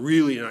 if you were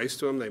really nice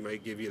to them, they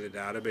might give you the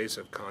database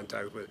of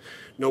contacts, but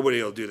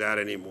nobody will do that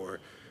anymore.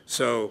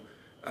 So,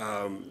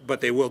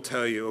 but they will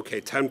tell you, okay,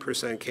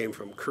 10% came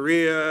from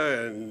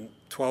Korea and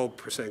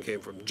 12% came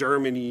from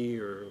Germany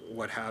or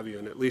what have you,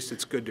 and at least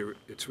it's good to,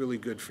 it's really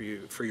good for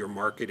you, for your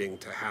marketing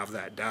to have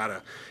that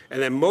data. And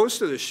then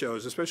most of the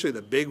shows, especially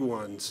the big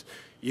ones,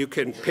 you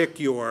can pick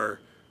your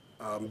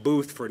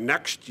booth for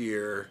next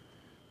year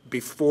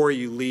before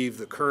you leave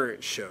the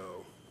current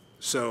show.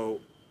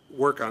 So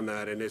work on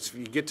that, and if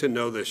you get to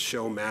know the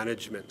show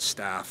management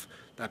staff,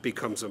 that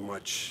becomes a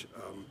much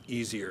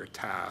easier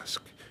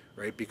task,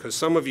 right? Because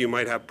some of you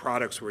might have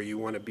products where you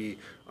want to be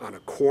on a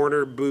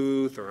corner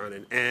booth or on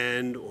an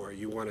end, or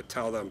you want to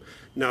tell them,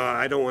 no,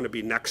 I don't want to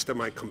be next to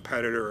my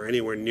competitor or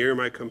anywhere near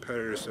my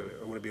competitor, so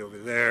I want to be over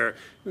there.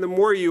 And the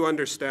more you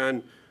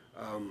understand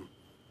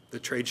the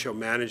trade show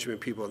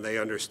management people and they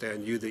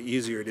understand you, the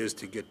easier it is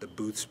to get the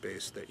booth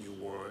space that you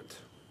want.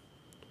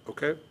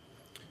 Okay?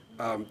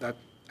 That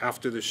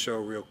after the show,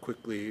 real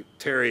quickly,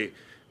 Terry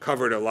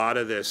covered a lot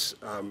of this.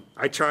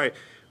 I try,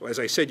 as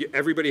I said,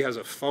 everybody has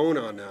a phone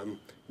on them.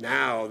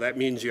 Now that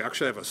means you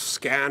actually have a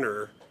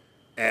scanner,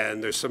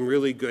 and there's some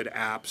really good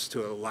apps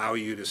to allow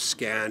you to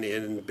scan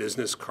in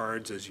business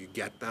cards as you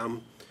get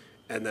them.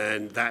 And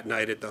then that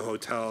night at the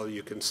hotel,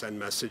 you can send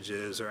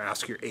messages or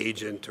ask your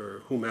agent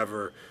or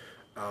whomever,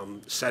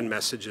 send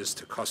messages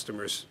to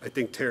customers. I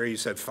think, Terry, you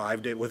said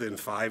within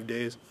 5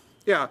 days.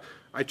 Yeah,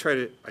 I try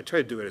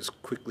to do it as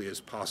quickly as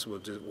possible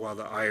just while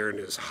the iron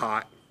is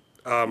hot.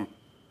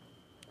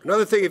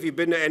 Another thing, if you've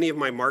been to any of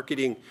my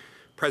marketing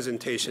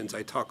presentations,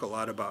 I talk a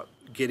lot about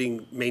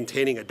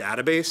maintaining a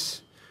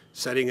database,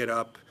 setting it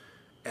up,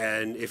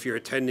 and if you're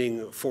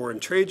attending foreign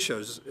trade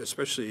shows,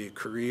 especially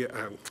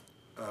Korea,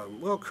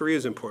 well, Korea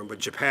is important, but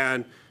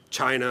Japan,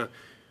 China,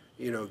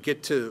 you know,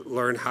 get to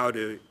learn how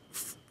to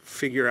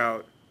figure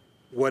out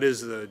what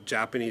is the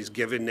Japanese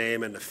given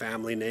name and the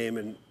family name,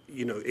 and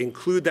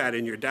include that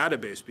in your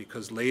database,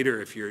 because later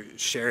if you're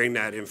sharing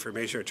that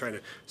information or trying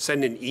to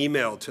send an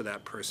email to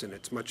that person,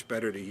 it's much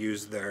better to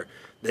use the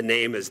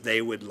name as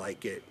they would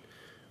like it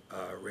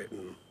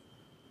written.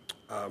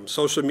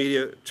 Social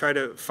media, try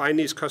to find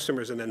these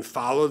customers and then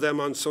follow them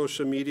on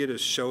social media to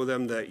show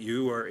them that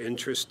you are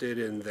interested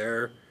in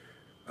their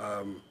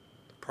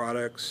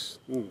products.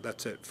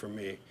 That's it for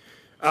me.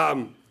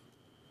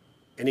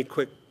 Any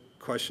quick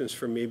questions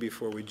for me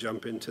before we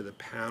jump into the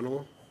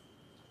panel?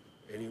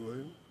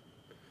 Anyone?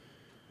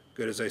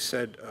 Good. As I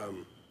said,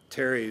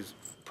 Terry's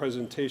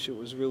presentation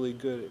was really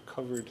good. It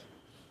covered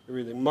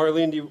everything.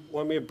 Marlene, do you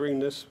want me to bring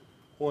this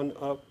one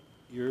up,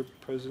 your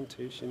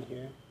presentation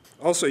here?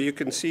 Also, you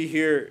can see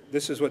here,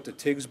 this is what the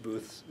TIGS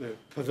booth, the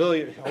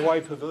pavilion,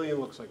 Hawaii Pavilion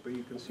looks like, but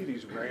you can see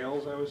these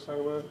rails I was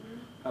talking about,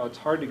 how it's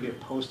hard to get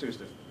posters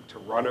to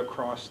run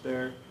across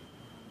there.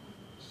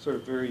 It's sort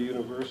of very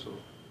universal.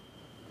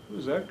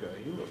 Who's that guy?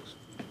 He looks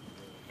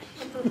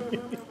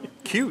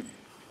cute.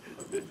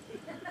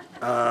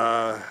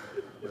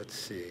 Let's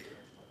see.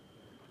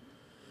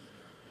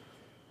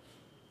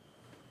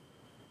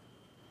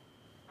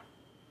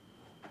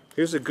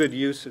 Here's a good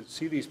use.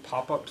 See these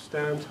pop-up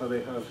stands, how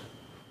they have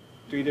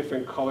 3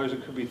 different colors.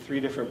 It could be 3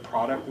 different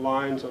product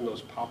lines on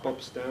those pop-up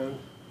stands.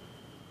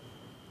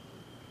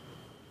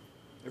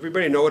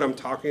 Everybody know what I'm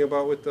talking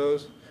about with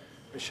those?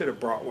 I should have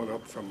brought one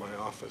up from my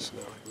office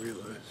now, I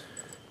realize.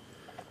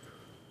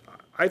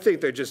 I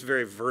think they're just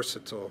very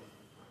versatile.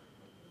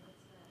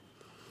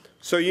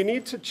 So you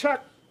need to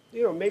check,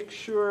 make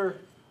sure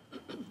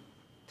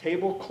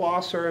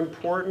tablecloths are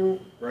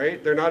important,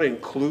 right? They're not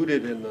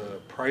included in the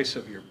price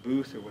of your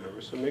booth or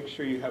whatever. So make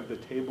sure you have the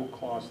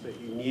tablecloths that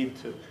you need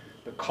to,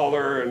 the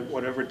color and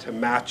whatever, to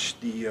match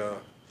the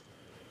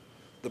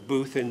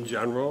booth in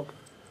general.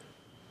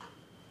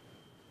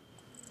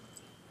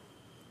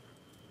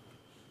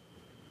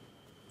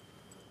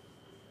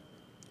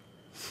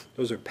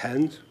 Those are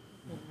pens?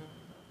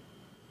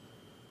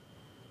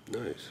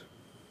 Nice.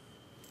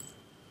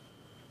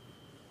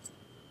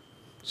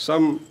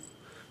 Some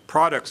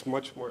products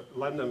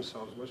lend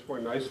themselves much more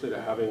nicely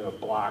to having a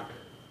black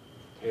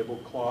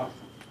tablecloth,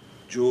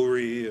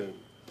 jewelry and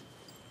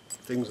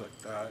things like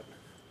that.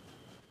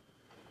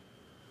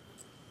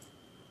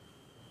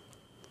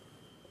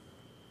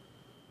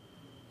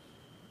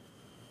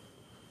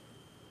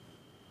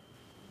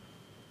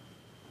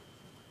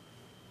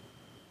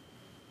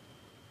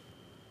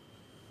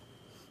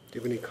 Do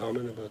you have any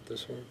comment about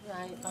this one?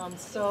 Right.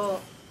 So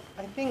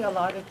I think a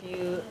lot of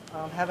you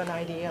have an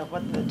idea of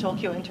what the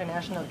Tokyo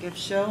International Gift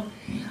Show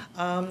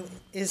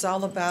is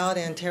all about,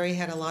 and Terry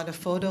had a lot of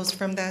photos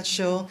from that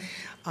show.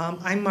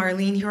 I'm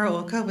Marlene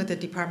Hiraoka with the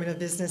Department of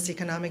Business,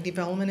 Economic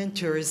Development, and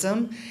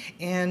Tourism,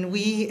 and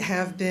we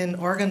have been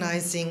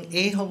organizing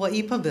a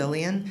Hawaii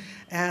Pavilion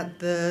at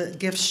the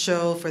gift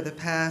show for the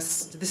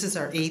past, this is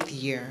our 8th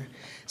year.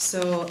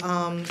 So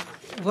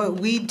what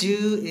we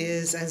do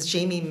is, as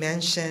Jamie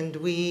mentioned,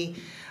 we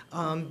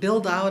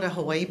build out a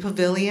Hawaii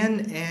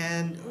Pavilion,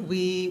 and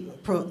we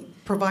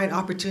provide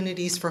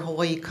opportunities for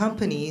Hawaii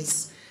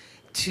companies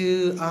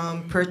to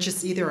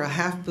purchase either a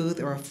half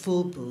booth or a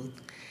full booth.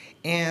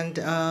 And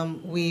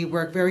we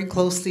work very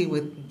closely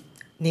with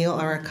Neil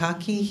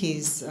Arakaki.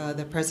 He's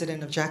the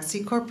president of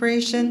JAXI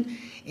Corporation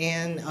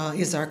and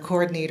is our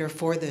coordinator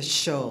for this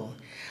show.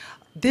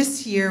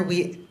 This year,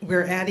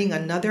 we're adding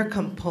another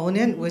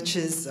component, which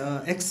is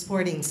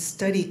exporting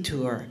study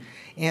tour.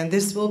 And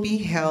this will be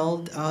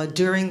held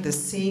during the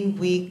same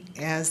week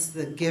as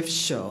the gift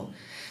show.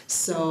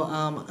 So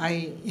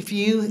if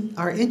you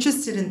are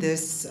interested in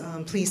this,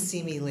 please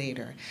see me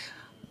later.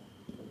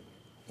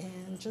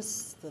 And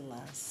just the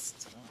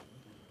last one.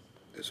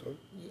 This one?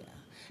 Yeah.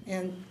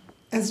 And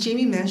as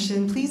Jamie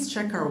mentioned, please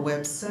check our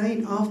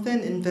website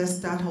often,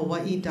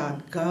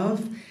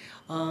 invest.hawaii.gov.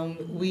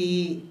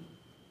 We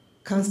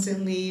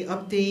constantly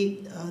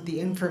update the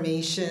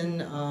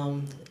information,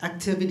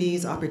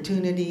 activities,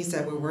 opportunities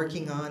that we're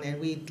working on, and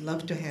we'd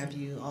love to have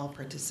you all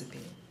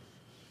participate.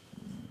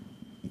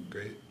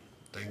 Great,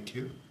 thank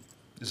you.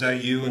 Is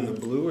that you in the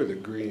blue or the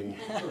green?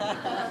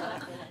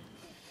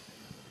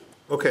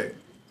 Okay,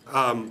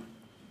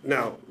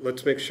 now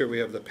let's make sure we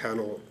have the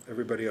panel,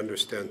 everybody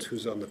understands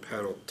who's on the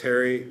panel.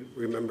 Terry,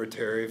 remember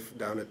Terry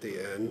down at the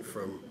end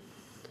from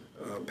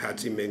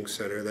Patsy Ming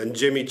Center. Then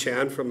Jimmy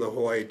Chan from the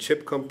Hawaii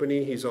Chip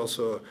Company. He's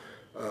also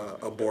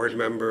a board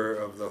member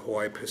of the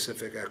Hawaii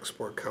Pacific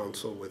Export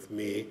Council with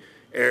me.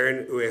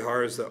 Aaron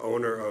Uehara is the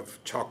owner of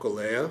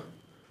Chocolea.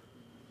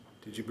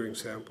 Did you bring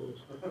samples?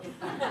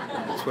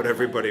 That's what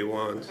everybody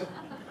wants.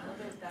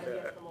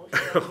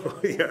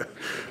 Yeah.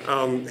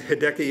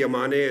 Hideki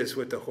Yamane is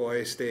with the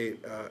Hawaii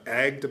State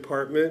Ag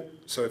Department.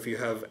 So if you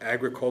have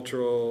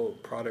agricultural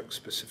product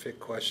specific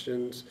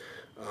questions,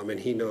 and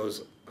he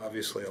knows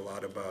obviously a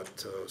lot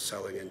about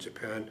selling in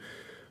Japan.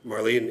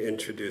 Marlene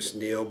introduced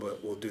Neil,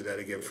 but we'll do that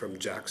again from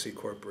JAXI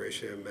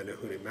Corporation and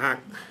Menehune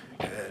Mac.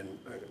 And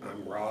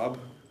I'm Rob,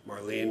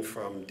 Marlene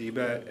from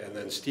DBET, and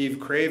then Steve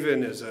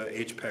Craven is a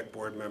HPEC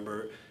board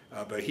member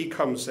But he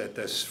comes at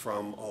this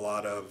from a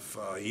lot of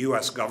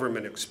U.S.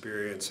 government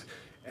experience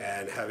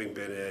and having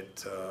been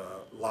at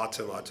lots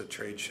and lots of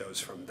trade shows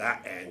from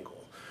that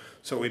angle.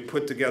 So we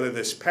put together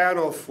this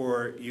panel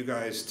for you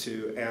guys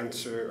to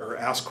answer or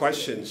ask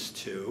questions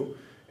to,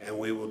 and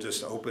we will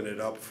just open it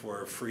up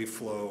for a free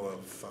flow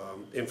of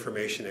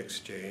information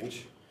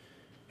exchange.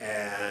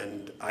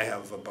 And I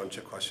have a bunch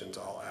of questions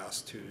I'll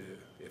ask too,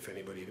 if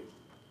anybody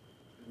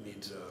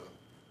needs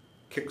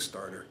a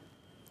Kickstarter.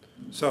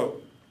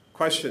 So,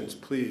 questions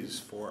please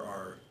for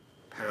our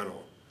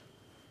panel.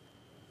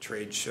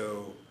 Trade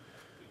show,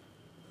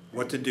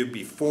 what to do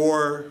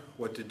before,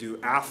 what to do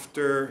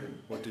after,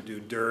 what to do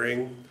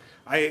during.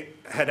 I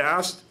had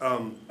asked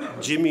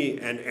Jimmy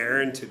and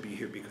Aaron to be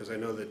here because I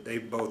know that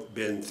they've both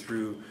been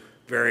through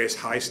various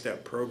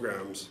high-step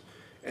programs.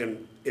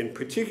 And in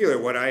particular,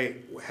 what I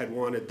had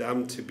wanted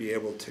them to be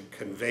able to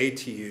convey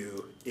to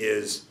you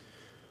is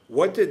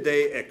what did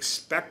they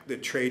expect the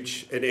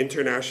an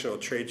international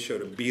trade show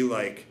to be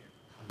like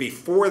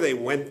before they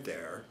went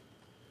there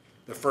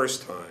the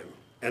first time?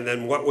 And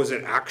then what was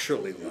it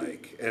actually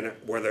like? And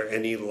were there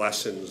any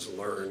lessons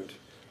learned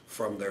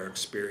from their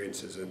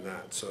experiences in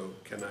that? So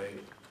can I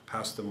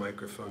pass the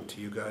microphone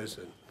to you guys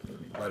and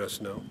let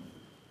us know?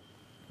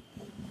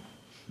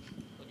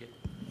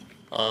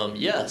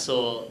 Yeah,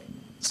 so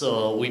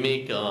we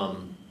make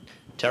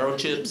taro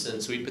chips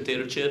and sweet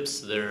potato chips.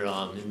 They're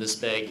in this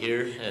bag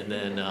here, and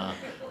then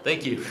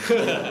thank you.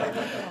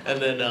 And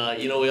then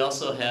you know, we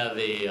also have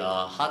a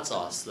hot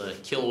sauce, the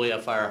Kilauea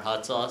Fire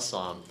hot sauce.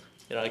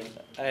 You know,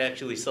 I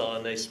actually saw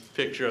a nice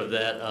picture of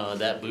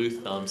that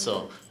booth,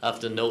 so I have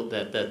to note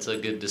that that's a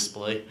good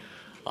display.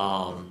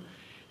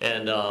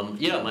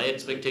 Yeah, my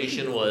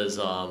expectation was,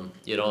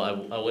 you know,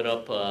 I went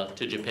up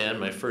to Japan.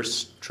 My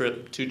first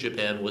trip to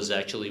Japan was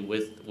actually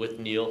with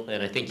Neil,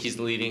 and I think he's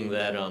leading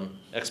that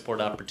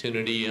export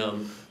opportunity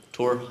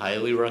tour.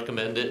 Highly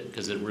recommend it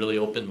because it really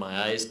opened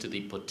my eyes to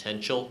the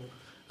potential.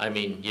 I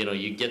mean, you know,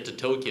 you get to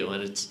Tokyo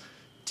and it's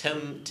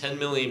 10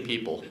 million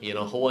people. You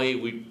know, Hawaii,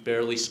 we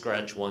barely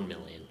scratch 1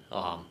 million.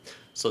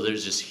 So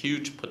there's just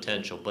huge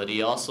potential. But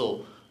he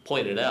also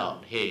pointed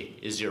out, hey,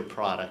 is your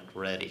product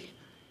ready?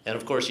 And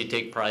of course, you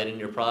take pride in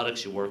your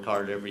products, you work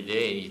hard every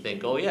day, and you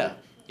think, oh yeah,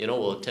 you know,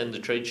 we'll attend the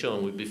trade show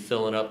and we'd be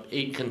filling up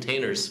 8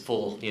 containers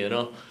full, you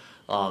know,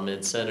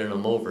 and sending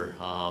them over.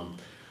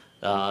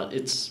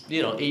 It's,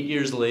 you know, 8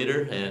 years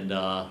later and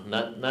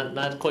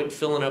not quite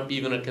filling up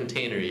even a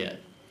container yet.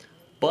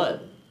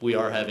 But we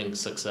are having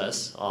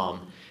success.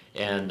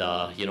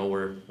 You know,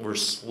 we're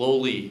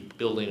slowly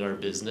building our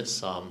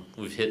business.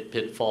 We've hit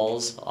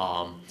pitfalls,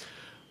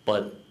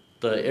 but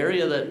the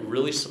area that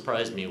really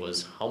surprised me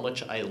was how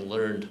much I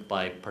learned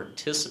by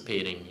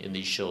participating in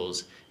these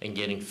shows and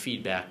getting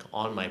feedback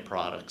on my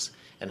products,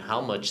 and how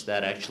much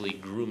that actually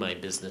grew my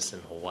business in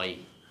Hawaii.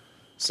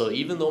 So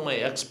even though my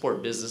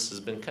export business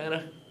has been kind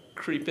of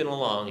creeping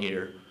along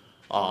here,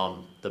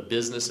 the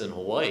business in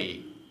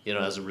Hawaii, you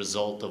know, as a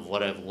result of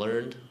what I've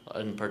learned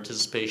in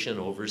participation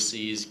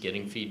overseas,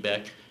 getting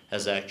feedback,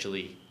 has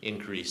actually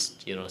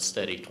increased, you know,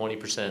 steady,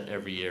 20%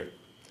 every year.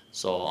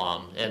 So,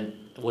 and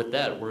with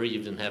that, we're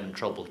even having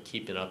trouble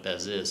keeping up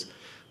as is.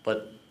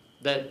 But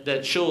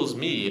that shows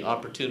me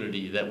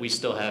opportunity that we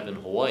still have in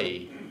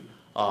Hawaii,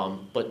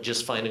 but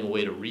just finding a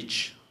way to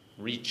reach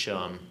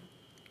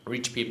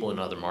people in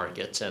other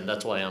markets. And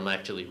that's why I'm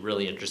actually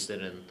really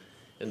interested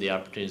in the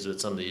opportunities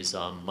with some of these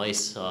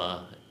MICE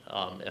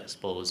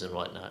expos and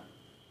whatnot.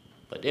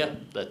 But yeah,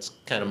 that's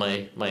kind of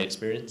my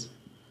experience.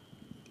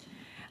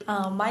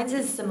 Mine's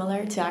is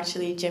similar to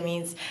actually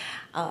Jimmy's.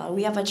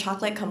 We have a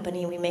chocolate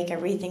company. We make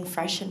everything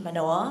fresh in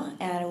Manoa,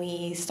 and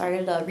we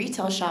started a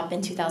retail shop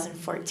in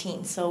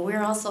 2014. So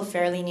we're also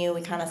fairly new.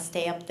 We kind of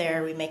stay up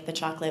there. We make the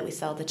chocolate. We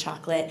sell the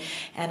chocolate,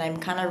 and I'm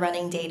kind of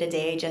running day to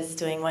day, just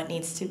doing what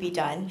needs to be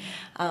done.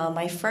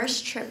 My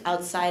first trip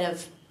outside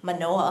of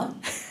Manoa,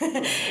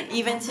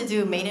 even to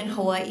do Made in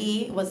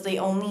Hawaii, was the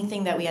only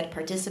thing that we had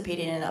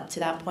participated in up to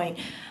that point,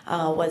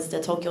 was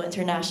the Tokyo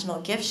International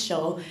Gift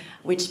Show,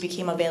 which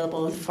became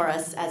available for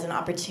us as an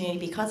opportunity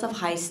because of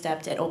High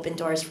Step. It opened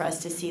doors for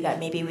us to see that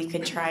maybe we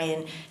could try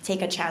and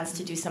take a chance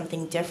to do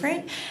something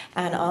different.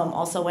 And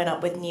also went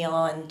up with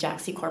Neil and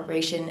Jaxi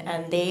Corporation,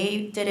 and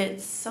they did it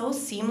so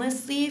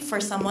seamlessly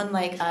for someone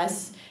like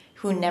us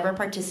who never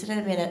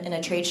participated in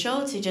a trade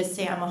show to just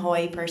say, I'm a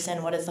Hawaii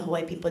person, what does the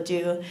Hawaii people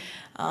do?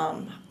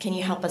 Can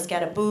you help us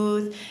get a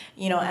booth?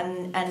 You know,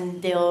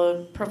 and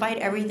they'll provide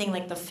everything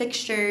like the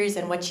fixtures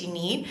and what you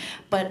need.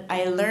 But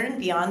I learned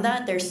beyond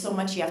that, there's so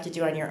much you have to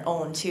do on your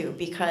own too,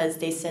 because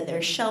they said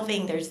there's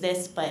shelving, there's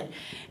this, but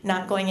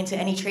not going into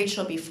any trade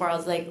show before, I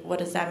was like, what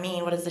does that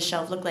mean? What does the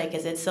shelf look like?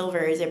 Is it silver?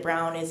 Is it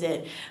brown? Is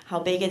it, how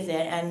big is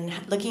it? And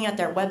looking at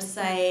their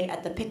website,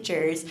 at the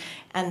pictures,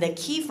 and the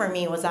key for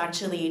me was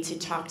actually to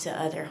talk to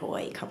other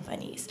Hawaii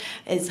companies,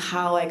 is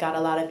how I got a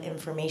lot of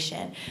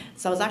information.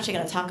 So I was actually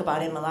going to talk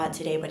about him a lot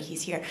today, but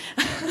he's here.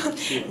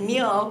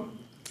 Neil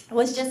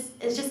is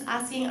just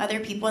asking other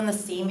people in the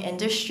same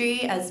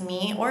industry as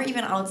me, or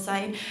even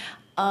outside,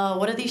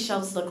 what do these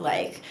shelves look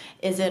like?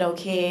 Is it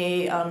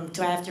okay?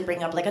 Do I have to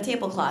bring up like a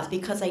tablecloth?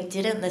 Because I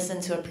didn't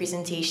listen to a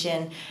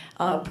presentation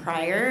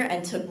prior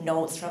and took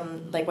notes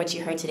from like what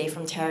you heard today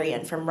from Terry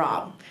and from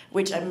Rob,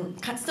 which I'm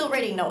still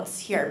writing notes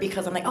here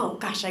because I'm like, oh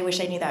gosh, I wish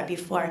I knew that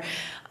before.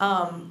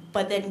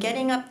 But then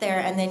getting up there,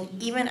 and then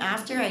even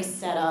after I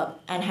set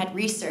up and had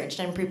researched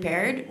and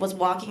prepared, was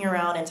walking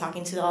around and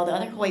talking to all the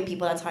other Hawaii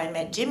people. That's how I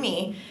met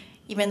Jimmy.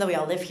 Even though we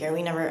all live here,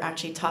 we never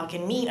actually talk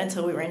and meet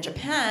until we were in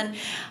Japan.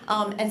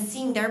 And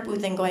seeing their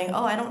booth and going,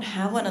 oh, I don't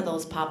have one of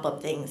those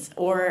pop-up things.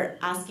 Or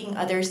asking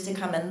others to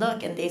come and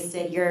look, and they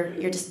said, your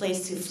display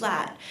is too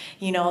flat.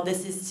 You know,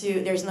 this is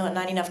too, there's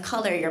not enough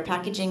color. Your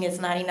packaging is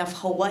not enough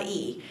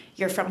Hawaii.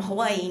 You're from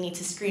Hawaii, you need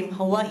to scream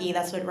Hawaii.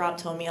 That's what Rob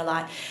told me a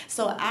lot.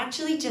 So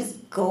actually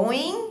just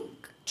going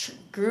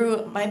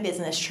grew my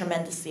business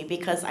tremendously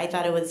because I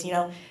thought it was, you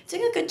know,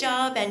 doing a good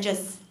job and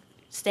just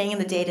staying in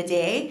the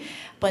day-to-day,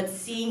 but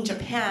seeing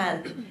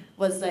Japan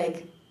was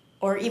like,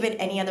 or even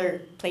any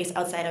other place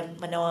outside of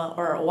Manoa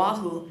or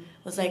Oahu,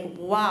 was like,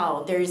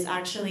 wow, there's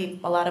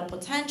actually a lot of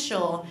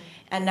potential,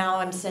 and now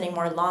I'm setting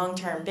more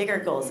long-term, bigger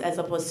goals as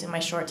opposed to my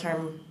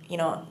short-term, you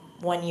know,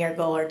 1-year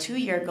goal or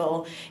 2-year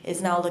goal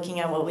is now looking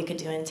at what we could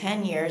do in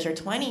 10 years or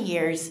 20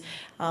 years,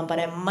 but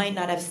I might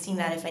not have seen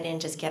that if I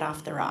didn't just get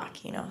off the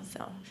rock, you know,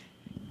 so.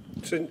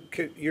 So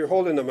you're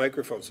holding the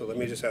microphone, so let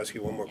me just ask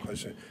you one more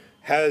question.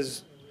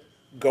 Has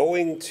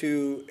going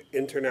to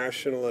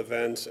international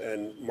events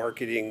and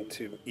marketing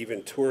to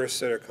even tourists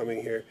that are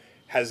coming here,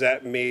 has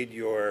that made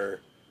your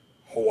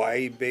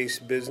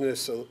Hawaii-based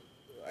business,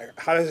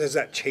 how has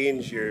that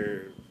changed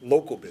your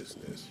local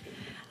business?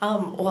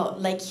 Well,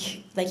 like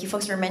you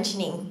folks were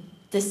mentioning,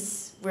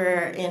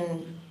 we're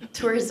in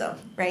tourism,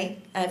 right?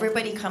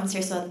 Everybody comes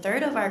here, so a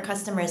third of our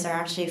customers are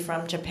actually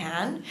from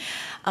Japan.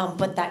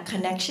 But that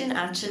connection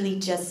actually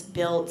just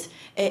built,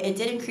 it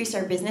did increase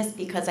our business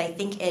because I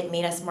think it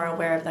made us more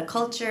aware of the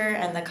culture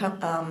and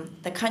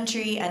the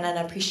country and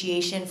an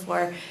appreciation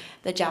for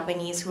the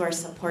Japanese who are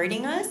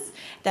supporting us,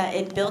 that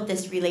it built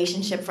this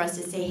relationship for us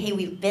to say, hey,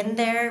 we've been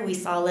there, we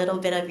saw a little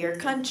bit of your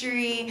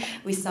country,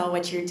 we saw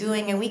what you're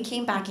doing, and we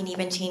came back and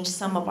even changed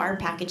some of our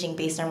packaging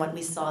based on what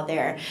we saw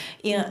there.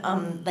 You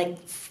know, like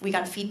we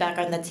got feedback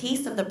on the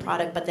taste of the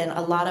product, but then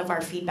a lot of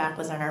our feedback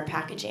was on our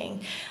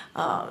packaging.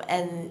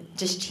 And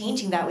just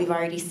changing that, we've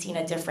already seen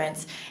a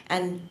difference.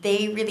 And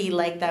they really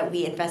like that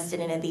we invested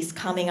in at least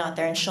coming out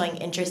there and showing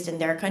interest in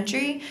their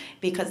country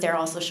because they're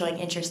also showing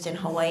interest in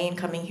Hawaii and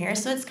coming here.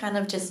 So it's kind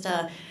of just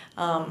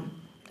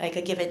like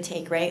a give and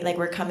take, right? Like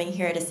we're coming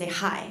here to say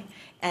hi,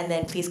 and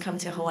then please come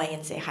to Hawaii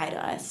and say hi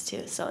to us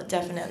too. So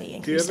definitely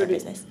increase our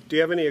business. Do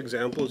you have any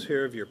examples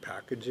here of your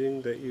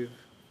packaging that you've?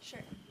 Sure.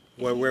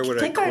 Where would I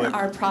click? Click on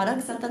our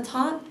products at the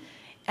top.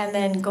 And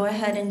then go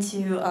ahead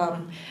into,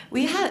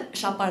 we had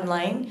shop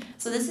online.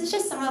 So this is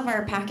just some of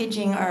our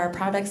packaging, our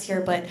products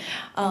here. But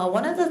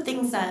one of the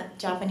things that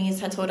Japanese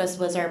had told us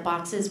was our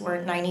boxes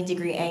weren't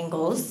 90-degree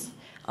angles.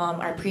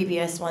 Our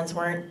previous ones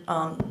weren't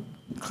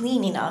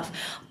clean enough.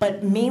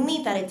 But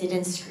mainly that it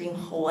didn't scream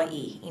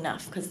Hawaii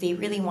enough because they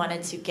really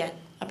wanted to get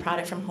a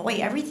product from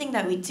Hawaii. Everything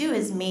that we do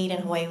is made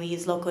in Hawaii. We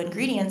use local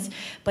ingredients,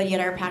 but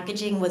yet our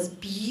packaging was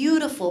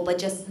beautiful, but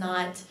just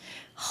not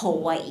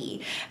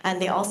Hawaii.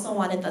 And they also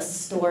wanted the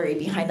story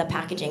behind the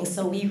packaging.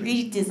 So we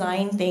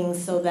redesigned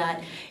things so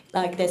that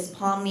like this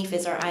palm leaf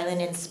is our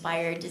island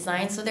inspired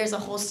design. So there's a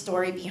whole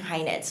story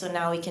behind it. So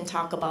now we can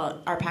talk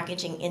about our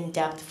packaging in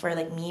depth for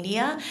like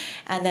media.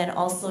 And then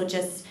also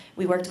just,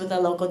 we worked with a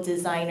local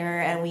designer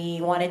and we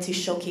wanted to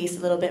showcase a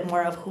little bit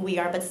more of who we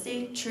are, but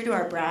stay true to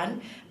our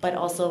brand, but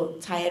also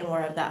tie in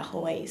more of that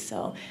Hawaii.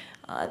 So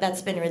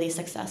that's been really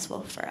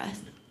successful for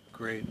us.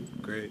 Great.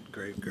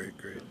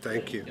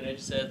 Thank you. Can I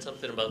just add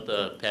something about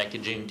the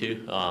packaging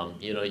too?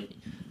 You know,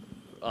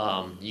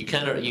 you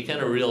kind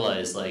of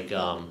realize like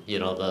you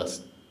know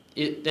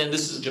and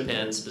this is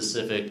Japan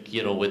specific.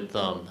 You know, with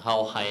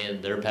how high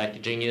end their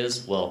packaging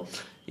is. Well,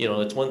 you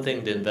know, it's one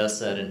thing to invest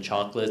that in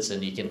chocolates,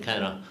 and you can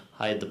kind of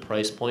hide the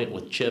price point.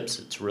 With chips,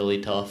 it's really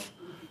tough.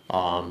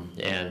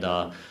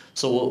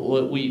 So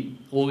what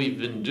we've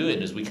been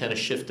doing is we kind of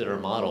shifted our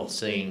model,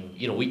 saying,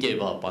 you know, we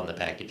gave up on the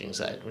packaging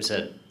side. We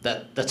said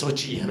that's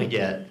what you're gonna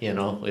get, you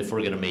know, if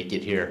we're gonna make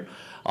it here.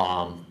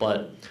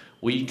 But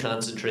we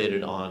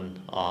concentrated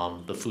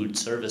on the food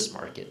service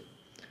market,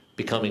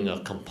 becoming a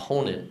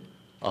component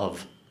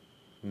of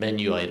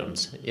menu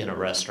items in a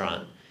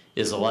restaurant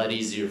is a lot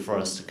easier for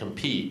us to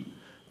compete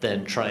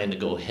than trying to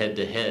go head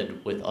to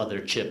head with other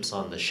chips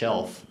on the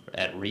shelf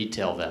at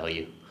retail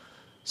value.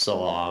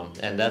 So,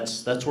 and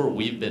that's where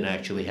we've been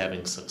actually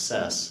having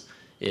success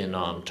in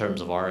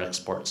terms of our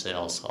export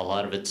sales. A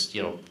lot of it's,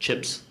 you know,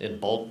 chips in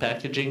bulk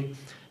packaging,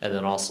 and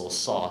then also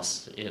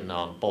sauce in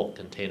bulk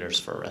containers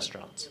for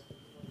restaurants.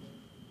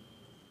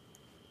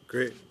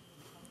 Great.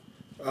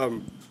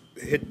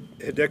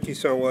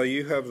 Hideki-san, while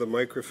you have the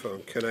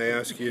microphone, can I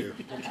ask you,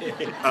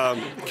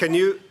 can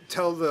you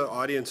tell the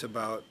audience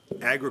about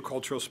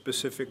agricultural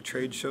specific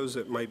trade shows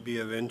that might be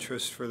of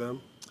interest for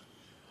them?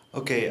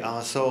 Okay,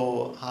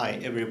 so hi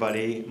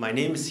everybody. My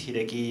name is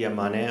Hideki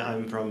Yamane.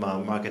 I'm from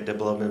Market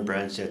Development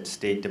Branch at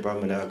State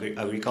Department of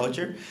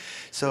Agriculture.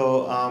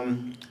 So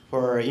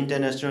for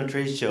international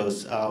trade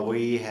shows,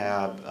 we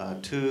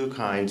have two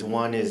kinds.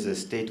 One is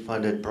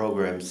state-funded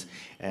programs,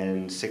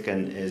 and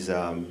second is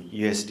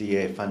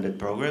USDA-funded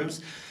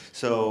programs.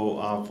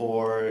 So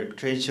for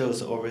trade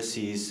shows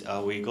overseas,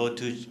 we go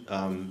to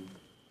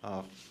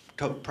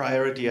top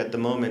priority at the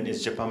moment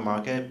is Japan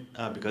market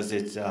because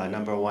it's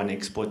 #1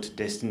 export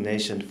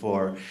destination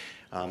for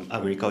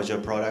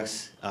agricultural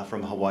products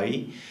from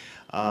Hawaii.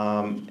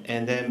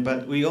 And then,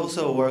 but we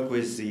also work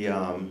with the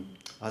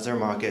other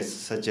markets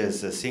such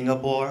as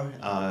Singapore,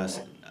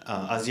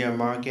 ASEAN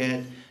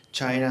market,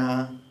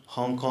 China,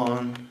 Hong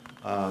Kong,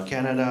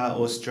 Canada,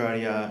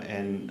 Australia,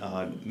 and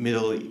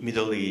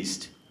Middle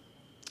East.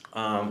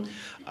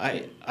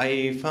 I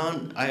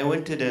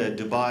went to the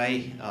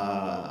Dubai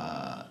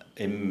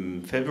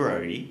in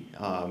February.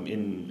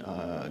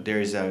 There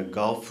is a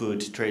Gulf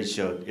Food Trade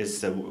Show. It's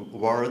the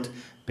world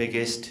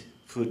biggest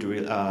food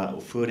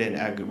and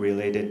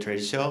ag-related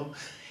trade show.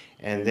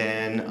 And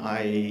then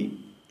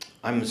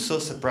I'm so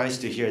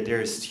surprised to hear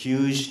there's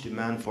huge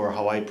demand for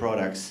Hawaii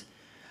products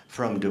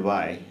from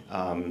Dubai.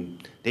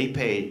 They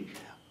pay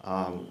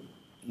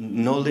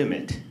no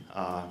limit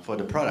for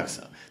the products.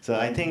 So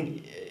I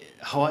think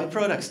Hawaii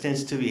products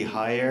tends to be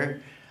higher.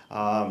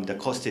 The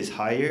cost is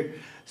higher.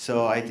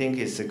 So I think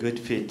it's a good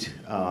fit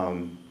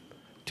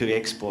to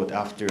export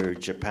after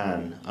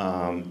Japan.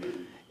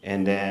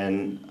 And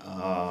then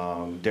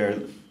they're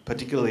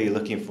particularly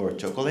looking for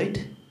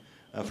chocolate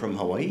from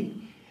Hawaii,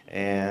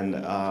 and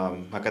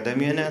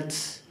macadamia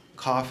nuts,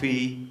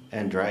 coffee,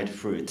 and dried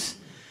fruits.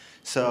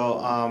 So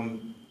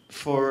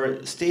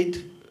for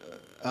state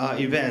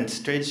events,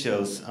 trade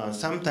shows,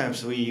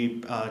 sometimes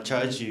we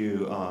charge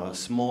you a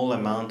small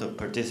amount of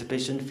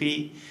participation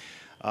fee.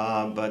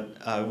 But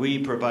we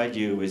provide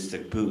you with the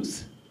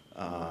booth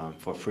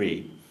for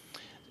free.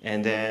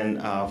 And then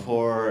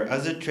for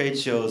other trade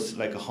shows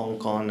like Hong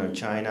Kong or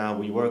China,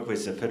 we work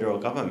with the federal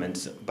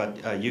governments, but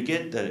you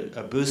get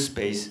a booth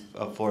space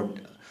for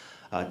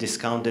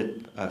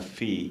discounted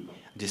fee,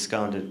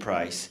 discounted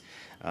price.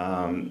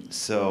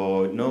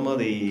 So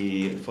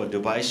normally for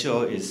Dubai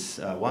show is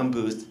one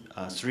booth,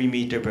 3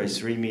 meter by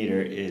 3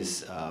 meter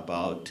is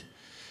about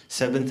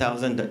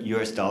 $7,000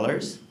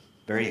 US.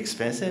 Very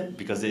expensive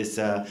because it's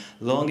the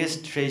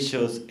longest trade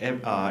shows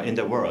in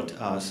the world.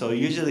 So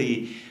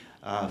usually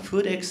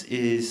FoodX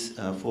is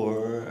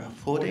for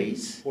 4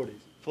 days. 4 days.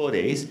 4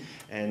 days,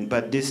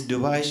 but this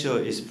Dubai show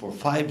is for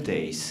 5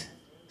 days.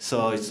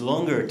 So it's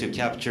longer to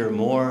capture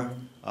more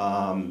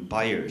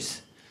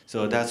buyers.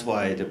 So that's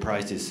why the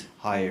price is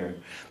higher.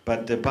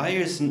 But the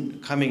buyers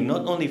coming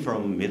not only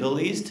from Middle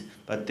East,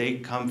 but they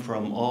come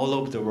from all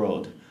over the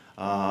world.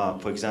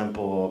 For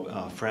example,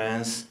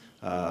 France,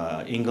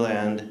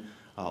 England,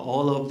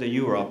 all over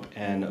Europe,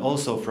 and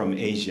also from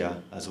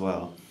Asia as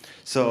well.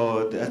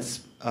 So that's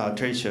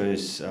trade show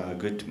is a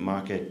good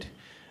market,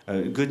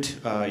 a good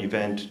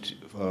event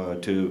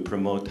to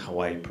promote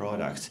Hawaii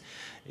products.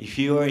 If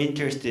you are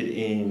interested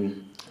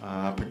in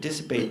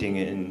participating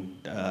in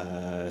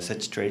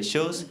such trade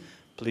shows,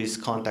 please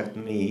contact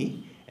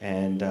me,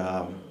 and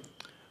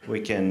we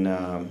can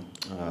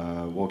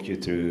walk you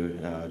through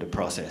the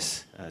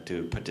process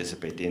to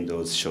participate in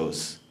those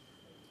shows.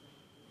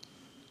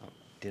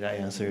 Did I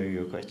answer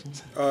your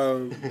questions?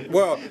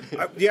 Well,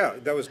 yeah,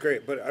 that was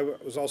great. But I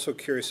was also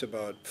curious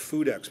about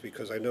FoodX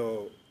because I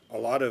know a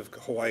lot of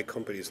Hawaii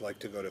companies like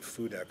to go to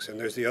FoodX. And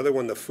there's the other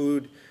one, the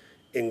Food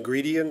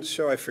Ingredients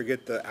Show. I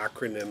forget the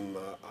acronym.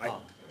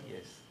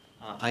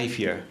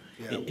 IFAIR,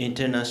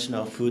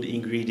 International Food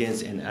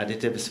Ingredients and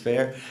Additives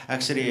Fair.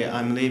 Actually,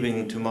 I'm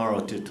leaving tomorrow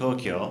to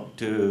Tokyo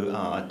to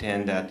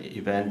attend that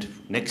event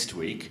next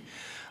week.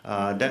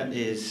 That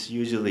is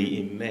usually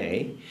in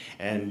May,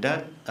 and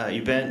that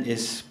event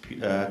is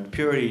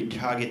purely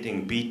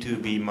targeting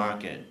B2B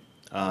market,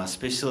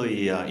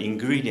 especially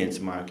ingredients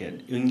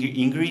market,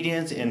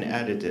 ingredients and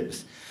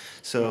additives.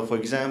 So for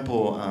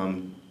example,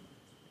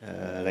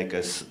 like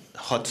a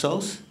hot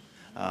sauce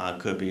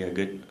could be a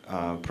good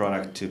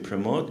product to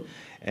promote.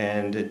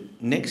 And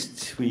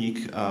next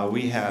week,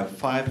 we have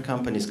 5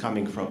 companies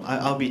coming from,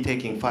 I'll be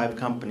taking 5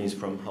 companies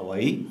from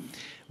Hawaii.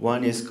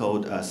 One is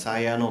called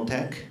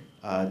Cyanotech.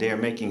 They are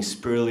making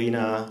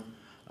spirulina,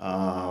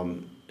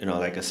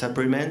 like a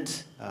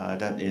supplement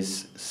that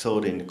is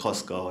sold in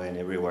Costco and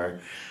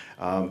everywhere.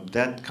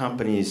 That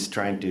company is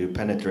trying to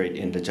penetrate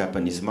in the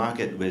Japanese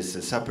market with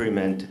a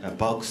supplement, a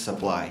bulk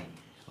supply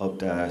of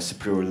the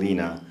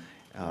spirulina.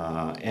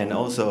 And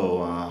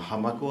also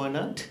Hamakua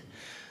nut.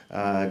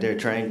 They're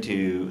trying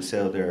to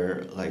sell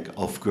their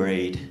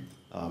off-grade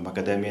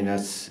macadamia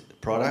nuts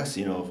products,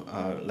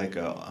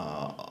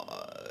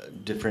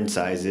 different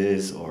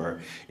sizes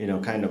or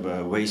kind of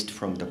a waste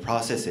from the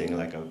processing,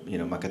 like a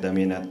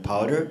macadamia nut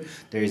powder.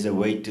 There is a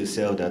way to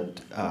sell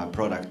that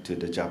product to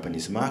the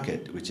Japanese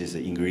market, which is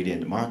the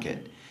ingredient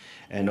market.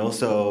 And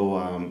also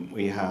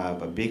we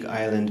have a Big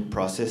Island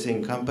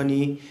processing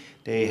company.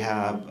 They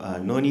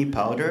have noni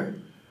powder.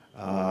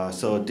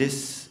 So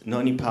this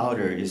noni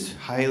powder is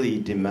highly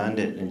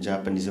demanded in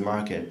Japanese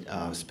market,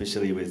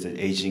 especially with the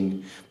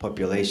aging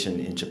population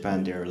in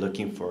Japan. They're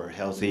looking for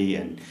healthy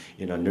and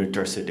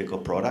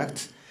nutraceutical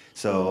products.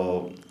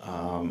 So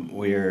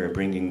we're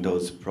bringing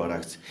those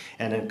products.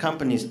 And then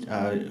companies,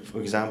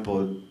 for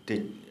example,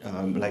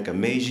 like a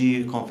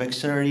Meiji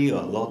Confectionery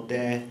or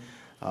Lotte,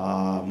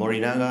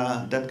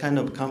 Morinaga, that kind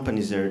of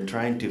companies are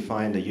trying to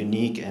find the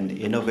unique and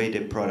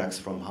innovative products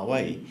from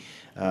Hawaii.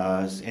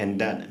 And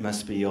that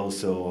must be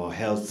also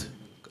health,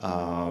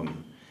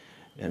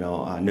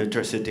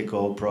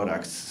 nutraceutical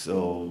products.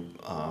 So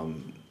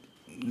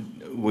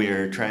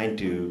we're trying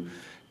to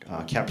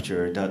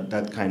capture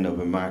that kind of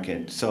a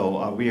market.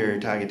 So we are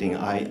targeting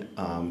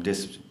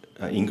this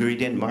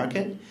ingredient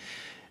market.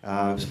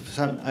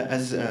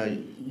 As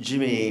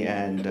Jimmy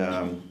and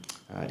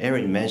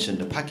Erin mentioned,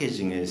 the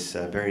packaging is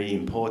very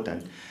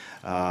important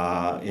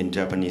in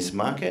Japanese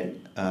market.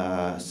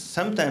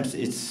 Sometimes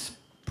it's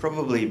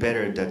probably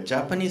better that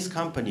Japanese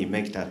company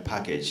make that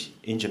package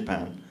in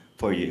Japan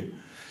for you.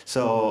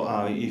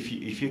 So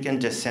if you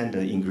can just send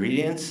the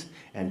ingredients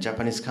and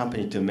Japanese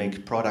company to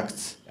make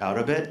products out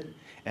of it,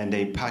 and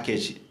they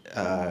package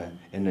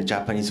in a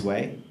Japanese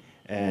way,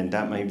 and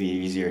that might be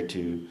easier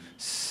to,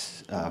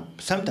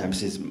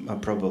 sometimes it's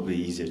probably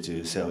easier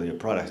to sell your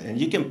products. And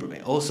you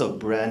can also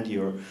brand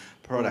your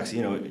products.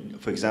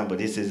 For example,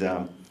 this is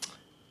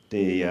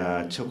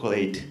the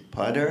chocolate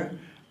powder.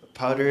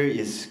 Powder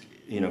is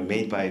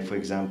made by, for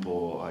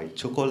example,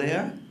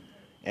 Chocolair,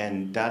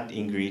 and that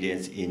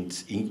ingredient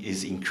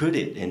is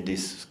included in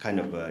this kind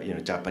of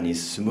Japanese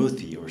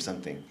smoothie or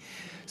something.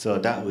 So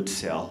that would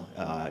sell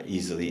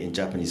easily in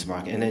Japanese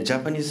market. And the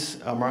Japanese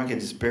market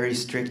is very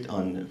strict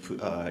on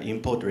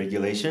import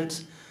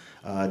regulations.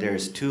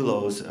 There's 2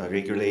 laws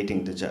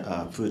regulating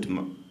the food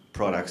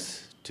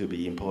products to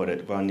be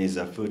imported. One is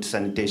a food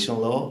sanitation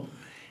law,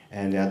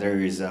 and the other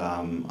is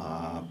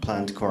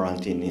plant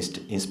quarantine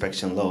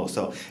inspection law.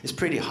 So it's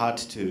pretty hard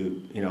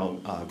to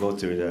go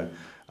through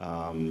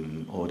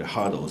all the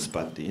hurdles,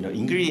 but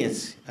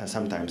ingredients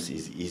sometimes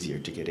is easier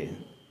to get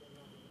in.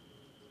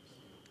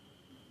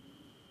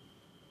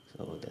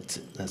 So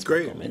that's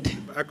great. My comment.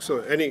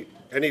 Excellent.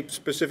 Any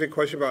specific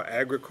question about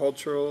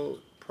agricultural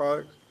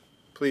products?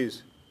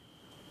 Please.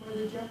 For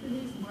the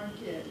Japanese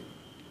market,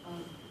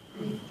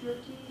 beef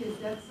jerky, is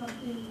that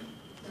something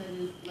that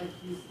is like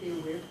you stay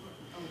away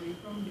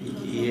from?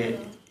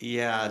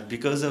 Yeah,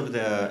 because of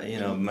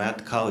the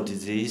mad cow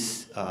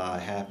disease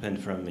happened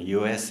from the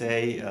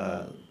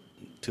USA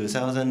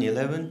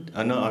 2011.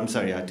 No, I'm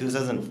sorry,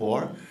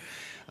 2004.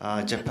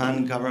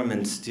 Japan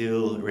government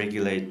still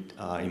regulate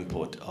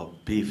import of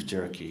beef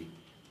jerky,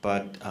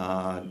 but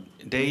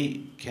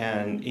they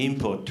can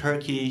import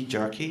turkey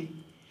jerky,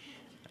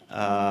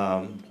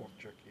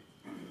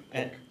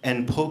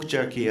 and pork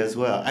jerky as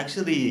well.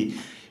 Actually,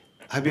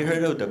 have you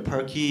heard of the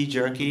perky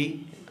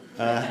jerky?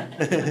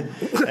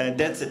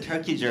 That's a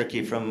turkey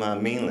jerky from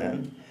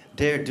mainland.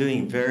 They're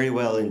doing very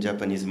well in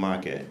Japanese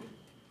market.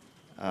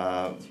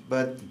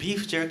 But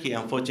beef jerky,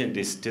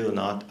 unfortunately, is still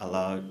not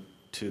allowed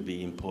to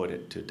be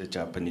imported to the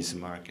Japanese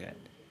market.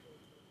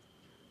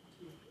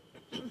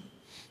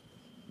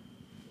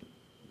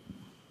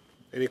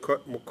 Any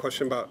more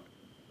question about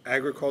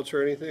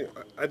agriculture or anything?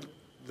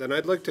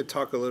 I'd like to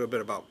talk a little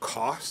bit about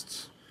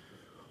costs.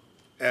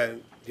 And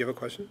do you have a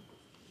question?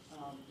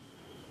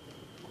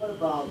 What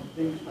about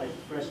things like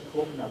fresh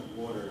coconut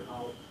water?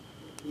 How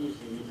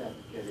easy is that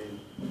to get in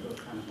those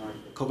kind of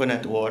markets?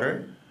 Coconut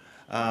water?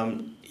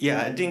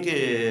 Yeah, I think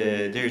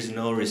there's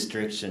no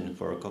restriction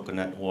for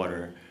coconut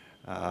water.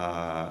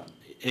 So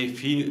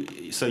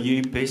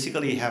you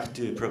basically have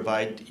to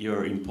provide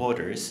your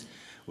importers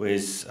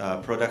with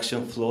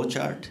production flow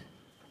chart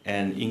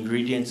and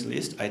ingredients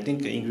list. I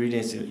think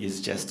ingredients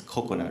is just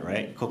coconut,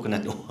 right?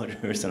 Coconut water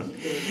or something.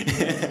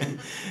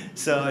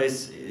 So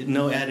it's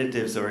no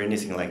additives or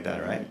anything like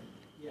that, right?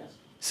 Yes.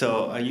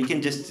 So you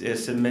can just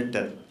submit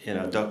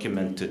that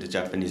document to the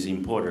Japanese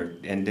importer,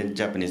 and then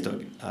Japanese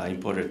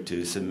importer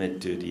to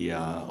submit to the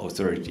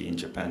authority in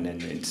Japan,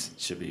 and it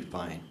should be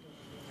fine.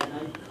 Can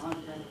I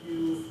contact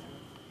you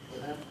for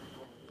that?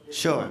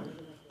 Sure,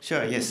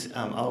 yes.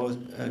 I'll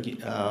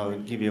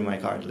give you my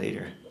card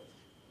later.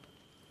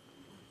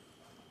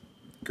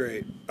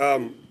 Great.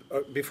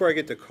 Before I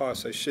get to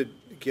costs, I should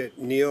get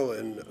Neil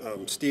and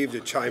Steve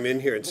to chime in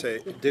here and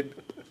say,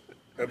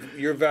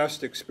 your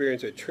vast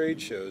experience at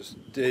trade shows,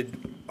 did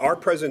our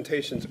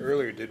presentations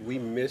earlier, did we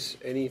miss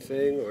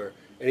anything or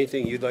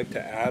anything you'd like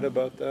to add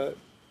about that?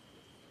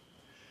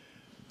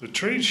 The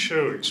trade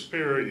show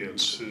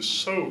experience is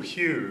so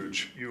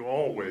huge, you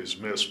always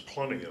miss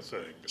plenty of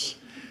things.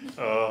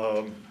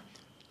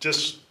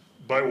 Just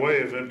by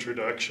way of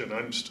introduction,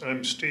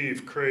 I'm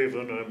Steve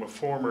Craven. I'm a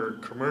former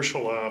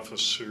commercial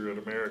officer at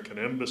American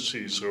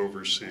embassies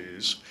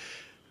overseas.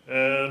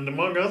 And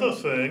among other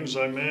things,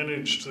 I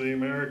managed the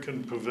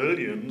American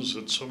pavilions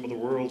at some of the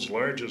world's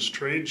largest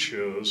trade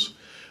shows,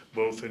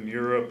 both in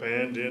Europe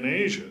and in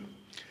Asia.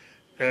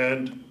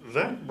 And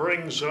that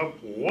brings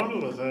up one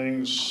of the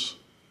things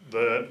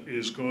that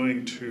is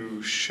going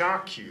to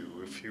shock you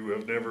if you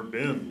have never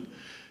been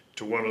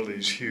to one of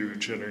these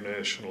huge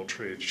international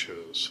trade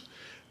shows.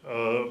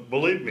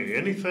 Believe me,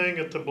 anything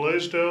at the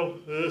Blaisdell,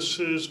 this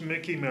is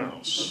Mickey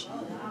Mouse.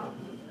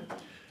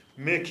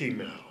 Mickey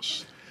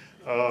Mouse.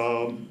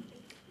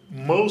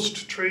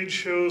 Most trade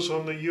shows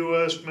on the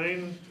U.S.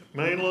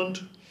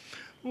 mainland,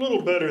 a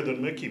little better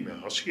than Mickey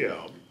Mouse,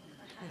 yeah.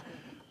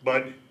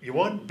 But you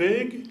want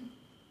big?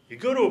 You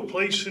go to a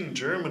place in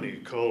Germany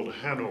called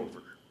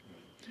Hanover.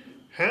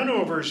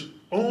 Hanover's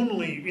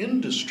only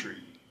industry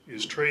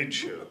is trade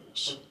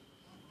shows.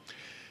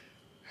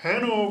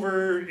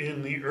 Hanover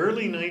in the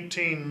early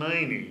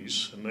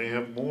 1990s, and they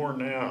have more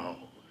now,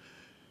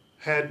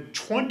 had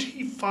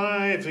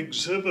 25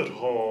 exhibit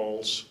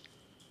halls,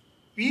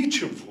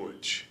 each of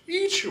which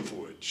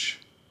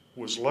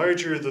was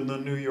larger than the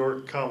New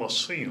York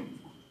Coliseum.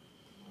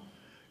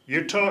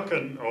 You're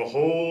talking a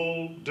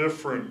whole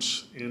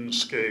difference in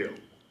scale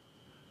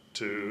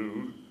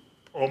to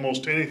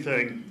almost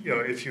anything,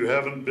 if you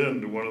haven't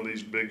been to one of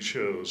these big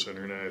shows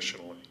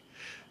internationally.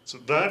 So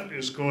that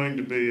is going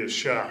to be a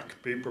shock.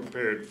 Be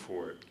prepared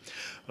for it.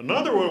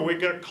 Another one we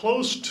got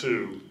close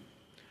to,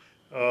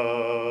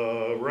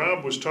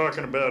 Rob was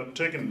talking about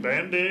taking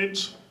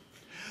Band-Aids.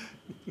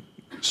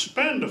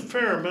 Spend a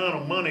fair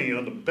amount of money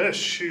on the best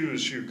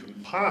shoes you can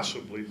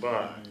possibly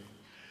buy.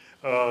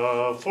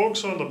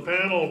 Folks on the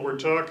panel were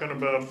talking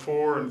about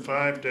 4- and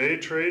 5-day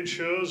trade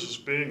shows as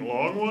being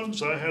long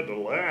ones. I had to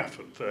laugh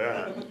at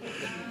that.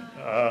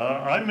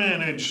 I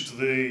managed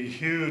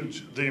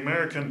the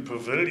American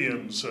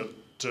pavilions at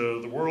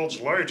the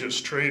world's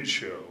largest trade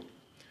show,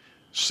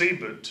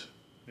 CeBIT,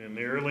 in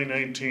the early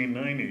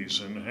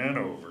 1990s in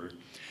Hanover.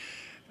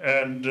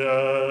 And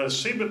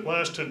CeBIT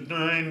lasted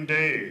 9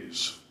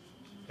 days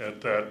at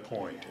that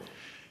point.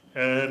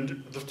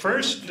 And the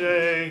first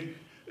day,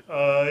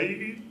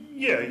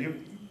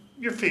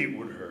 your feet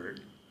would hurt.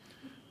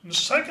 The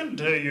second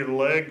day, your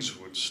legs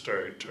would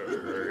start to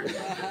hurt.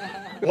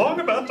 Along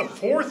about the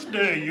 4th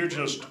day, you're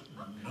just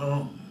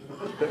numb.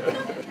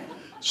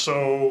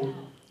 So,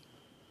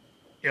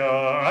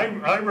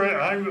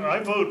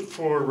 I vote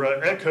for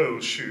Echo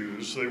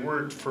shoes. They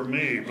worked for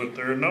me, but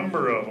there are a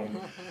number of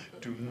them.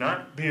 Do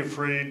not be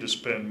afraid to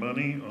spend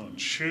money on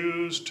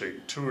shoes.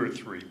 Take 2 or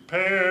 3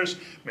 pairs.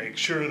 Make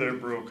sure they're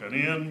broken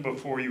in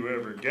before you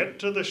ever get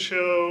to the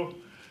show.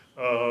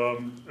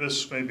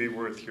 This may be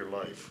worth your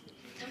life.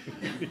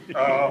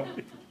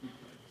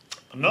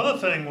 Another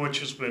thing which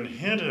has been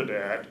hinted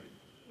at,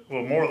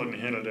 well, more than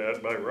hinted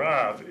at by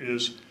Rob,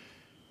 is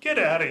get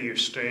out of your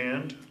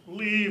stand,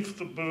 leave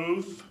the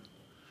booth.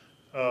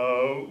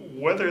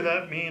 Whether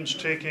that means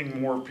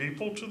taking more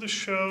people to the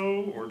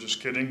show, or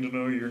just getting to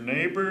know your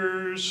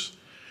neighbors,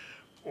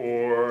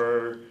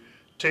 or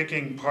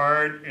taking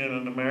part in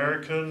an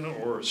American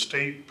or a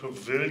state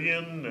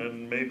pavilion,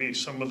 and maybe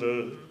some of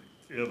the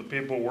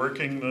people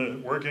working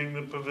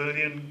the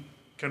pavilion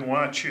can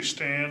watch you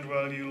stand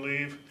while you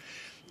leave.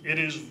 It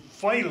is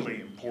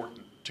vitally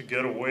important to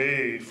get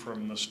away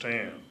from the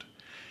stand.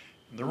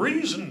 And the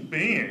reason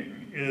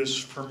being is,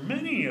 for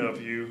many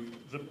of you,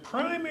 the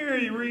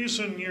primary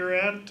reason you're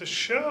at the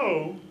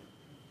show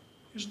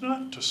is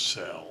not to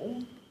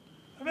sell.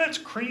 And that's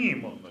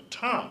cream on the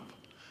top.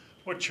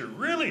 What you're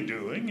really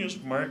doing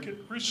is market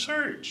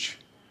research.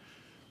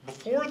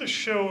 Before the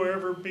show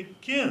ever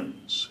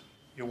begins,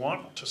 you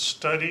want to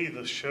study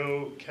the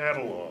show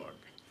catalog.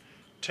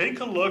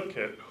 Take a look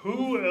at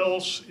who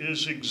else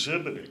is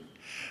exhibiting.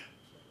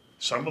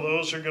 Some of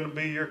those are going to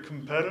be your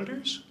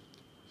competitors.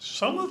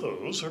 Some of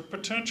those are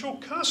potential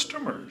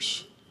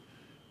customers.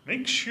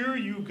 Make sure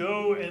you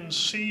go and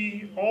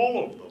see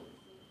all of them.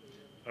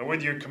 And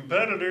with your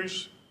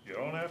competitors, you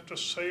don't have to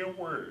say a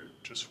word.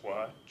 Just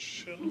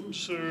watch and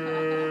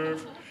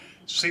observe.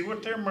 See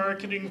what their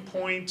marketing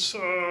points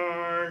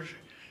are.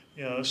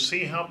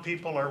 See how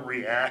people are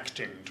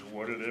reacting to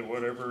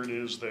whatever it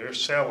is they're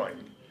selling.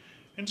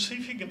 And see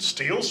if you can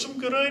steal some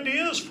good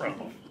ideas from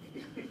them.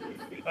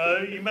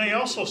 You may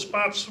also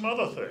spot some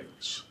other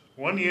things.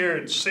 One year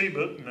at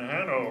CeBIT in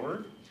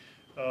Hanover,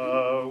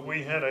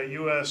 we had a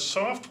U.S.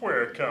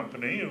 software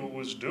company who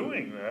was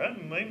doing that,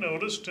 and they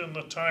noticed in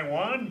the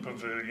Taiwan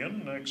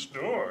pavilion next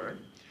door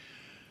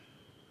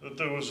that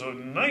there was a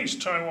nice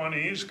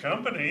Taiwanese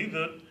company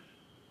that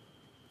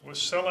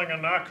was selling a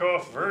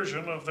knockoff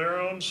version of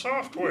their own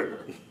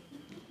software.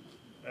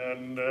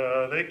 And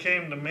they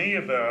came to me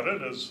about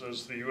it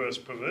as the U.S.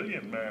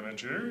 pavilion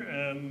manager,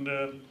 and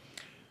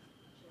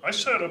I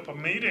set up a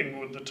meeting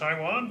with the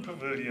Taiwan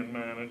pavilion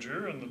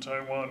manager and the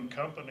Taiwan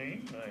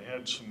company. I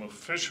had some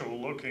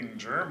official-looking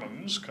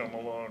Germans come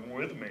along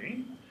with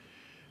me,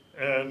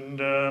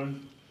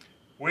 and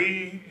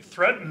we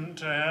threatened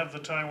to have the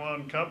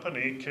Taiwan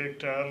company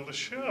kicked out of the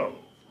show.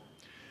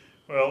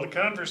 Well, the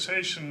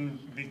conversation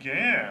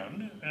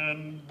began,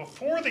 and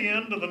before the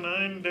end of the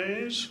 9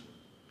 days,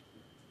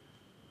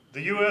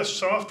 the U.S.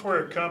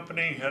 software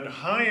company had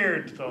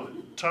hired the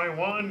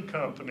Taiwan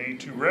company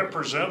to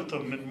represent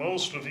them in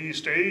most of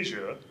East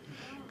Asia,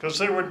 because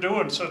they were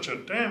doing such a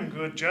damn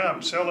good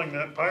job selling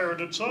that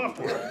pirated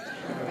software.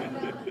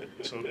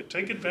 So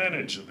take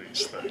advantage of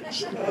these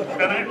things.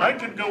 And I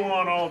could go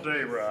on all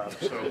day, Rob,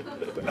 so.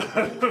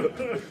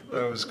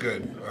 That was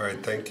good. All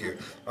right, thank you.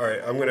 All right,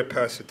 I'm going to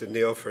pass it to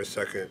Neil for a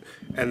second.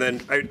 And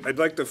then I'd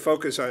like to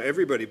focus on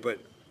everybody, but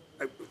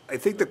I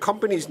think the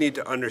companies need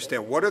to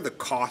understand what are the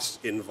costs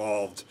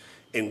involved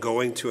in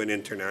going to an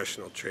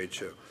international trade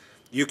show.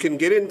 You can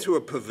get into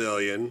a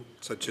pavilion,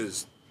 such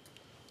as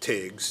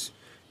TIGS,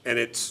 and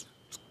it's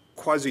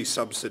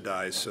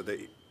quasi-subsidized so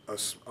that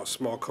a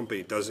small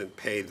company doesn't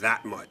pay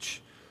that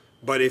much.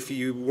 But if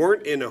you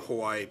weren't in a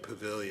Hawaii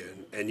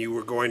pavilion and you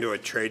were going to a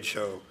trade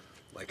show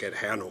like at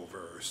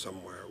Hanover or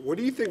somewhere, what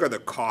do you think are the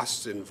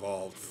costs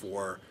involved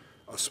for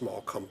a small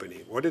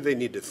company? What do they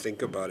need to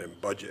think about and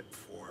budget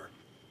for?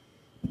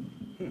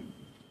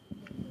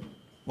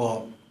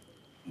 Well,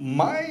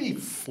 my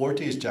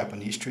forte is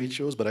Japanese trade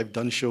shows, but I've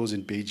done shows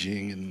in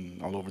Beijing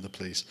and all over the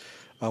place.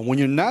 When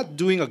you're not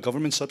doing a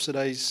government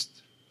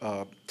subsidized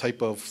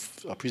type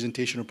of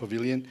presentation or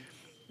pavilion,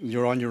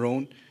 you're on your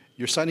own,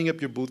 you're signing up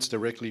your booths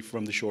directly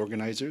from the show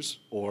organizers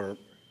or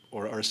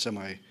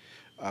RSMI,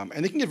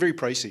 and they can get very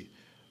pricey.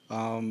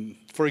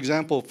 For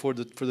example, for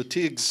the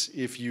TIGS,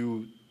 if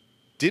you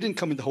didn't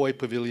come in the Hawaii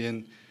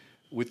Pavilion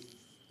with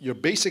your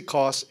basic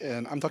costs,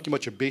 and I'm talking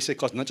about your basic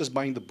costs, not just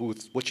buying the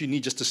booth, what you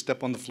need just to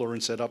step on the floor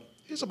and set up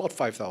is about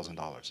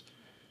 $5,000.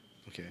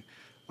 Okay,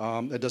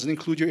 that doesn't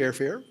include your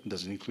airfare,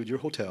 doesn't include your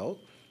hotel,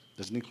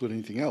 doesn't include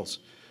anything else.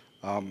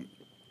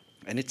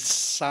 And it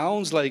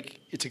sounds like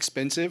it's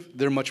expensive.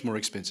 There are much more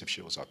expensive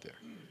shows out there.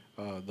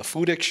 The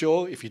FoodX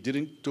show, if you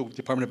didn't do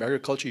Department of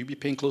Agriculture, you'd be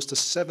paying close to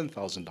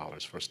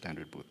 $7,000 for a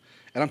standard booth.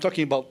 And I'm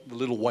talking about the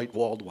little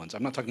white-walled ones.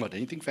 I'm not talking about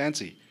anything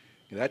fancy.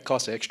 That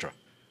costs extra.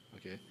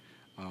 Okay.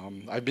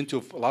 I've been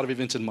to a lot of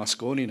events in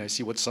Moscone, and I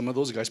see what some of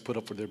those guys put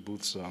up for their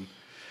booths.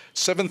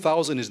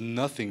 $7,000 is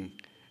nothing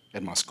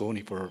at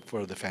Moscone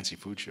for the fancy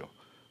food show.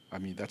 I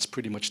mean, that's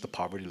pretty much the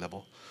poverty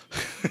level.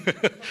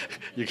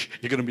 You're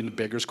going to be in the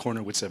beggar's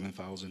corner with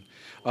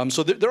 $7,000.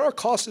 So there are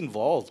costs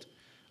involved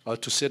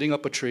to setting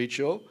up a trade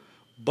show,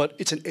 but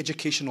it's an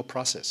educational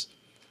process.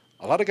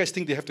 A lot of guys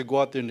think they have to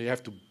go out there and they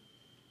have to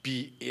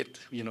be it.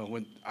 You know,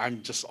 when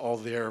I'm just all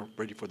there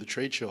ready for the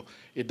trade show,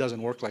 it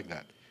doesn't work like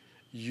that.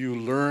 You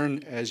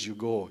learn as you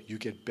go. You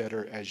get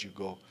better as you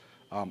go.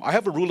 I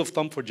have a rule of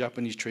thumb for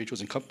Japanese trade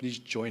shows and companies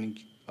joining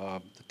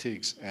the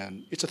TIGS,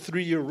 and it's a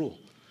 3-year rule.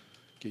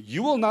 Okay,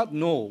 you will not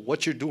know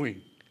what you're doing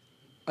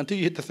until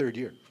you hit the 3rd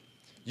year.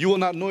 You will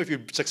not know if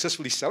you're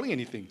successfully selling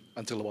anything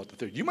until about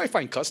the 3rd. You might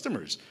find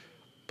customers,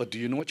 but do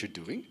you know what you're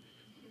doing?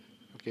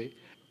 Okay,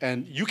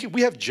 and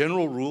we have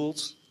general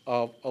rules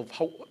of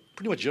how,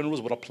 pretty much general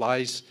rules what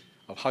applies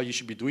of how you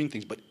should be doing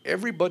things, but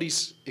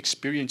everybody's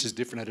experience is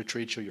different at a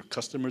trade show. Your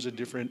customers are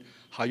different.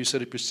 How you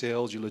set up your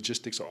sales, your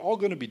logistics are all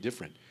going to be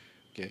different.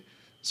 Okay,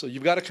 so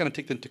you've got to kind of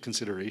take that into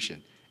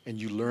consideration, and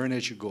you learn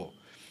as you go.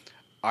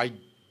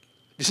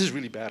 This is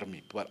really bad of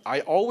me, but I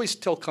always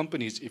tell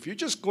companies, if you're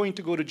just going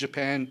to go to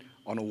Japan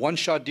on a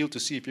one-shot deal to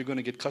see if you're going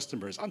to get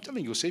customers, I'm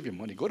telling you, save your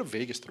money. Go to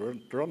Vegas, throw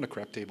it on the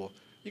crap table.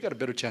 You got a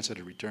better chance at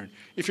a return.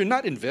 If you're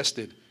not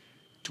invested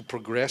to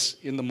progress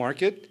in the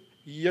market,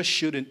 you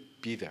shouldn't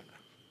be there.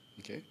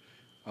 Okay,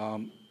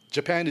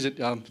 Japan is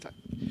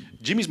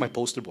Jimmy's my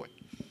poster boy.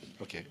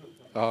 Okay,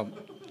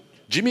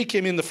 Jimmy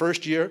came in the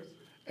first year,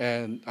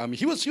 and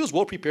he was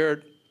well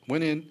prepared.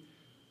 Went in,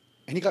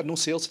 and he got no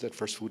sales at that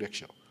first FoodX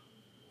show.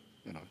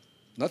 You know,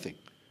 nothing.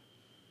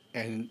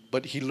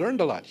 But he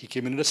learned a lot. He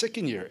came in the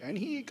 2nd year, and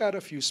he got a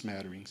few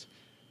smatterings.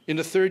 In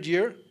the 3rd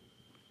year,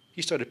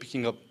 he started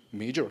picking up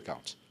major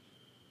accounts.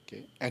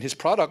 Okay, and his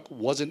product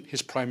wasn't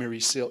his primary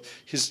sale.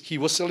 He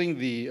was selling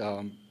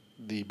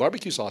the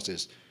barbecue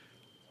sauces,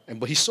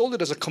 but he sold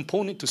it as a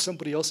component to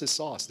somebody else's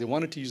sauce. They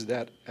wanted to use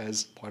that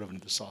as part of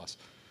another sauce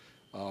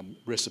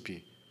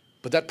recipe.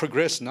 But that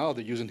progressed. Now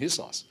they're using his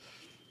sauce.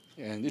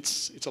 And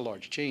it's a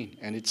large chain,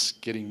 and it's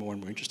getting more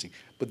and more interesting.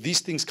 But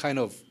these things kind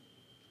of,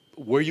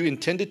 where you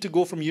intended to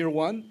go from year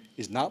 1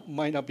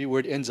 might not be where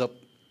it ends up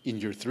in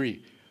year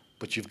 3.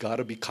 But you've got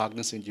to be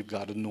cognizant. You've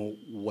got to know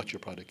what your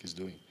product is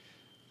doing.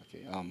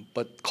 Okay.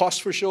 But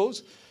cost for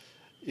shows,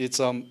 it's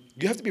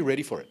you have to be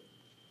ready for it.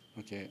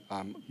 Okay.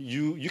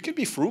 You can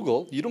be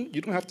frugal. You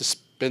don't have to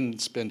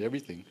spend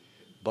everything,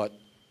 but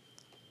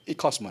it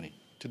costs money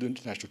to do an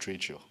international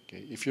trade show.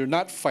 Okay. If you're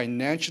not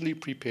financially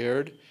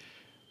prepared,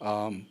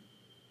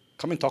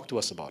 come and talk to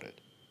us about it.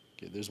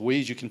 Okay, there's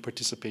ways you can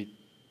participate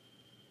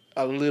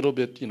a little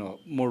bit,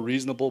 more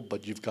reasonable,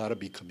 but you've got to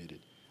be committed.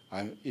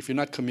 If you're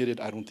not committed,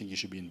 I don't think you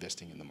should be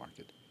investing in the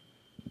market.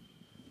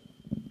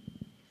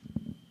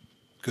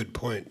 Good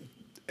point.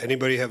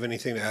 Anybody have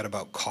anything to add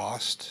about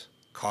cost?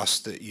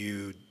 Cost that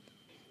you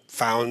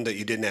found that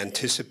you didn't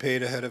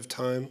anticipate ahead of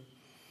time?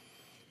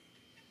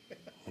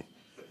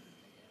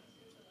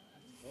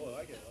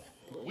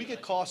 We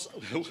get costs.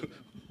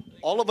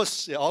 All of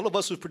us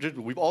who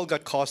predicted, we've all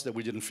got costs that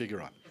we didn't figure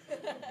out.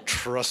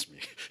 Trust me.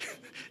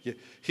 Yeah.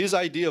 His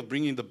idea of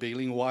bringing the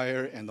baling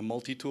wire and the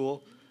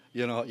multi-tool,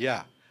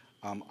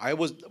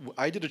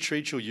 I did a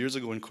trade show years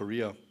ago in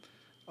Korea,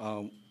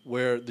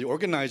 where the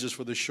organizers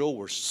for the show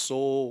were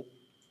so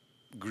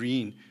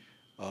green.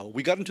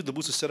 We got into the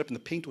booth to set up, and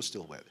the paint was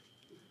still wet,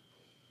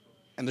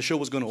 and the show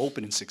was going to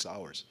open in 6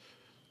 hours.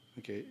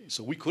 Okay,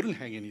 so we couldn't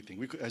hang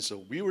anything.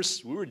 So we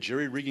were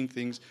jerry rigging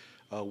things.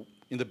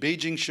 In the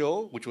Beijing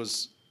show, which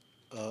was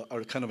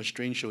kind of a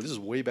strange show. This is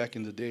way back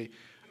in the day.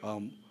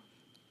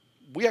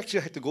 We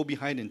actually had to go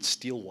behind and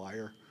steal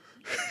wire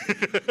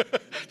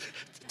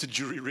to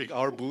jury rig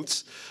our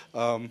booths.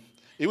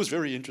 It was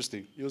very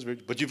interesting. It was very,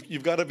 but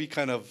you've got to be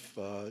kind of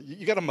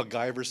you got to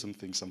MacGyver some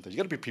things sometimes. You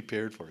got to be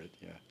prepared for it.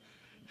 Yeah.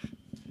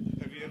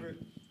 Have you ever?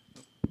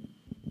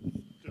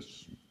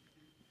 Just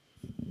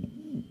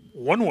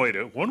one way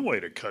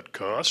to cut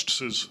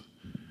costs is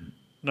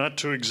not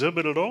to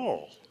exhibit at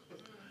all.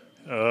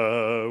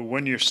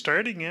 When you're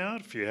starting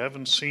out, if you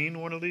haven't seen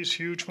one of these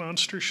huge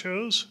monster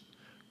shows,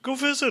 go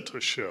visit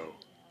a show.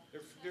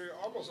 They're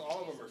almost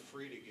all of them are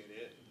free to get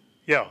in.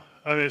 Yeah,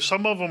 I mean,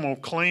 some of them will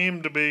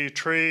claim to be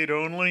trade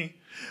only.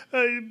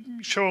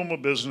 Show them a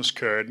business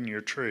card and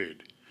your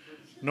trade,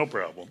 no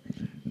problem.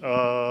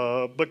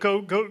 But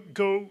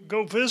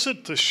go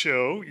visit the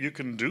show. You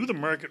can do the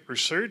market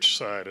research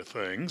side of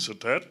things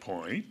at that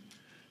point,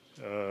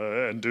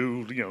 and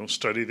do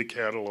study the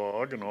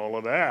catalog and all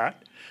of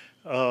that.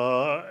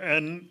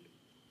 And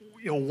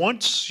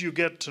once you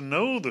get to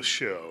know the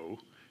show,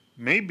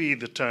 may be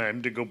the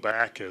time to go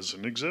back as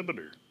an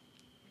exhibitor.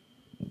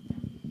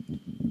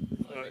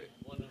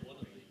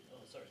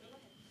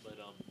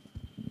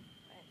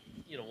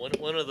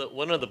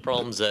 One of the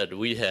problems that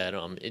we had,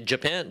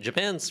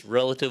 Japan's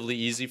relatively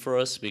easy for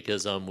us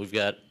because we've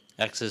got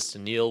access to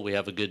Neil. We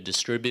have a good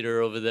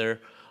distributor over there.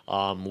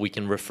 We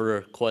can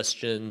refer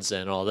questions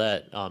and all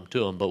that to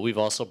them. But we've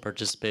also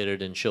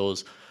participated in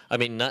shows. I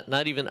mean,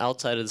 not even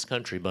outside of this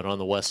country, but on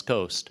the West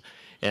Coast.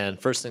 And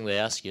first thing they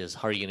ask you is,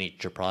 how are you going to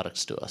get your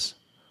products to us?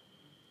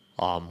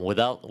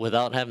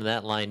 Without having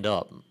that lined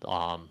up,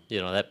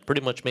 that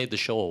pretty much made the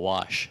show a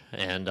wash.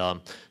 And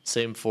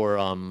same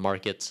for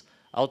markets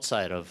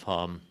outside of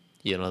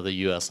the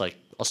U.S., like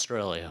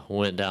Australia. We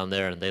went down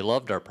there and they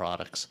loved our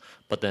products,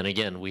 but then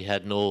again, we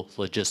had no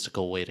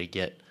logistical way to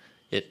get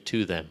it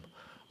to them.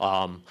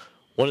 One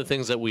of the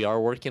things that we are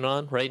working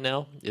on right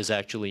now is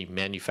actually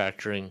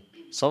manufacturing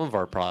some of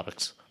our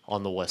products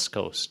on the West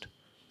Coast.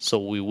 So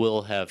we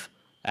will have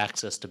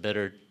access to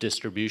better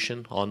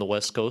distribution on the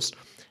West Coast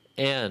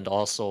and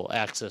also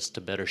access to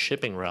better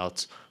shipping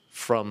routes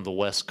from the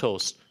West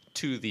Coast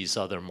to these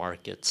other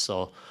markets.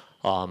 So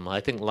I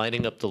think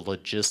lining up the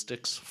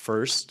logistics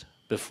first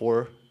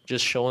before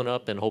just showing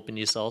up and hoping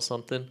you sell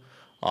something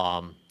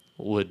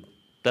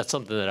that's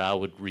something that I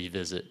would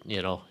revisit,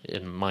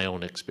 in my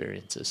own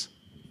experiences.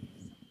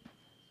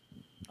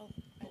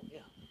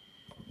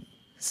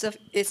 So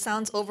it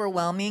sounds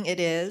overwhelming. It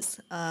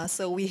is.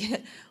 So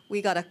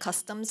we got a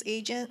customs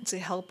agent to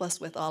help us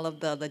with all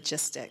of the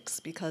logistics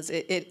because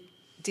it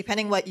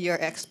depending what you're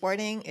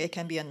exporting, it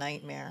can be a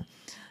nightmare.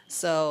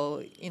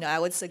 So I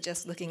would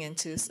suggest looking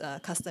into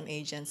custom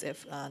agents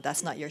if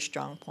that's not your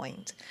strong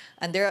point.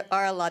 And there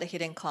are a lot of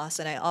hidden costs,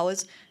 and I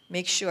always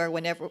make sure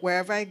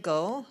wherever I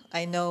go,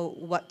 I know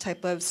what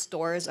type of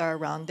stores are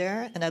around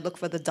there, and I look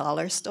for the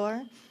dollar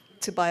store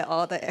to buy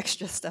all the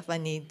extra stuff I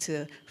need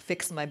to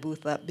fix my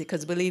booth up,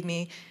 because believe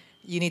me,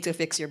 you need to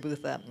fix your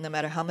booth up. No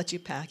matter how much you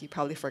pack, you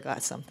probably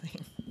forgot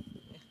something.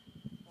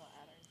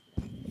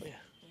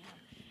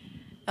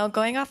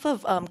 Going off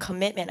of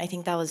commitment, I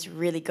think that was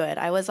really good.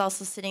 I was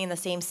also sitting in the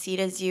same seat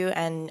as you,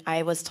 and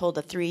I was told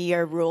a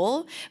 3-year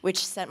rule,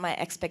 which set my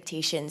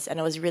expectations, and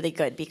it was really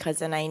good because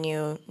then I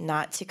knew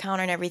not to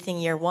count on everything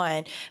year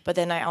one, but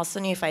then I also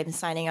knew if I'm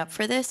signing up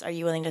for this, are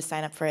you willing to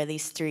sign up for at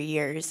least 3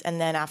 years?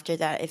 And then after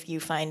that, if you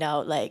find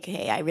out like,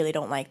 hey, I really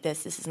don't like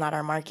this is not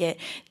our market,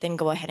 then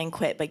go ahead and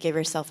quit, but give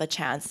yourself a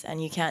chance,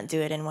 and you can't do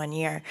it in 1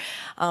 year.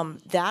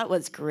 That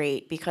was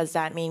great because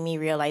that made me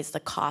realize the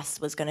cost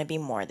was going to be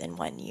more than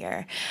 1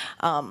 year.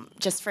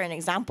 Just for an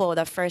example,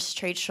 the first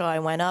trade show I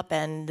went up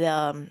and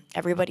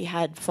everybody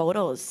had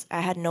photos.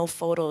 I had no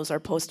photos or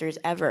posters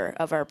ever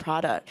of our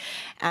product.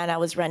 And I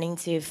was running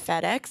to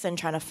FedEx and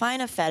trying to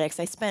find a FedEx.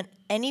 I spent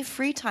any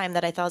free time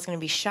that I thought I was going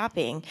to be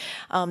shopping,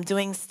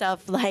 doing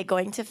stuff like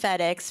going to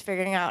FedEx,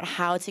 figuring out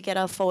how to get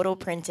a photo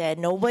printed.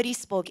 Nobody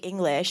spoke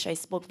English. I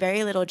spoke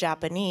very little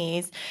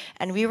Japanese.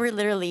 And we were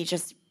literally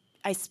just,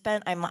 I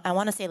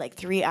want to say like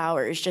 3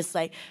 hours, just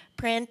like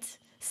print,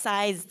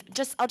 size,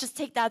 I'll just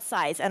take that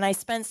size. And I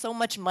spent so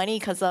much money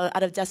because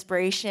out of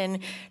desperation,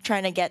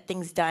 trying to get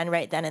things done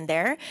right then and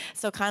there.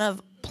 So kind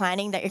of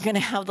planning that you're going to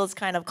have those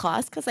kind of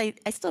costs, because I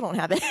still don't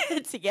have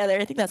it together.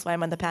 I think that's why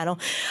I'm on the panel.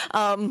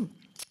 To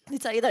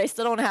tell you that I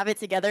still don't have it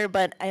together,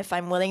 but if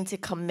I'm willing to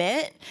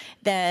commit,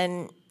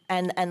 then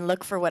and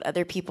look for what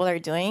other people are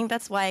doing.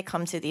 That's why I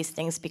come to these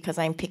things, because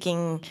I'm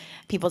picking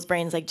people's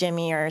brains like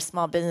Jimmy or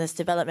Small Business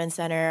Development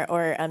Center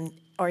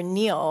or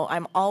Neil.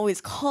 I'm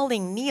always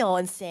calling Neil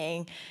and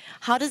saying,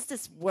 how does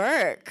this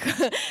work?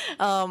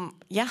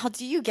 Yeah, how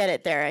do you get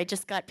it there? I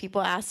just got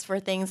people ask for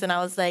things and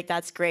I was like,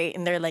 that's great.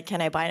 And they're like, can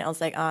I buy it? I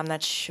was like, oh, I'm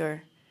not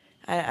sure.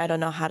 I don't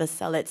know how to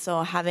sell it.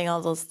 So having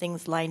all those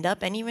things lined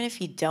up, and even if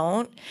you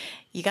don't,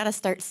 you got to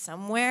start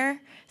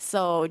somewhere.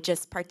 So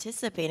just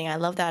participating. I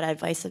love that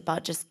advice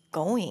about just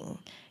going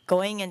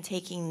and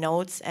taking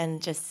notes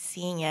and just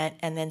seeing it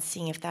and then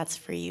seeing if that's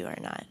for you or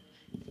not.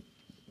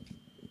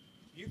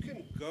 You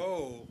can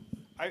go,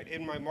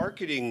 in my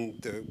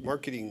the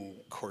marketing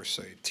course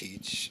I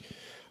teach,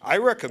 I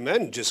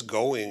recommend just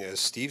going, as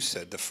Steve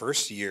said, the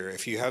first year.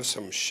 If you have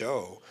some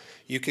show,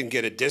 you can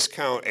get a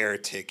discount air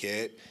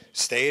ticket,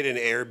 stay at an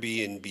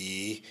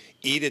Airbnb,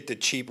 eat at the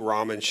cheap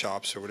ramen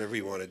shops or whatever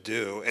you want to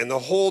do, and the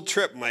whole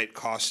trip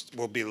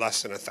will be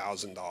less than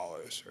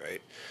 $1,000,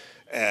 right?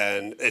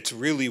 And it's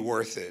really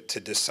worth it to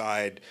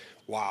decide,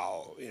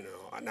 wow,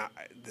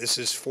 this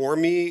is for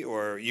me,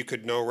 or you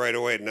could know right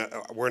away, no,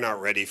 we're not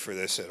ready for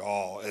this at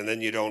all, and then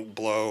you don't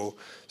blow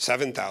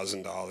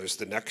 $7,000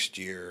 the next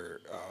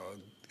year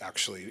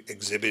actually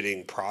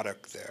exhibiting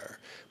product there.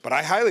 But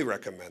I highly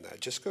recommend that.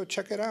 Just go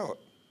check it out.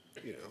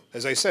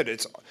 As I said,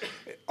 it's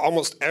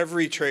almost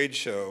every trade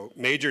show,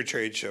 major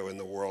trade show in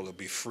the world will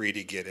be free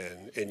to get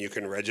in, and you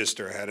can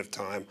register ahead of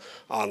time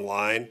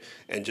online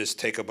and just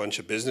take a bunch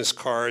of business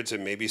cards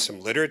and maybe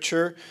some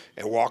literature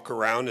and walk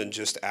around and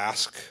just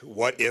ask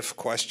what if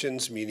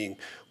questions, meaning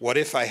what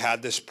if I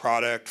had this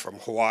product from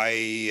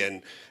Hawaii,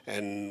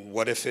 and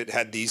what if it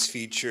had these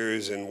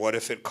features, and what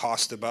if it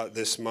cost about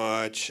this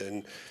much,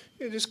 and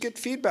just get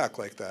feedback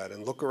like that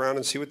and look around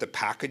and see what the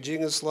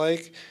packaging is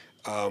like.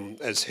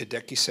 As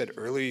Hideki said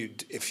earlier,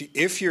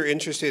 if you're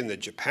interested in the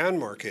Japan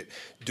market,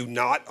 do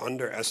not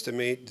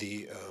underestimate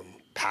the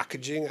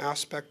packaging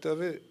aspect of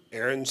it.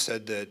 Erin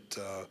said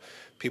that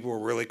people were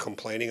really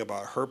complaining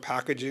about her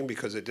packaging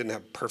because it didn't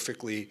have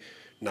perfectly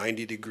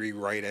 90-degree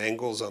right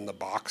angles on the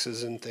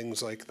boxes and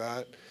things like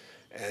that.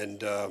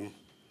 And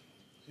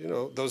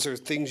those are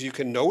things you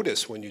can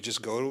notice when you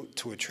just go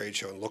to a trade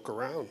show and look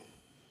around.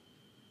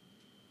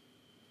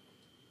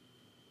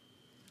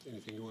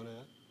 Anything you want to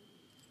add?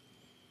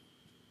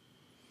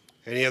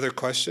 Any other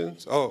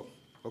questions? Oh,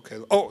 okay.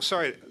 Oh,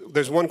 sorry.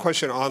 There's one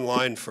question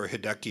online for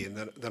Hideki,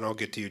 and then I'll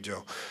get to you,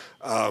 Joe.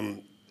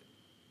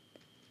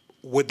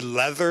 Would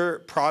leather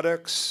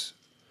products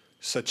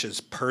such as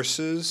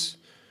purses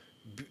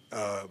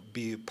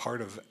be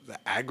part of the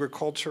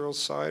agricultural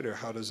side, or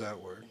how does that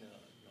work? No,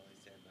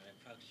 it's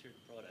manufactured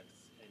products,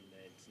 and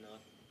it's not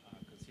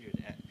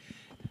considered.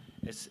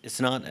 It's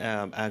not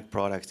ag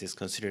products. It's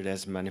considered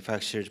as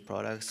manufactured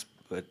products,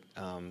 but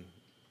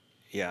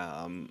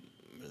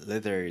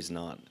leather is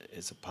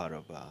a part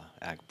of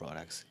ag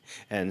products.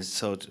 And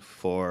so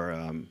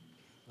for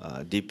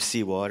deep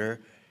sea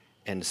water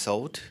and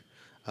salt,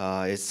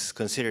 it's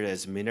considered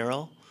as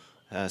mineral.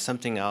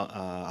 Something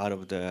under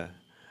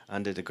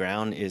the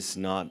ground is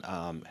not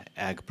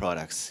ag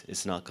products.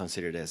 It's not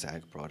considered as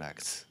ag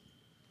products.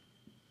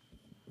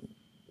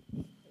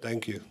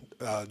 Thank you.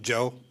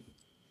 Joe?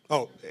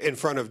 Oh, in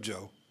front of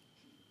Joe.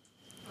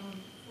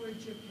 For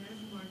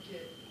Japan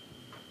market,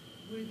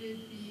 would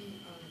it be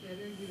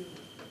better to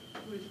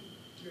put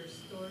your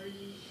story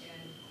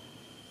and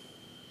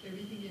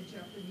everything in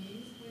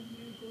Japanese when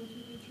you go to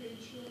the trade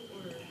show,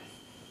 or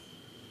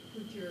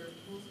put your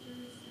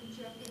posters in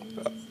Japanese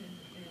and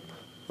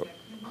that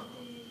kind of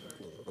thing?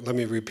 Or? Let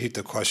me repeat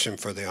the question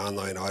for the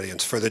online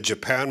audience. For the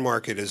Japan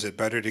market, is it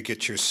better to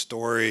get your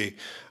story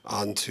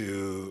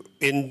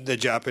in the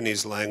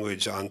Japanese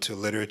language onto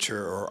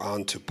literature, or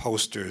onto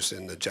posters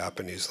in the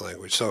Japanese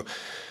language? So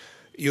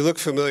you look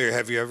familiar.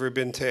 Have you ever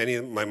been to any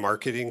of my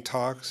marketing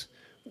talks?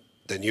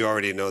 Then you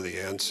already know the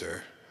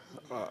answer.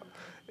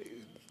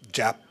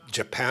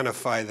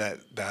 Japanify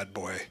that bad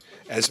boy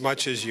as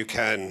much as you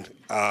can.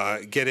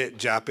 Get it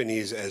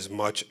Japanese as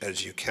much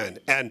as you can.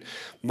 And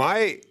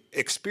my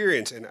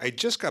experience, and I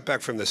just got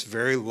back from this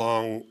very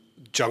long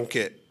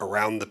junket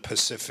around the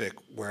Pacific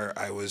where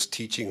I was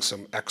teaching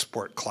some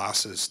export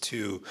classes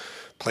to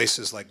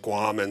places like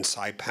Guam and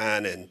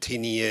Saipan and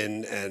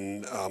Tinian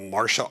and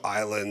Marshall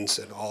Islands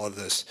and all of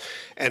this.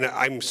 And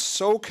I'm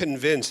so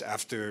convinced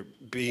after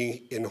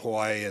being in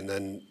Hawaii and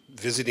then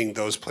visiting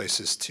those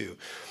places too,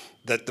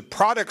 that the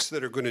products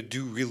that are going to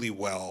do really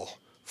well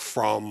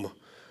from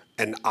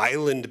an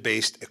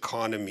island-based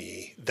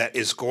economy that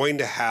is going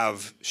to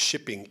have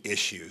shipping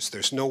issues.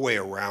 There's no way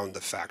around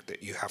the fact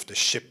that you have to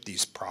ship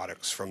these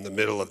products from the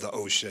middle of the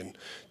ocean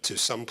to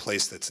some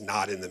place that's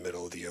not in the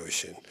middle of the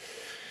ocean.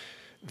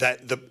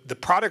 That the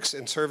products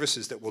and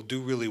services that will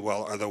do really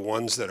well are the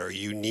ones that are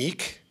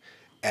unique,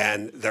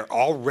 and they're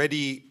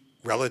already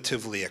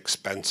relatively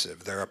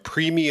expensive. They're a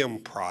premium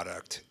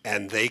product,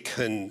 and they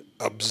can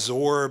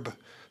absorb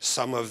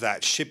some of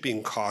that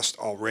shipping cost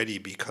already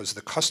because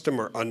the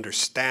customer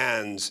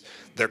understands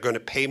they're going to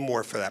pay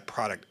more for that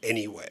product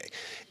anyway.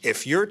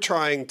 If you're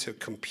trying to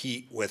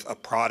compete with a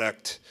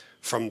product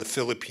from the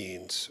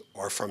Philippines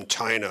or from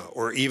China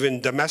or even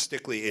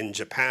domestically in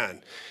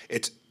Japan,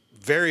 it's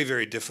very,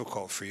 very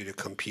difficult for you to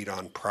compete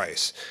on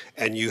price.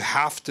 And you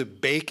have to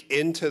bake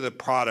into the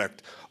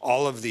product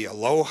all of the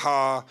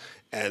aloha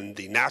and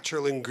the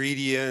natural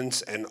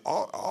ingredients and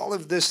all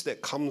of this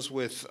that comes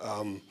with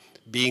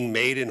being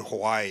made in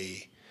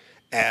Hawaii,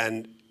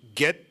 and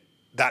get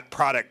that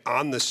product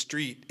on the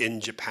street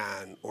in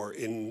Japan or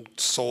in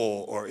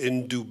Seoul or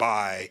in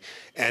Dubai.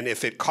 And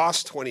if it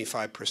costs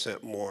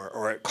 25% more,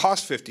 or it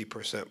costs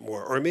 50%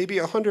 more, or maybe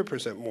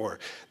 100% more,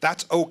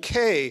 that's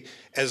okay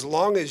as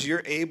long as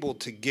you're able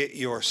to get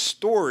your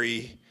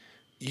story,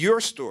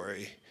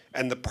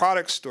 and the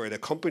product story, the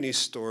company's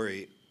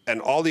story,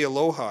 and all the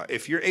aloha,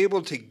 if you're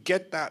able to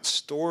get that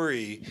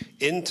story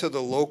into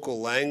the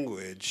local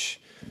language,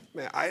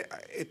 man,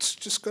 it's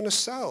just going to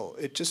sell.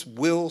 It just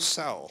will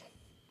sell,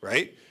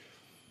 right?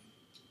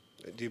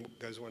 Do you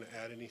guys want to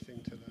add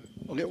anything to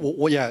that? Okay,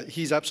 well, yeah,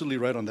 he's absolutely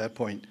right on that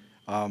point.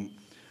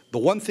 The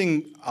one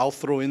thing I'll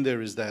throw in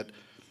there is that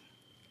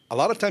a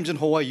lot of times in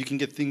Hawaii, you can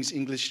get things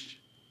English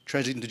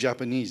translated into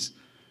Japanese,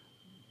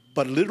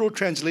 but literal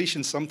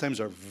translations sometimes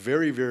are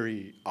very,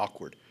 very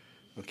awkward.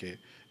 Okay,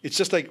 it's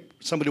just like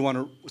somebody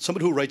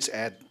who writes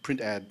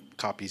print ad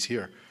copies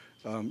here.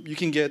 You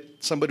can get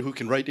somebody who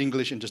can write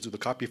English and just do the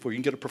copy for you.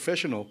 You can get a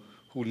professional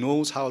who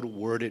knows how to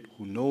word it,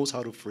 who knows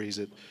how to phrase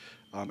it,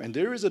 and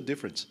there is a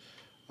difference.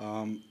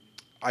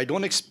 I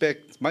don't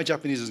expect, my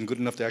Japanese isn't good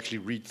enough to actually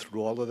read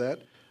through all of that,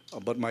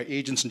 but my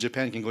agents in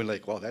Japan can go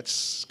like, well,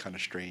 that's kind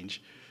of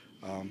strange.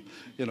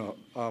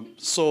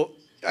 So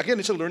again,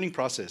 it's a learning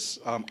process.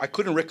 I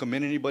couldn't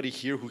recommend anybody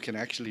here who can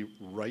actually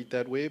write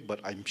that way, but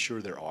I'm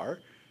sure there are.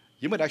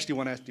 You might actually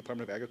want to ask the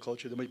Department of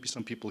Agriculture. There might be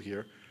some people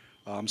here.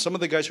 Some of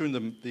the guys who are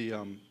in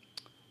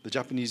the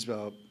Japanese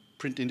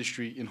print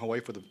industry in Hawaii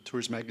for the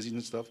tourist magazines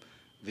and stuff,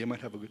 they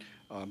might have a good,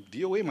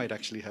 DOA might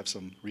actually have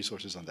some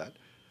resources on that.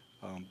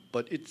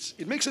 But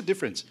it makes a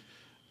difference.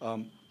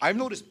 I've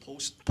noticed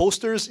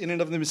posters in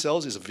and of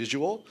themselves is a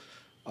visual,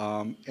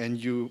 and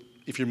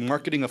if you're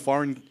marketing a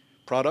foreign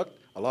product,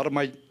 a lot of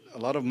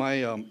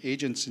my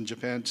agents in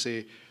Japan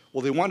say,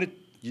 well, you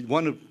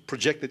want to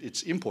project that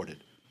it's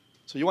imported.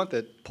 So you want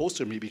that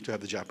poster maybe to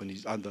have the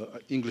Japanese, on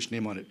the English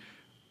name on it,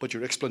 but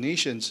your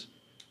explanations,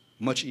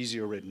 much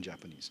easier read in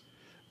Japanese.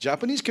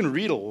 Japanese can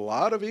read a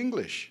lot of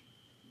English.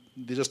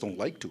 They just don't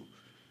like to.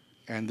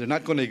 And they're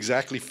not going to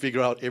exactly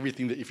figure out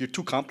everything that, if you're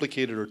too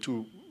complicated or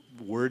too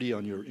wordy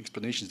on your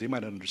explanations, they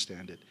might not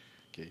understand it.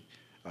 Okay,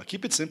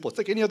 keep it simple. It's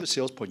like any other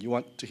sales point. You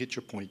want to hit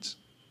your points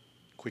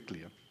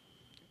quickly.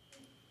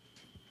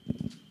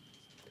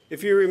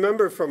 If you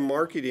remember from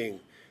marketing,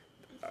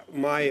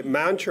 my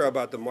mantra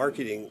about the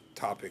marketing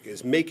topic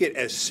is make it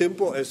as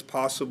simple as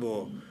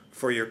possible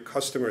for your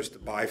customers to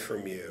buy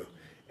from you.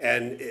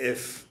 And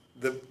if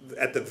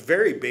at the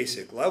very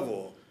basic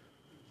level,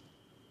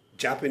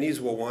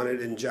 Japanese will want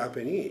it in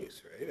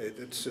Japanese, right?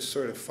 It's just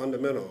sort of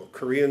fundamental.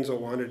 Koreans will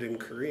want it in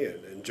Korean,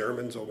 and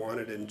Germans will want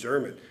it in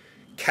German.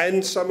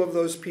 Can some of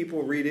those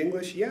people read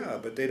English? Yeah,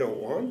 but they don't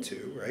want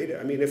to, right?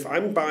 I mean, if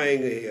I'm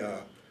buying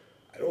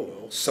I don't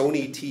know,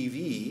 Sony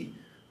TV,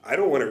 I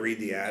don't want to read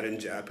the ad in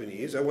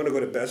Japanese. I want to go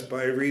to Best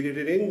Buy and read it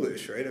in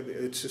English, right? I mean,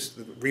 it's just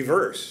the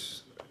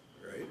reverse,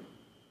 right?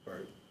 All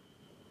right.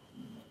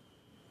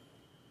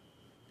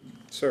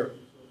 Sir?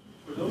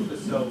 For those that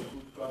sell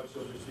food products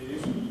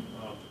overseas,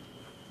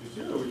 is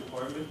there a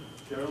requirement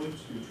generally to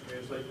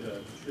translate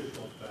the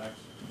nutritional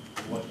facts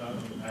and whatnot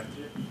on the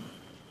packaging?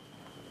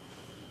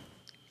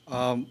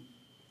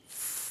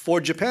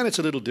 For Japan, it's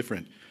a little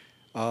different.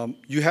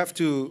 You have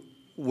to,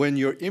 when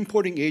your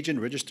importing agent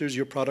registers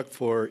your product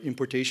for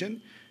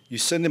importation, you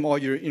send them all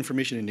your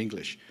information in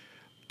English.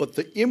 But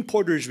the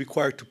importer is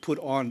required to put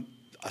on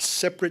a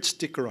separate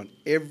sticker on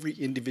every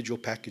individual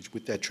package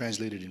with that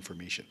translated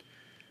information.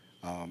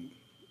 Is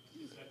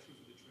that true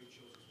for the trade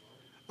shows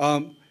as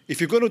well? If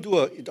you're going to do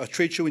a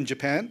trade show in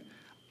Japan,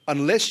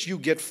 unless you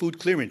get food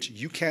clearance,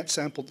 you can't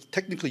sample.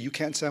 Technically, you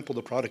can't sample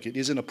the product. It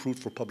isn't approved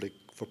for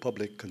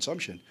public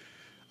consumption.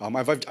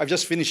 I've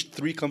just finished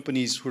 3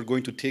 companies who are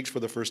going to TIGS for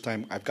the first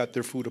time. I've got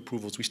their food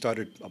approvals. We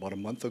started about a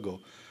month ago.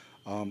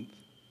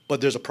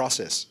 But there's a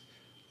process.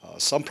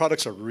 Some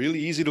products are really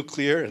easy to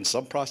clear, and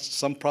some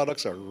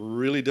products are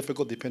really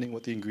difficult depending on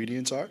what the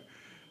ingredients are.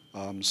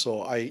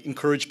 So I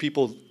encourage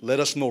people, let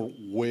us know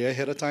way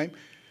ahead of time.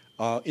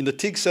 In the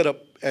TIG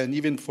setup, and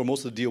even for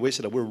most of the DOA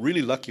setup, we're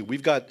really lucky.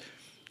 We've got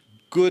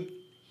good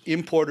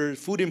importers,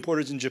 food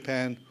importers in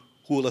Japan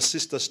who will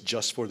assist us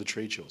just for the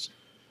trade shows.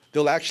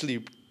 They'll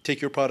actually take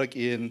your product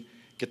in,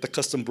 get the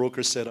custom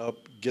broker set up,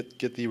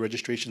 get the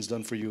registrations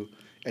done for you,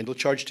 and they'll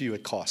charge to you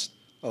at cost,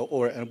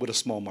 and with a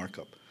small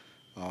markup.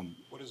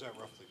 What does that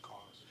roughly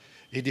cost?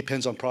 It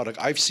depends on product.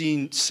 I've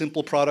seen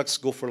simple products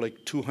go for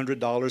like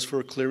 $200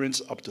 for a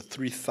clearance, up to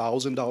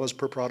 $3,000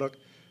 per product.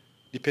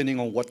 depending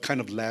on what kind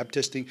of lab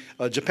testing.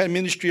 Japan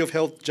Ministry of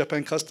Health,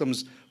 Japan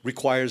Customs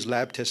requires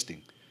lab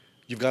testing.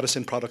 You've got to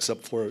send products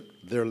up for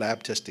their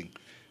lab testing.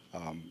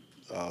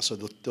 So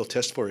they'll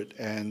test for it.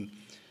 And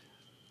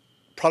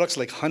products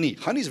like honey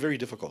is very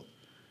difficult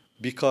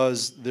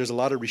because there's a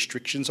lot of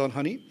restrictions on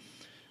honey.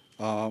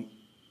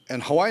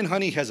 And Hawaiian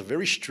honey has a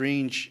very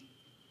strange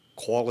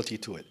quality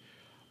to it.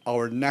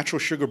 Our natural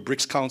sugar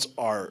Brix counts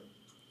are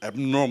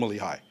abnormally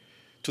high,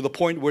 to the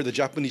point where the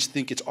Japanese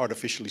think it's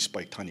artificially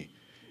spiked honey.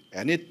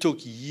 And it took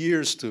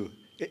years to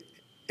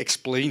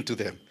explain to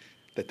them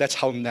that that's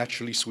how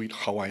naturally sweet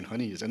Hawaiian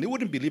honey is. And they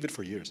wouldn't believe it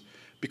for years.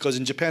 Because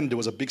in Japan, there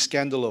was a big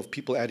scandal of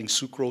people adding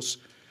sucrose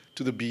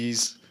to the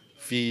bees'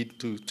 feed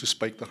to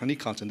spike the honey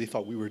counts, and they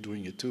thought we were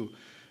doing it too.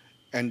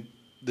 And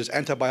there's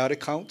antibiotic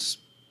counts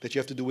that you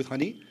have to do with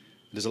honey.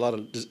 There's a lot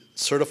of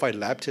certified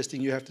lab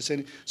testing you have to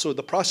send. So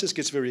the process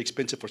gets very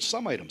expensive for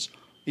some items.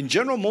 In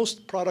general,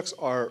 most products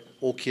are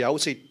okay. I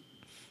would say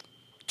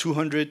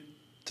 $200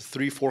 to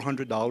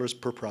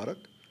 $300-400 per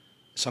product.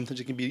 Sometimes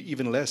it can be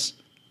even less.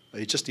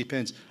 It just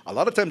depends. A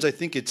lot of times I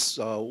think it's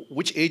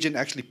which agent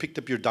actually picked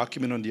up your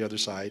document on the other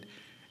side.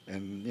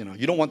 And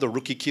you don't want the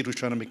rookie kid who's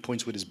trying to make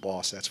points with his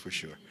boss, that's for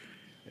sure.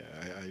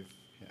 Yeah,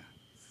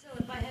 So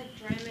if I had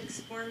dry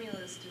mix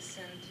formulas to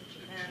send to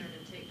Japan or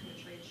to take to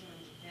a trade show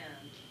in Japan,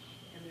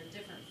 and they're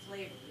different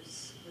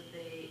flavors, would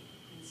they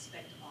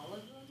inspect all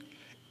of them?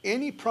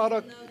 Any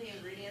product, Even though the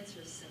ingredients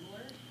are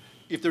similar?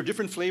 if they're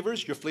different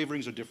flavors, your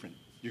flavorings are different.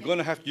 You're going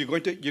to have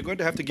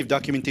to give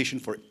documentation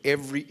for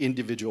every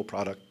individual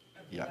product.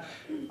 Yeah.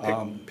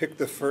 Pick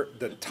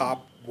the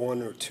top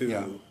one or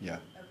two. Yeah.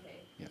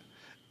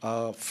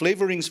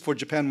 Flavorings for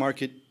Japan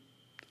market,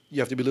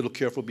 you have to be a little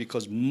careful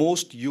because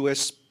most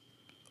U.S.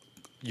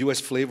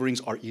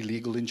 flavorings are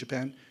illegal in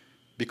Japan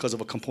because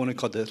of a component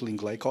called ethylene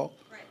glycol.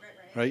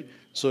 Right.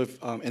 So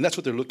and that's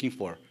what they're looking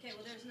for. Okay,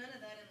 well, there's none of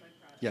that in my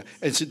product. Yeah,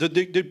 and so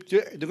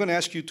they're going to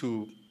ask you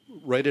to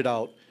write it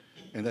out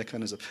and that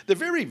kind of stuff. They're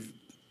very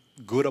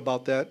good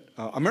about that.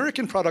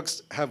 American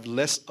products have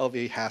less of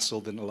a hassle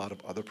than a lot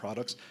of other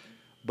products.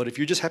 But if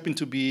you just happen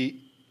to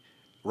be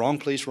wrong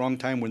place, wrong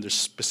time when they're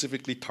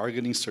specifically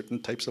targeting certain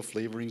types of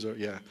flavorings, or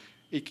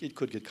it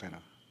could get kind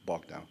of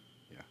bogged down.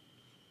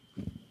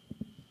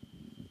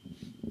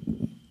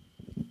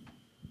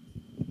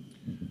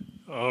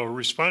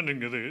 Responding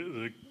to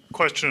the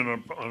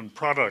question on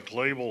product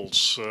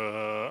labels,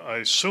 I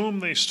assume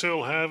they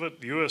still have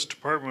it. The U.S.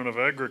 Department of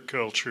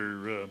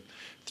Agriculture,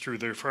 through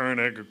their Foreign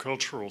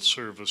Agricultural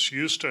Service,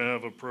 used to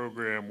have a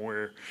program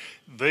where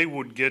they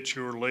would get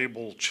your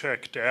label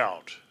checked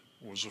out.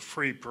 It was a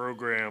free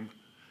program.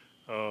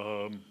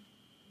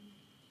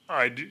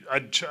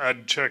 I'd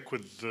check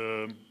with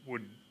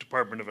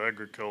Department of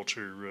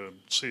Agriculture,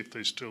 see if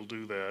they still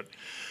do that.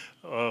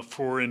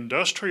 For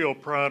industrial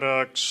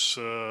products,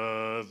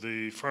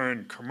 the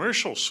Foreign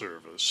Commercial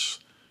Service,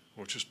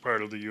 which is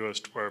part of the U.S.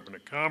 Department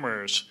of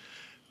Commerce,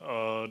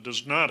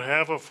 does not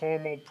have a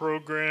formal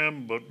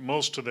program, but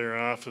most of their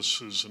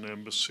offices and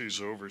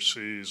embassies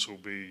overseas will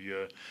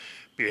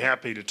be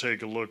happy to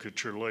take a look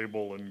at your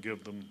label and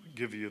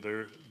give you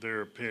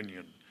their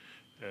opinion.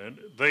 And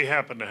they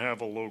happen to have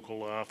a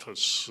local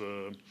office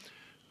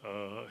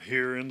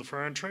here in the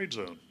Foreign Trade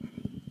Zone.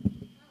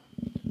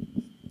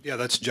 Yeah,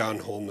 that's John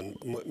Holman.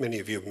 Many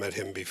of you have met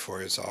him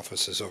before. His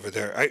office is over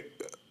there.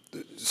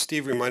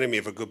 Steve reminded me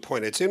of a good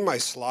point. It's in my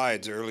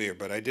slides earlier,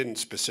 but I didn't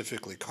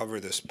specifically cover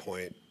this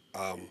point.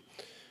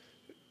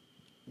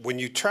 When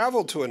you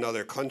travel to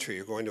another country,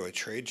 you're going to a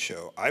trade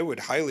show, I would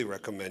highly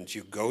recommend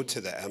you go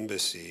to the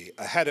embassy,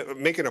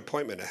 make an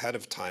appointment ahead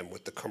of time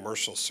with the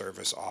commercial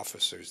service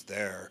officers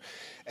there,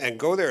 and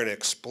go there and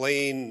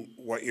explain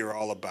what you're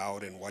all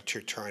about and what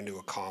you're trying to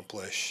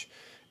accomplish.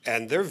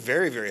 And they're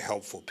very, very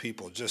helpful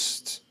people.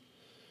 Just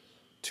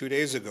 2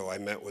 days ago, I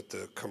met with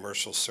the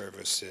commercial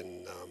service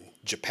in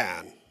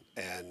Japan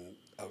and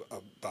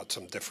about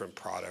some different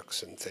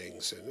products and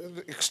things. And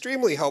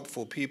extremely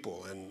helpful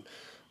people. And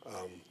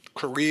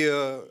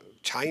Korea,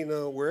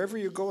 China, wherever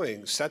you're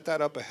going, set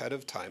that up ahead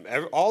of time.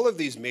 All of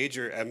these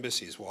major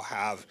embassies will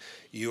have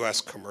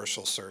U.S.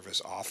 commercial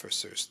service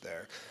officers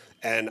there.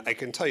 And I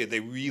can tell you,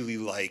 they really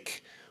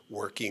like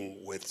working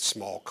with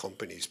small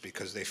companies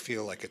because they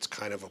feel like it's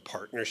kind of a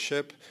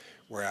partnership.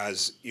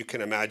 Whereas you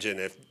can imagine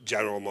if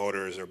General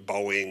Motors or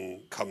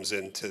Boeing comes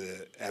into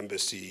the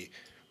embassy,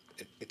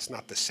 it's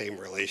not the same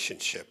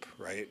relationship,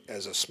 right?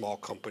 As a small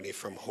company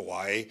from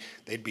Hawaii,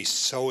 they'd be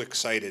so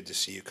excited to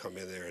see you come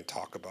in there and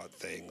talk about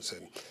things.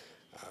 And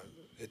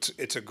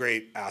it's a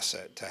great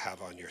asset to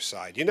have on your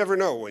side. You never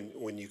know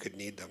when you could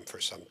need them for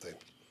something.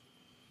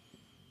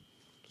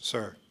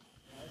 Sir.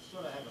 I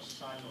sort of have a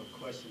side note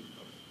question.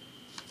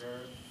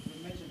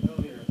 You mentioned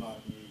earlier about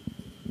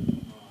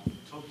the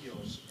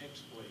Tokyo's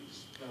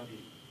X-Blaze study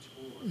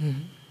tour.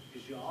 Mm-hmm.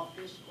 Is your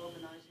office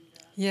organizing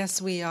that?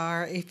 Yes, we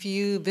are. If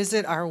you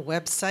visit our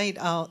website,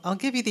 I'll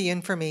give you the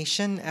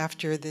information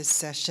after this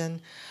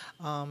session.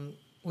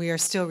 We are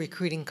still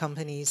recruiting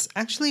companies.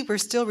 Actually, we're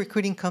still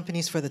recruiting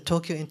companies for the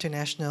Tokyo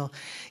International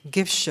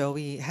Gift Show.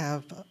 We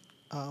have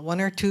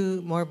one or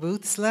two more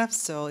booths left,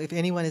 so if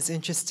anyone is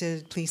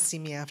interested, please see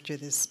me after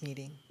this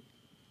meeting.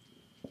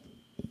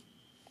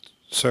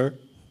 Sir?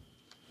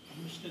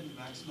 I'm interested in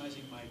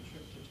maximizing my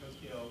trip to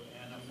Tokyo,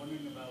 and I'm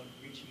wondering about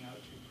reaching out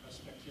to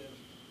prospective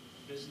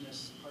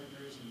business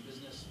partners and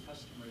business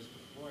customers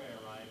before I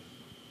arrive.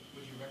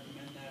 Would you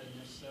recommend that? And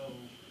if so,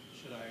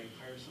 should I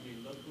hire somebody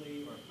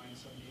locally or find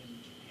somebody in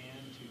Japan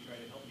to try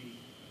to help me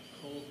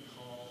cold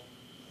call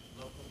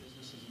local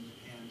businesses in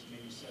Japan to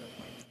maybe set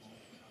appointments?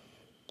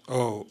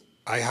 Oh,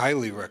 I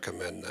highly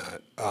recommend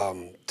that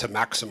to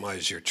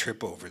maximize your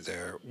trip over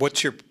there.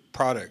 What's your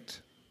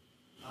product?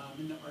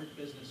 In the art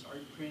business,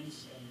 art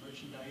prints and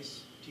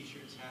merchandise,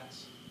 t-shirts,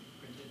 hats,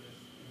 printed with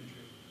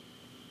imagery.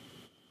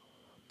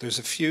 There's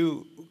a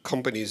few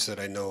companies that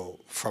I know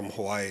from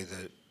Hawaii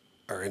that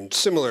are in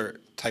similar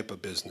type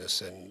of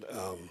business, and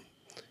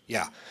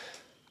yeah,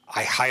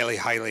 I highly,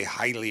 highly,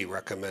 highly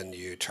recommend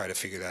you try to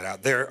figure that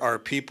out. There are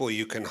people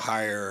you can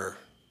hire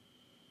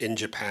in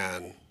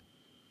Japan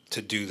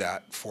to do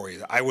that for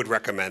you. I would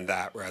recommend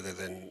that rather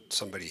than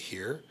somebody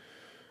here.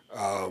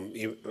 I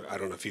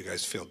don't know if you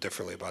guys feel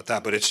differently about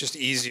that, but it's just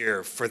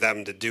easier for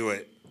them to do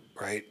it,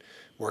 right?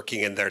 Working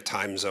in their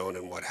time zone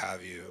and what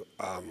have you.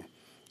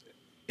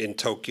 In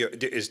Tokyo,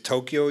 is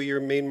Tokyo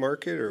your main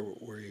market, or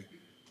were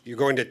you're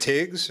going to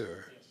TIGS,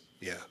 or?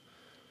 Yes.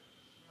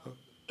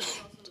 Yeah.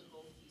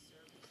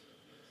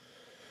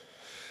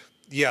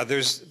 Yeah,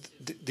 there's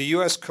the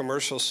U.S.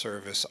 Commercial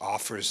Service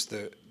offers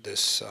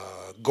this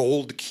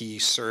Gold Key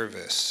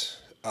service,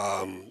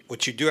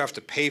 which you do have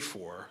to pay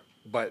for,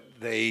 but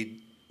they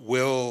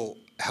will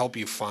help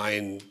you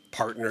find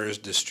partners,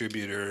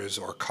 distributors,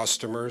 or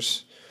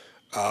customers.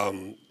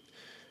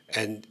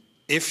 And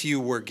if you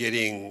were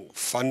getting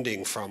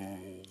funding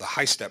from the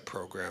High Step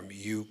program,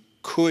 you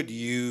could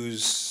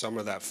use some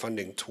of that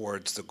funding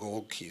towards the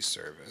Gold Key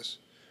service.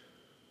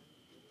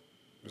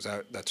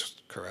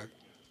 That's correct?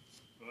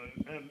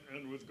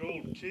 And with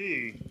Gold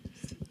Key,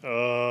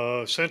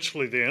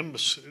 essentially the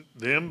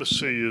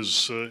embassy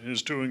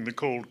is doing the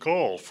cold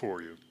call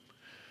for you,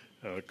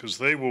 because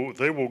they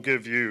will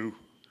give you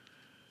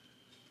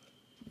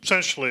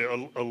essentially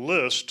a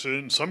list.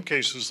 In some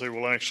cases, they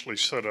will actually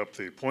set up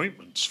the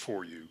appointments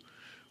for you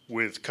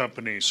with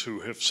companies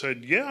who have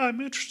said, "Yeah, I'm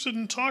interested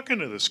in talking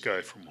to this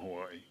guy from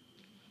Hawaii."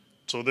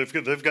 So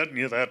they've gotten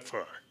you that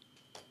far.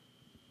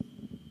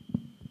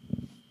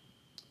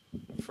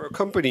 For a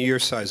company your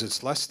size,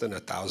 it's less than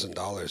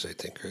 $1,000, I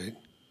think, right?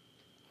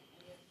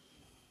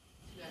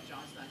 Yeah,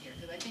 John's not here,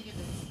 because I think if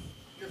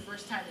it's your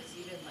first time, it's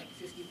even like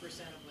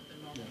 50% of what the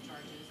normal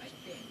charge is, I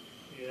think.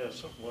 Yeah,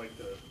 something like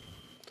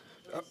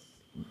that.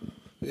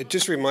 It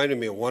just reminded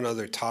me of one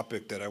other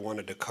topic that I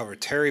wanted to cover.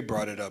 Terry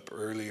brought it up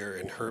earlier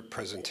in her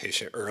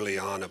presentation early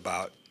on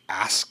about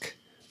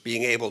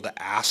being able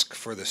to ask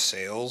for the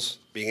sales,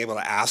 being able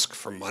to ask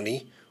for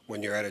money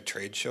when you're at a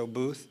trade show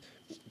booth,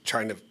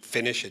 trying to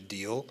finish a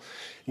deal.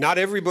 Not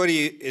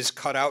everybody is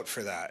cut out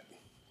for that,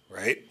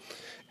 right?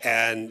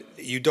 And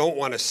you don't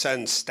want to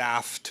send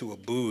staff to a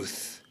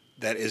booth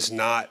that is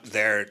not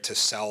there to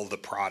sell the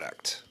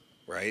product,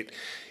 right?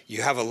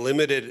 You have a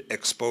limited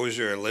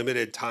exposure, a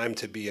limited time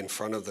to be in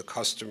front of the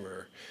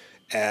customer,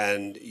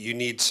 and you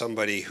need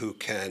somebody who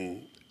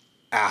can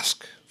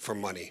ask for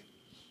money,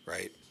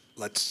 right?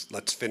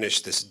 Let's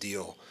finish this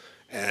deal,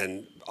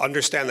 and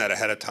understand that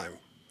ahead of time,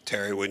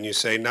 Terry, when you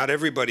say not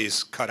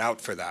everybody's cut out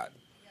for that.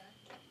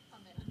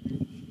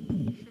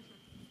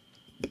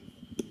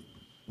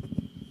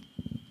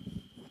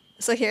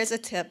 So here's a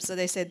tip. So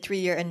they said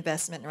 3-year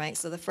investment, right?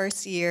 So the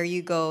first year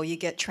you go, you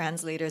get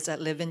translators that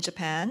live in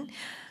Japan.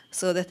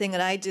 So the thing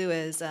that I do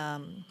is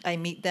I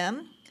meet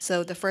them.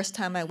 So the first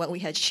time I went, we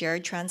had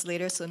shared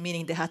translators, so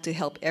meaning they had to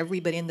help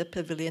everybody in the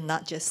pavilion,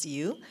 not just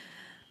you.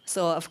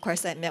 So of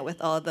course I met with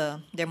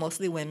they're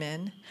mostly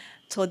women,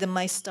 told them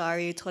my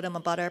story, told them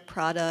about our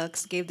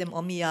products, gave them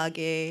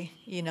omiyage,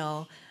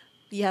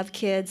 you have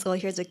kids, oh,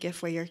 here's a gift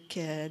for your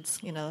kids,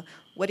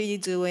 what are you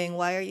doing,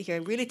 why are you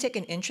here? Really take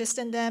an interest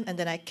in them, and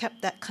then I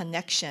kept that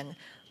connection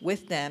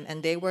with them,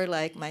 and they were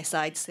like my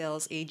side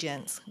sales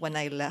agents when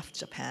I left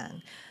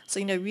Japan. So,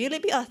 really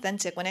be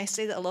authentic. When I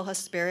say the aloha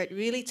spirit,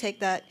 really take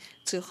that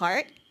to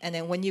heart, and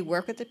then when you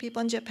work with the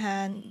people in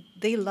Japan,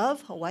 they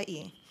love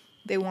Hawaii.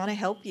 They want to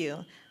help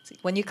you. So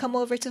when you come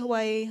over to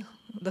Hawaii,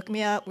 look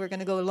me up, we're going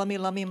to go Lomi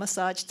Lomi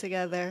massage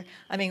together.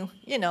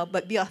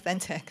 But be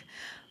authentic.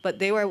 But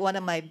they were one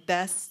of my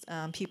best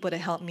people to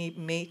help me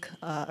make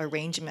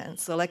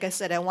arrangements. So like I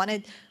said,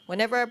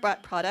 whenever I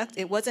brought product,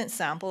 it wasn't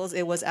samples,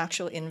 it was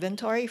actual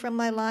inventory from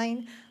my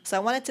line. So I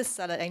wanted to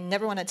sell it. I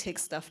never want to take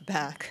stuff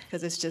back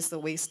because it's just a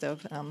waste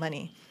of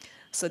money.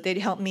 So they'd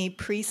help me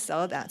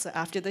pre-sell that. So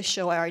after the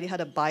show, I already had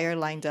a buyer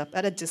lined up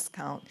at a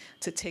discount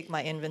to take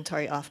my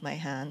inventory off my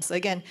hands. So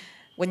again,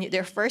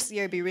 their first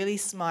year, be really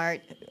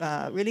smart,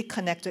 really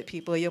connect with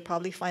people. You'll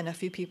probably find a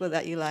few people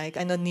that you like.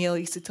 I know Neil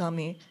used to tell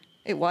me,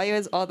 hey, why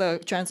is all the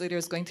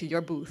translators going to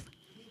your booth?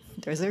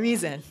 There's a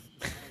reason.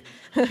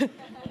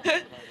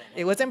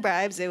 It wasn't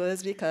bribes, it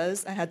was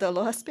because I had the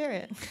aloha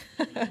spirit.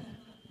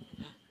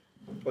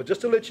 Well,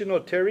 just to let you know,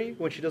 Terry,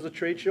 when she does a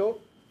trade show,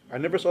 I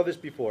never saw this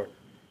before.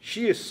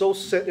 She is so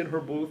set in her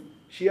booth.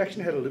 She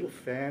actually had a little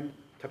fan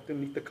tucked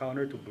underneath the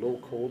counter to blow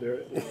cold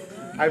air.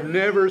 I've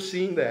never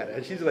seen that.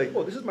 And she's like,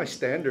 oh, this is my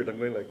standard. I'm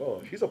going like,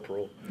 oh, she's a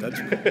pro. That's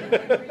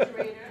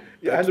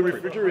yeah, and the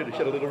refrigerator. She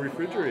had a little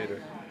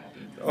refrigerator.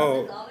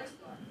 Oh,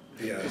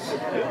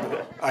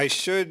 yes. I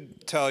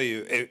should tell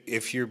you,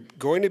 if you're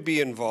going to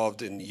be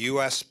involved in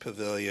U.S.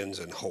 pavilions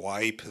and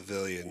Hawaii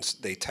pavilions,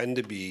 they tend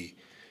to be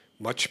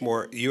much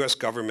more, U.S.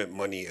 government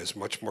money is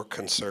much more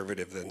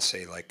conservative than,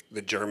 say, like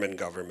the German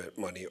government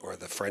money or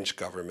the French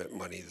government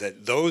money.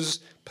 That those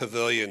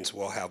pavilions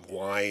will have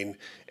wine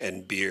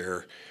and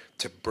beer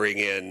to bring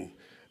in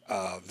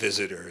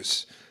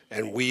visitors.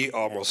 And we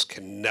almost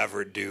can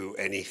never do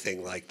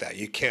anything like that.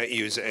 You can't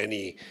use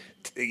any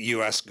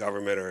U.S.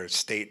 government or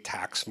state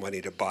tax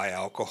money to buy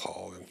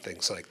alcohol and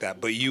things like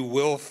that. But you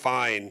will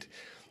find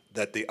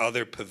that the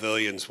other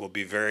pavilions will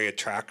be very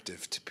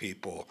attractive to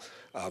people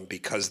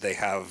because they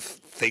have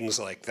things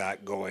like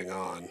that going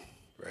on,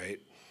 right?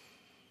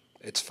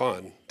 It's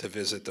fun to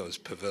visit those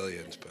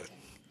pavilions, but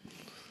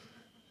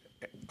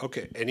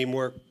okay. Any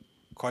more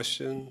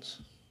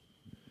questions?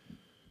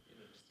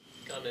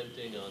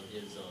 Commenting on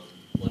his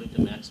wanting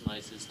to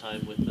maximize his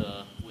time with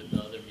the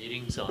other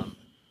meetings.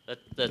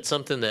 That's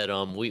something that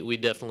we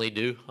definitely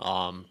do.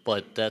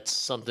 But that's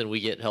something we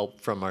get help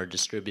from our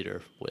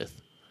distributor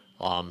with.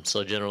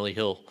 So generally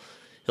he'll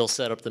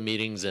set up the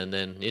meetings, and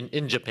then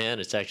in Japan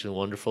it's actually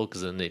wonderful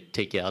because then they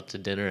take you out to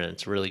dinner and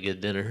it's a really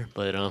good dinner.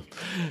 But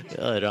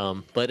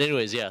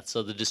anyways, yeah.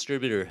 So the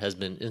distributor has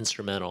been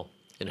instrumental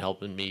in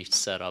helping me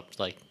set up.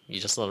 Like, you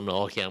just let him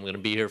know, okay, I'm going to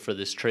be here for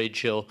this trade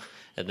show,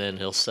 and then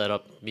he'll set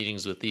up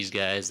meetings with these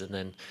guys, and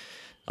then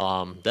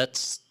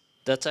that's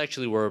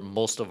actually where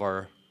most of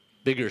our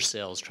bigger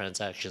sales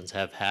transactions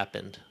have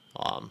happened.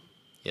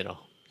 You know,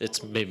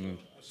 it's maybe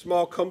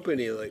Small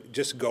company, like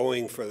just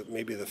going for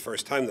maybe the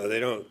first time, though, they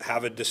don't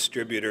have a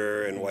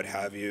distributor and what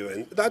have you.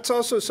 And that's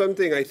also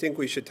something I think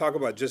we should talk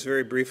about just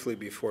very briefly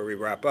before we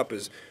wrap up,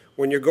 is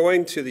when you're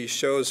going to these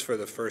shows for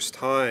the first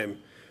time,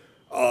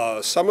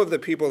 some of the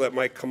people that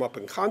might come up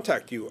and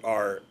contact you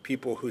are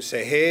people who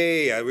say,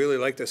 hey, I really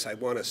like this. I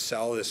want to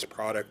sell this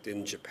product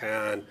in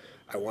Japan.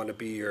 I want to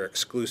be your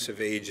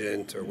exclusive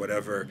agent or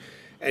whatever.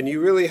 And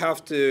you really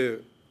have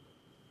to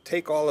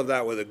take all of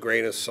that with a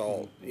grain of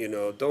salt. You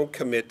know, don't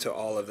commit to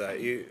all of that.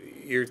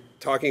 You're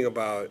talking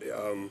about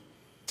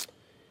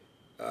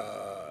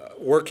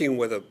working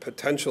with a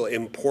potential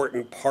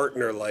important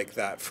partner like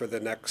that for the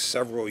next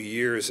several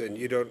years, and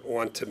you don't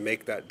want to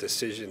make that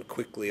decision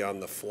quickly on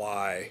the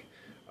fly.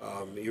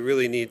 You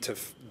really need to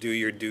do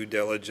your due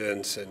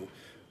diligence and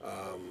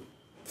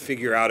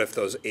figure out if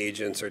those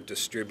agents or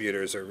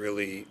distributors are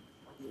really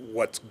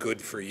what's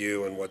good for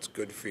you and what's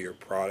good for your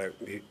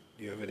product.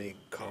 Do you have any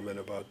comment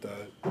about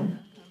that?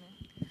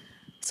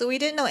 So we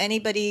didn't know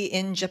anybody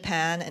in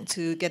Japan and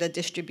to get a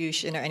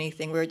distribution or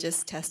anything. We were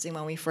just testing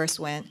when we first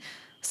went.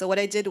 So what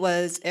I did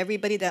was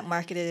everybody that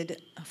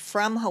marketed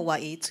from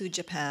Hawaii to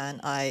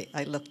Japan, I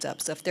looked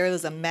up. So if there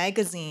was a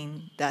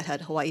magazine that had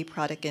Hawaii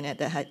product in it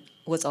that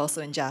was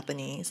also in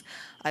Japanese,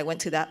 I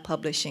went to that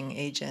publishing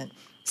agent.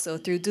 So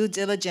through due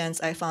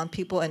diligence, I found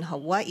people in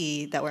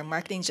Hawaii that were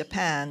marketing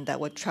Japan that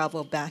would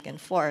travel back and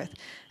forth.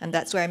 And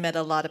that's where I met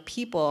a lot of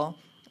people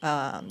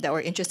that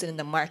were interested in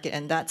the market.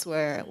 And that's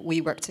where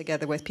we worked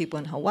together with people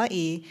in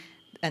Hawaii.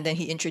 And then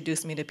he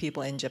introduced me to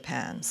people in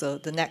Japan. So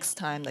the next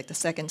time, like the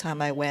second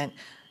time I went,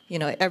 you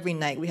know, every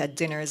night we had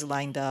dinners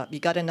lined up. You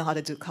got to know how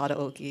to do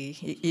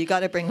karaoke. You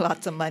got to bring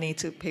lots of money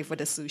to pay for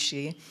the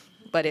sushi.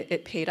 But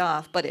it paid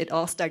off. But it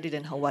all started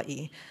in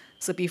Hawaii.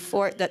 So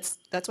before, that's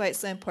why it's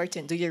so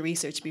important. Do your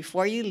research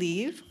before you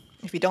leave.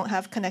 If you don't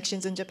have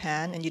connections in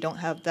Japan and you don't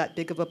have that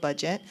big of a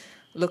budget,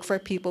 look for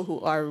people who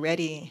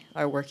already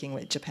are working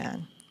with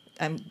Japan.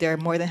 They're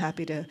more than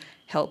happy to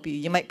help you.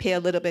 You might pay a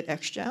little bit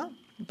extra,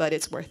 but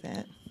it's worth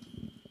it.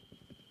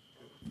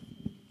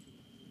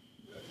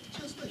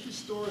 Just a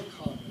historic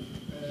comment.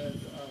 And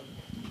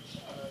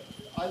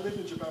I lived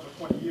in Japan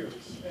for 20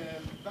 years.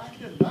 And back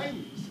in the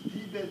 90s,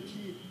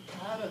 DBNT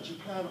had a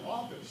Japan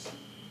office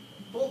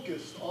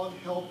focused on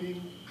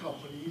helping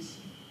companies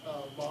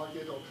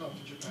market or come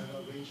to Japan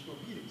and arrange for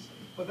meetings.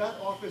 But that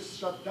office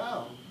shut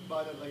down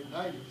by the late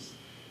 90s.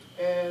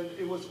 And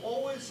it was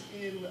always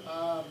in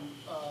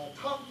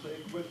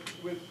conflict with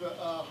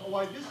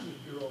Hawaii Business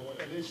Bureau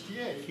and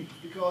HTA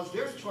because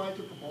they're trying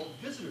to promote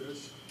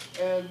visitors.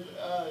 And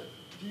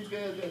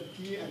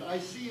DBNT, and I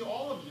see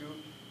all of you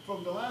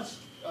from the last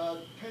 10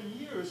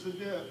 years, that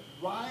the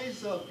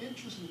rise of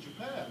interest in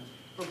Japan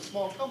from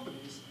small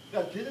companies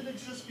that didn't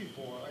exist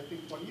before, I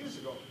think 20 years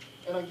ago.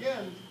 And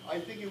again, I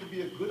think it would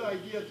be a good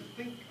idea to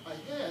think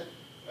ahead,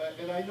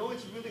 and I know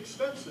it's really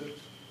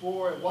expensive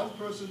for a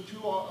one-person,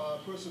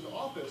 two-person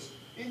office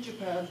in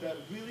Japan that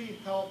really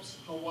helps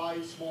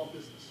Hawaii small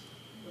business.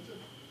 That's it.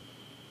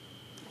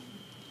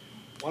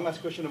 One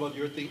last question about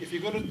your thing. If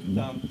you're going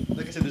to,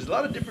 like I said, there's a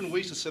lot of different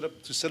ways to set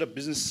up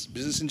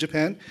business in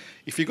Japan.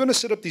 If you're going to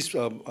set up these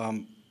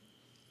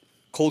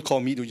cold call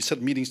meetings, you set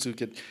meetings to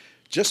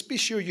just be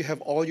sure you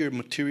have all your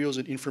materials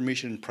and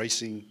information and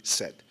pricing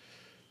set.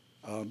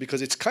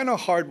 Because it's kind of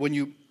hard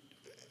when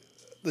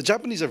the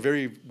Japanese are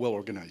very well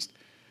organized.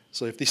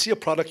 So if they see a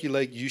product you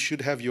like, you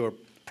should have your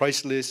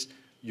price list,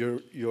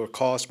 your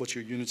cost, what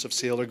your units of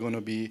sale are going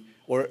to be,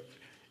 or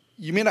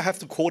you may not have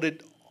to quote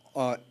it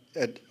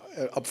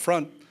up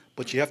front,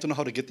 but you have to know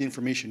how to get the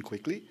information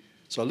quickly.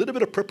 So a little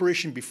bit of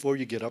preparation before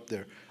you get up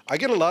there. I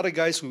get a lot of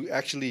guys who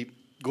actually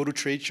go to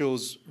trade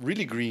shows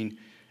really green,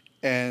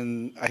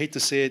 and I hate to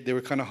say it, they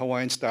were kind of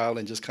Hawaiian style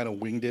and just kind of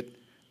winged it.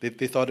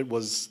 They thought it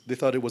was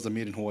a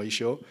Made in Hawaii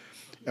show,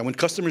 and when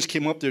customers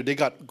came up there, they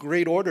got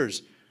great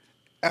orders.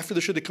 After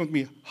the show, they come to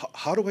me,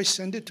 how do I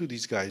send it to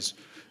these guys?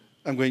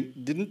 I'm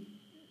going,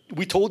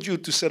 we told you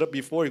to set up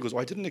before. He goes,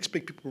 well, I didn't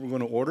expect people were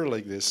going to order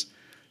like this,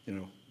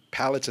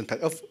 pallets and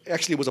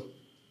actually, it was a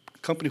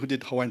company who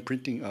did Hawaiian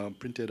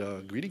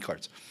printed greeting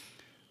cards,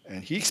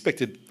 and he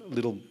expected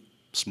little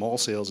small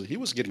sales. He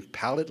was getting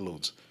pallet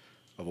loads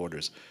of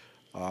orders,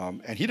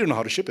 and he didn't know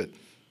how to ship it.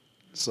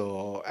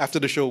 So after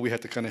the show, we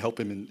had to kind of help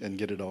him and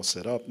get it all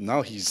set up.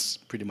 Now he's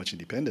pretty much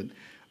independent,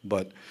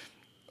 but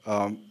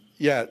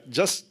yeah,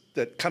 just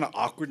that kind of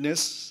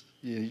awkwardness.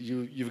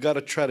 You've got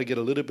to try to get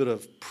a little bit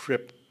of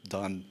prep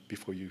done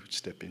before you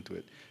step into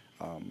it.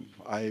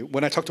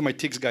 When I talk to my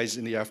TIGS guys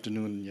in the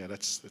afternoon, yeah,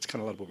 that's kind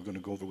of a lot of what we're going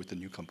to go over with the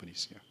new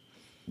companies. Yeah.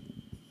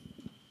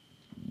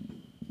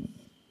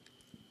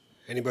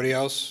 Anybody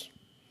else?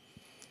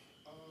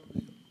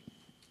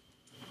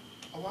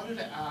 I wanted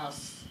to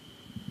ask,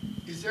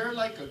 is there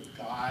like a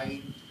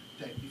guide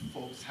that you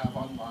folks have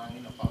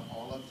online about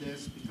all of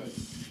this?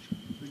 Because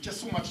there's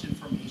just so much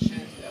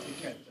information that we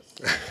can't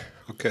just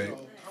Okay.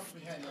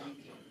 comprehend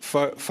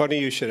everything. Funny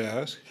you should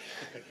ask.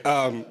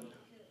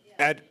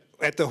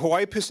 At the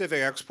Hawaii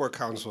Pacific Export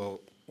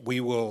Council, we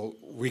will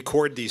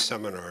record these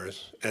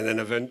seminars, and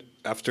then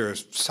after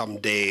some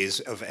days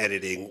of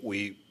editing,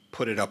 we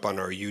put it up on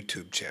our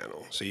YouTube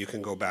channel. So you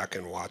can go back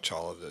and watch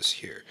all of this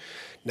here.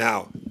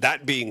 Now,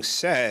 that being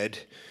said,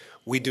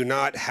 we do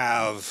not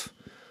have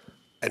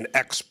an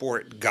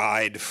export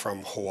guide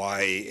from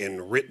Hawaii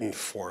in written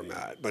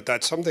format, but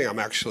that's something I'm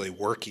actually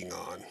working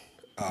on,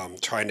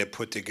 trying to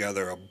put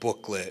together a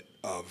booklet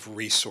of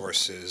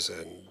resources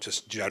and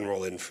just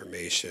general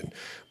information.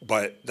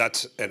 But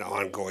that's an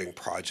ongoing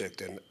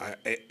project, and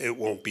it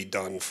won't be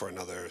done for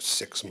another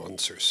 6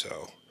 months or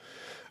so.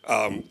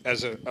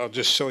 I'll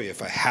just show you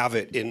if I have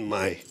it in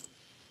my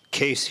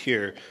case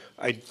here.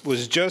 I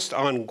was just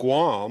on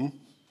Guam,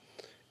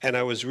 and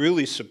I was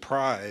really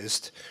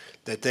surprised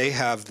that they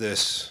have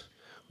this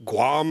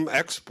Guam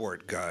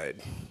export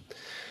guide.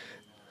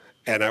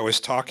 And I was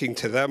talking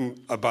to them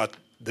about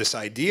this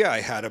idea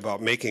I had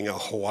about making a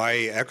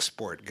Hawaii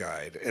export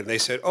guide. And they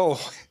said,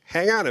 oh,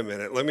 hang on a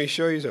minute, let me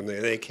show you something.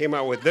 And they came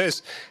out with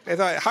this. I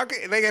thought, how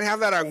can they can have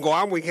that on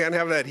Guam? We can't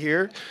have that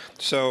here?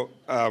 So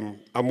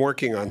I'm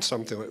working on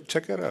something.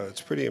 Check it out,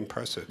 it's pretty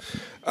impressive.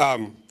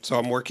 So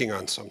I'm working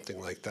on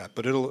something like that.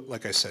 But it'll,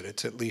 like I said,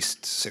 it's at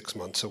least 6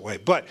 months away.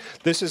 But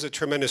this is a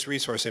tremendous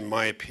resource, in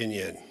my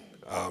opinion.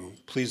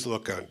 Please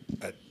look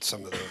at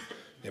some of the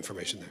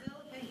information there.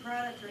 Developing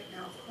product right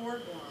now for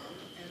Guam,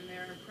 and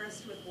they're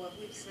impressed with what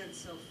we've sent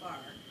so far.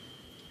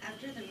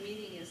 After the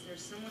meeting, is there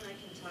someone I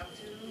can talk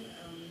to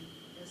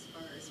as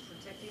far as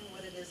protecting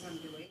what it is I'm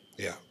doing?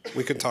 Yeah,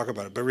 we can talk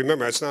about it. But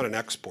remember, it's not an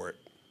export.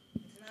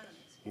 It's not an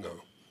export? No.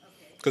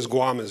 Okay. Because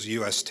Guam is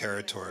U.S.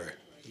 territory.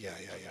 Yeah.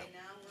 Okay,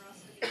 now we're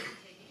also going to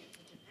be taking it to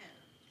Japan.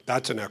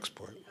 That's an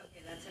export.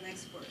 Okay, that's an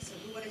export. So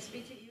who would I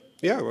speak to you?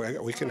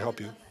 Yeah, we can help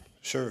you.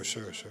 Sure.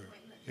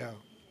 Yeah,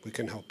 we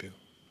can help you.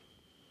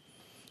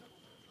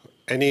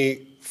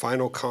 Any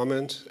final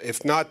comments?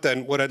 If not,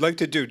 then what I'd like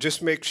to do,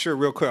 just make sure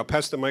real quick, I'll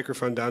pass the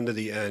microphone down to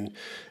the end.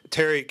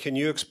 Terry, can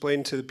you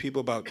explain to the people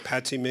about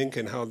Patsy Mink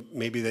and how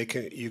maybe they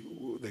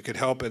could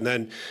help? And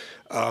then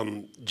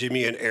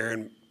Jimmy and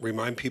Aaron,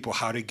 remind people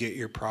how to get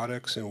your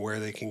products and where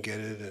they can get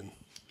it. And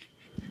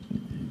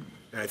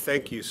I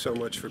thank you so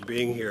much for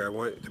being here. I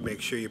want to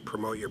make sure you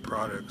promote your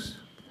products.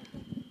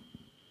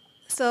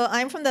 So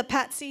I'm from the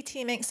Patsy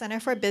T. Mink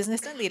Center for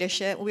Business and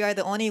Leadership. We are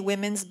the only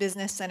women's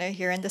business center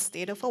here in the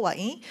state of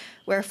Hawaii.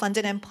 We're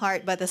funded in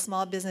part by the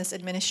Small Business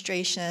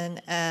Administration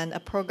and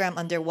a program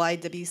under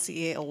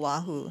YWCA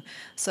Oahu.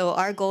 So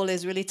our goal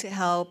is really to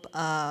help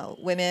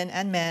women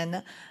and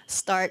men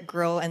start,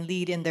 grow, and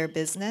lead in their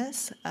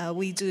business.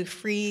 We do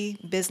free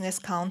business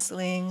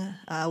counseling.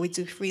 We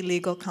do free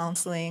legal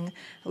counseling.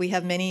 We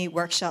have many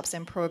workshops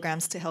and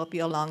programs to help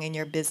you along in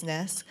your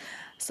business.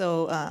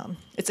 So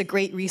it's a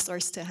great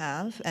resource to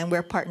have, and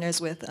we're partners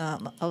with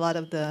a lot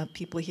of the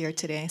people here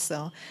today.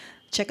 So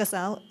check us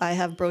out. I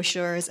have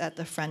brochures at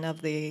the front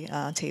of the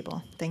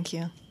table. Thank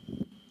you.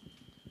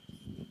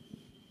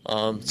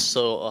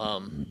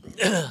 So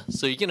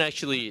you can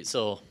actually,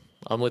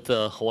 I'm with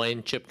the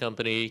Hawaiian Chip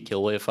Company,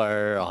 Kilauea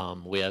Fire.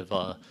 We have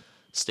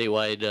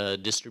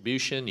statewide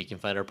distribution. You can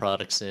find our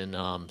products in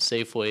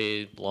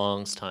Safeway,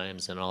 Longs,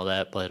 Times, and all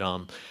that. But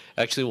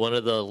actually, one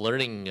of the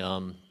learning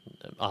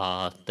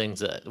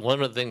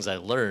things I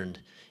learned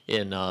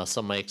in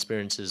some of my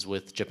experiences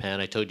with Japan,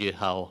 I told you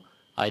how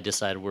I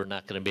decided we're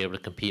not going to be able to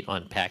compete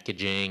on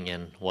packaging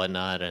and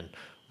whatnot, and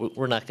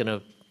we're not going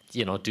to,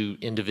 you know, do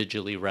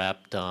individually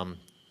wrapped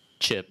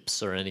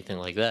chips or anything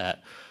like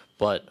that.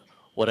 But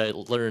what I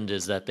learned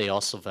is that they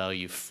also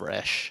value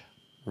fresh,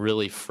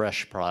 really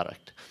fresh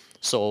product.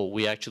 So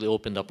we actually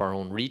opened up our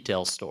own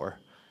retail store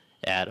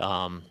at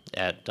down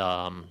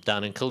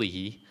in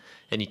Kalihi,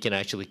 and you can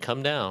actually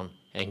come down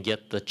and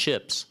get the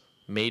chips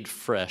made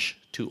fresh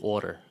to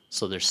order.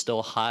 So they're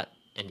still hot,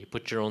 and you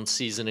put your own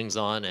seasonings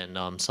on.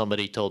 And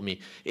somebody told me,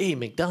 hey,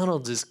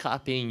 McDonald's is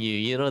copying you.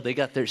 You know, they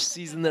got their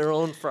season their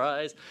own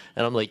fries.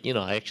 And I'm like, you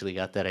know, I actually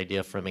got that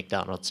idea from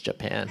McDonald's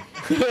Japan.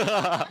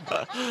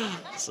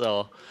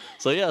 So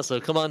yeah, so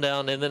come on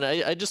down. And then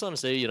I just want to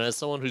say, you know, as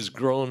someone who's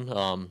grown,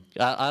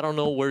 I don't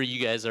know where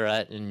you guys are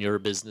at in your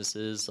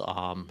businesses.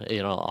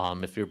 You know,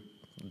 if you're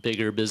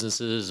bigger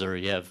businesses or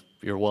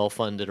you're well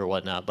funded or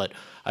whatnot. But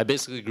I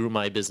basically grew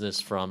my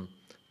business from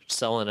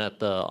selling at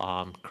the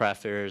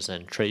craft fairs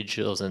and trade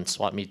shows and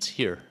swap meets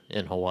here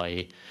in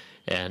Hawaii.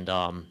 And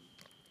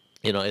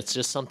you know, it's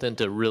just something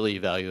to really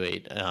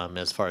evaluate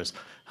as far as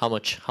how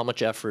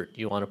much effort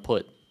you want to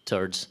put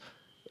towards,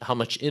 how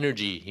much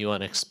energy you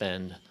want to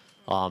expend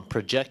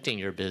projecting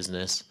your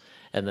business,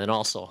 and then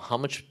also how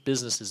much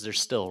business is there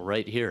still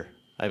right here.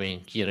 I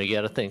mean, you know, you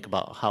got to think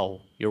about how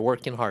you're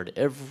working hard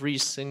every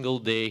single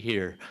day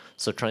here.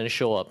 So trying to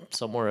show up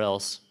somewhere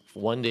else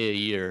one day a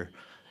year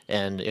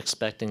and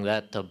expecting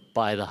that to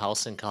buy the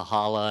house in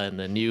Kahala and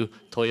the new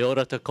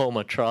Toyota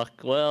Tacoma truck,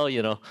 well,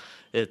 you know,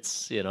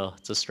 it's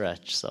a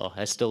stretch. So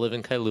I still live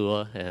in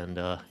Kailua, and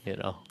you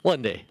know,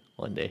 one day.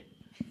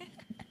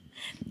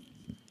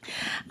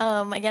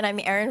 Again,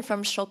 I'm Erin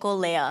from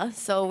Shokolea.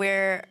 So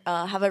we're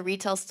have a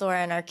retail store,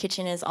 and our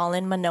kitchen is all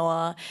in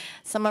Manoa.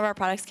 Some of our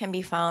products can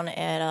be found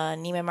at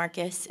Neiman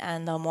Marcus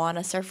and the Moana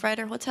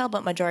Surfrider Hotel,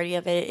 but majority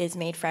of it is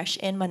made fresh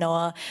in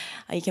Manoa.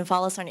 You can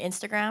follow us on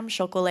Instagram,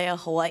 Shokolea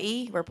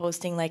Hawaii. We're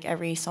posting like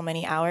every so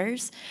many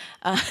hours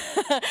on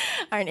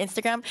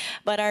Instagram.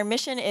 But our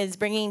mission is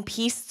bringing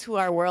peace to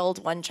our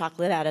world, one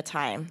chocolate at a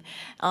time.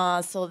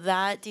 So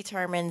that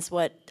determines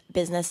what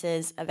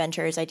businesses,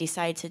 ventures I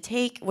decide to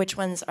take, which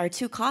ones are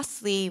too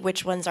costly,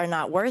 which ones are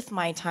not worth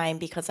my time,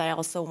 because I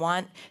also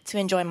want to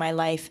enjoy my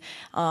life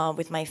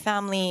with my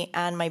family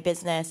and my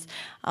business.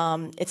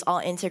 It's all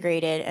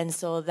integrated, and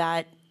so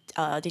that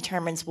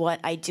determines what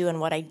I do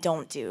and what I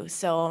don't do.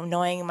 So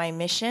knowing my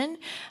mission,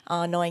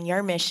 knowing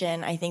your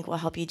mission, I think will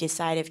help you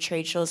decide if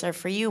trade shows are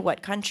for you,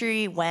 what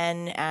country,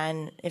 when,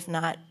 and if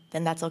not,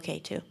 then that's okay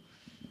too.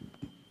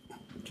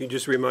 Can you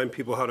just remind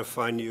people how to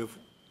find you?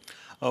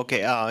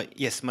 Okay,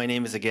 yes, my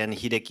name is again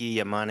Hideki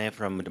Yamane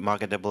from the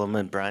Market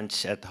Development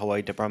Branch at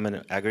Hawaii Department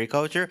of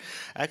Agriculture.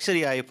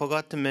 Actually, I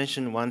forgot to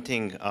mention one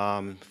thing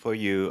for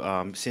you.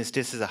 Since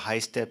this is a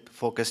high-step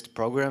focused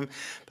program,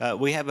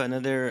 we have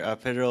another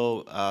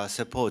federal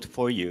support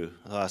for you,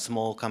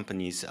 small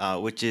companies,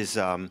 which is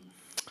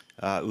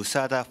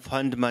USADA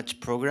Fund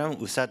Match Program.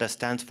 USADA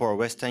stands for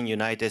Western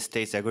United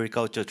States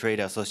Agricultural Trade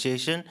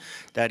Association.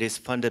 That is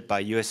funded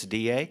by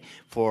USDA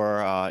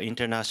for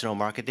international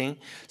marketing.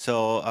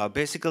 So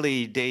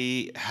basically,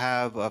 they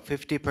have a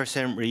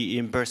 50%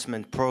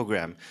 reimbursement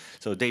program.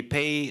 So they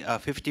pay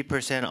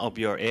 50% of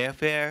your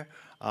airfare,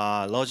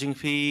 lodging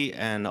fee,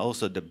 and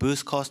also the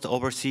booth cost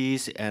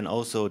overseas, and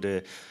also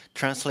the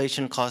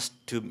translation cost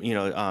to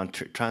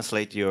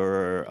translate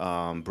your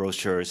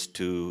brochures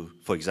to,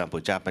 for example,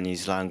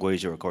 Japanese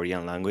language or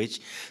Korean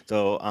language.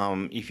 So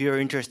if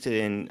you're interested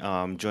in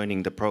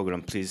joining the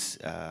program, please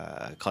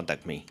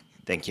contact me.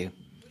 Thank you.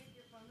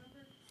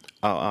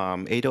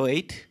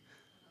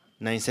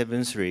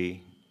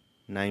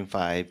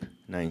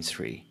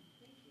 808-973-9593.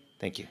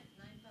 Thank you.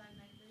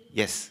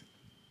 Yes.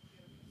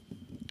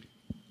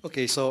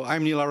 Okay, so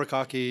I'm Neil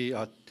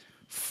Arakaki.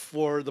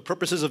 For the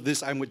purposes of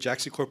this, I'm with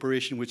Jaxi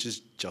Corporation, which is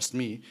just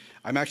me.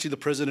 I'm actually the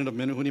president of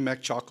Menehune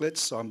Mac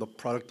Chocolates. So I'm the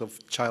product of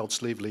child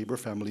slave labor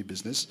family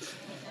business.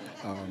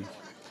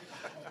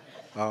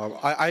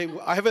 I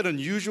have an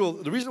unusual,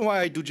 the reason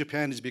why I do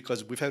Japan is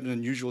because we've had an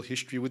unusual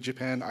history with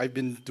Japan. I've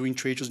been doing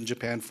trade shows in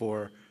Japan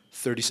for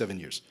 37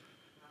 years.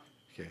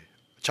 Okay,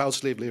 child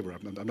slave labor,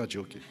 I'm not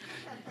joking.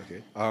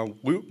 Okay,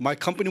 my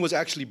company was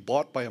actually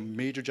bought by a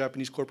major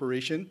Japanese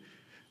corporation.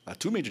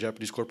 Two major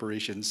Japanese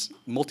corporations,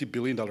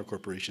 multi-billion-dollar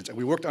corporations, and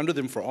we worked under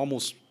them for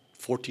almost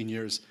 14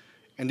 years,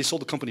 and they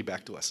sold the company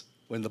back to us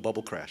when the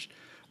bubble crashed.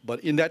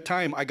 But in that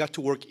time, I got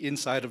to work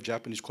inside of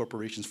Japanese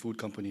corporations, food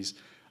companies.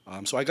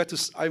 So I got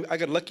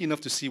lucky enough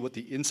to see what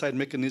the inside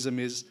mechanism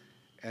is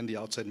and the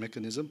outside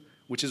mechanism,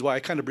 which is why I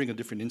kind of bring a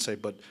different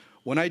insight. But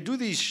when I do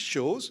these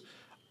shows,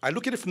 I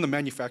look at it from the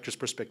manufacturer's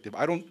perspective.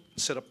 I don't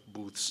set up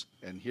booths,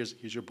 and here's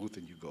your booth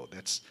and you go.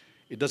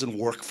 It doesn't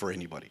work for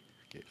anybody.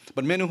 Okay.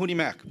 But Menehune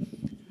Mac,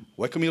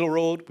 Waikamilo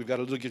Road, we've got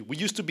a little, we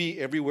used to be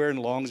everywhere in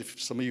Longs, if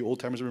some of you old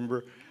timers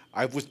remember.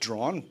 I've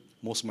withdrawn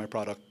most of my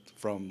product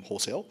from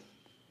wholesale.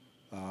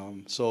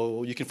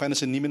 So you can find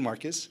us in Neiman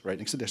Marcus, right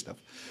next to their stuff,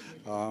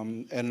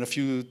 and in a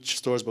few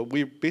stores, but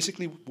we're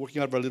basically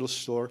working out of our little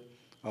store.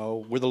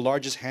 We're the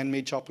largest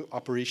handmade chocolate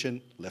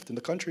operation left in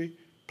the country,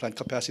 Plant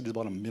capacity is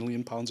about 1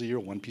 million pounds a year,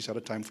 one piece at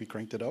a time if we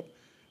cranked it up.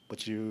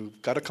 But you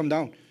got to come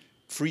down.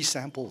 Free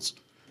samples.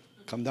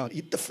 Come down,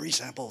 eat the free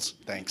samples.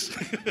 Thanks.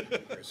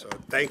 So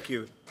thank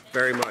you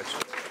very much.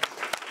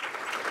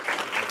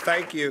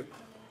 Thank you.